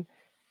what I mean?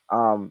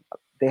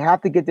 They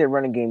have to get their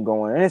running game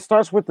going. And it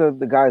starts with the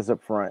guys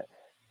up front.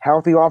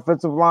 Healthy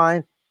offensive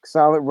line,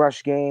 solid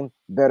rush game,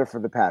 better for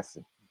the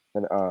passing,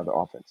 for the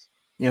offense.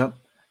 Yep.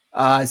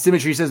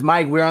 Symmetry says,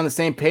 Mike, we're on the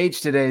same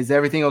page today. Is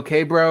everything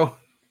okay, bro?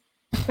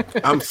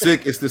 I'm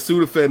sick. It's the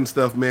Sudafed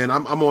stuff, man.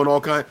 I'm on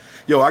all kinds.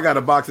 Yo, I got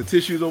a box of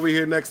tissues over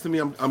here next to me.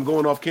 I'm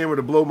going off camera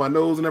to blow my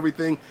nose and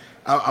everything.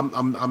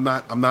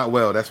 I'm not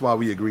well. That's why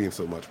we agreeing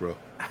so much, bro.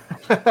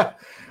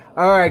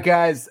 All right,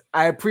 guys.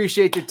 I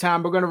appreciate your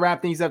time. We're going to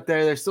wrap things up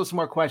there. There's still some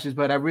more questions,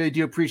 but I really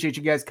do appreciate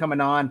you guys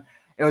coming on.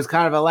 It was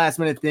kind of a last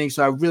minute thing,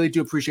 so I really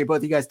do appreciate both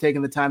of you guys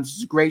taking the time. This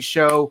is a great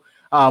show.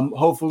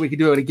 Hopefully we can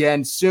do it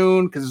again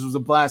soon because this was a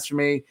blast for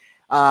me.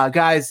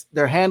 Guys,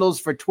 their handles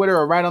for Twitter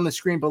are right on the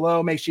screen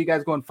below. Make sure you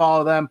guys go and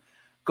follow them.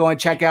 Go and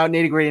check out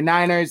Nitty Gritty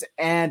Niners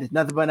and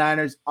Nothing But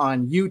Niners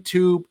on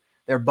YouTube.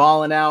 They're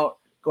balling out.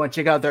 Go and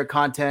check out their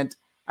content.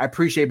 I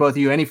appreciate both of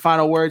you. Any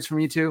final words from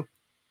you two?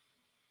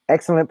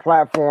 Excellent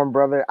platform,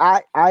 brother.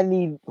 I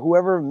need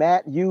whoever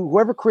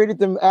created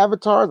them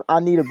avatars,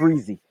 I need a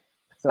breezy.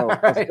 So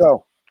let's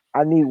go.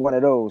 I need one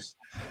of those.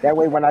 That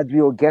way, when I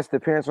do a guest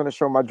appearance on the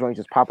show, my joint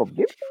just pop up.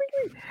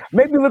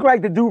 Make me look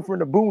like the dude from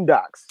the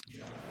Boondocks.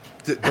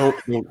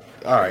 Don't.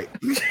 All right.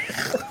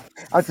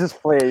 I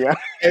just play, yeah.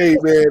 Hey,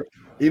 man.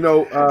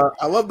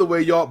 I love the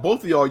way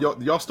both of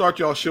y'all start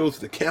y'all shows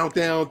the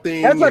countdown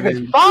thing. That's like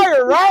a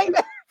fire, right?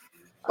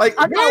 Like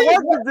I got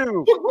work to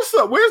do. What's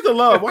up? Where's the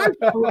love? Why are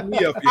you putting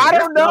me up here? I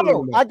don't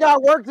know. I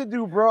got work to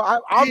do, bro.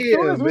 As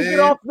soon as we get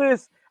off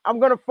this, I'm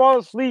gonna fall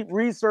asleep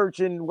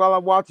researching while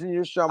I'm watching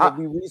your show. I'm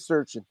gonna be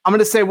researching. I'm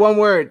gonna say one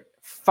word: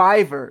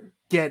 Fiverr.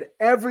 Get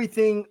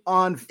everything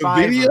on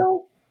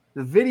Fiverr.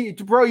 The video,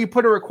 bro. You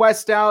put a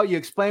request out. You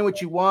explain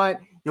what you want.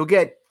 You'll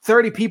get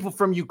 30 people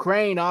from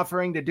Ukraine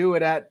offering to do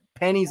it at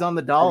pennies on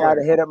the dollar. I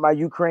gotta hit up my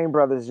Ukraine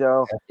brothers,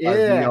 yo.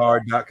 Yeah.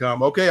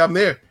 VR.com. Okay, I'm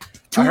there.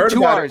 Two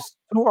hours.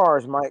 2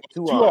 hours, Mike.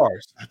 2 2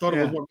 hours. I thought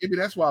it was one. Maybe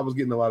that's why I was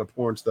getting a lot of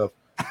porn stuff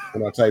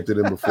when I typed it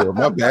in before.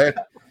 My bad.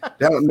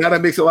 Now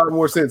that makes a lot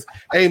more sense.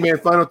 Hey, man,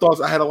 final thoughts.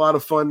 I had a lot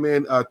of fun,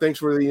 man. Thanks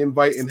for the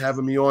invite and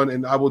having me on.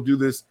 And I will do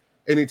this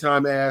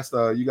anytime asked.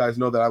 You guys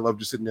know that I love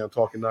just sitting down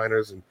talking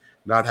Niners and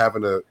not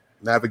having to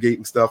navigate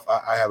and stuff.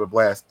 I have a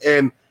blast.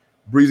 And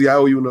Breezy, I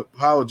owe you an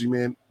apology,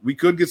 man. We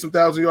could get some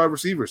 1,000-yard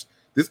receivers.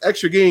 This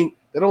extra game,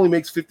 that only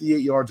makes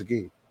 58 yards a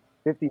game.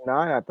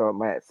 59, I thought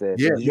Matt said.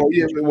 Yeah,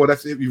 well,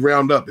 that's if you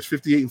round up. It's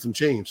 58 and some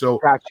change. So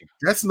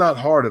that's not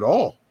hard at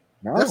all.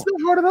 No. That's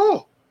not hard at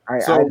all.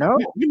 I know.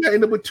 We might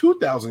end up with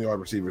 2,000-yard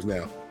receivers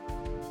now.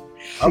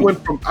 I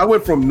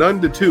went from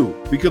none to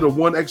 2 because of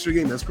one extra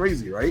game. That's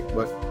crazy, right?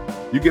 But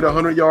you get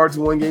 100 yards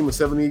in one game and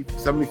 70,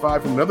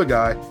 75 from another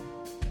guy.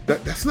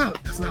 That's not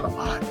a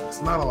lot.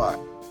 It's not a lot.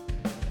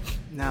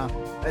 No,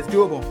 that's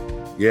doable.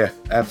 Yeah,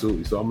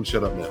 absolutely. So I'm gonna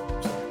shut up now.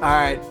 All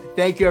right.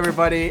 Thank you,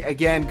 everybody.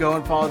 Again, go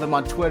and follow them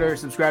on Twitter.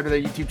 Subscribe to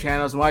their YouTube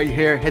channels. And while you're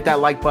here, hit that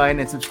like button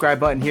and subscribe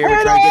button here.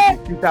 We're trying to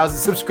get to 2,000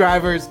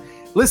 subscribers.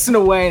 Listen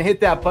away and hit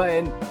that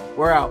button.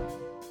 We're out.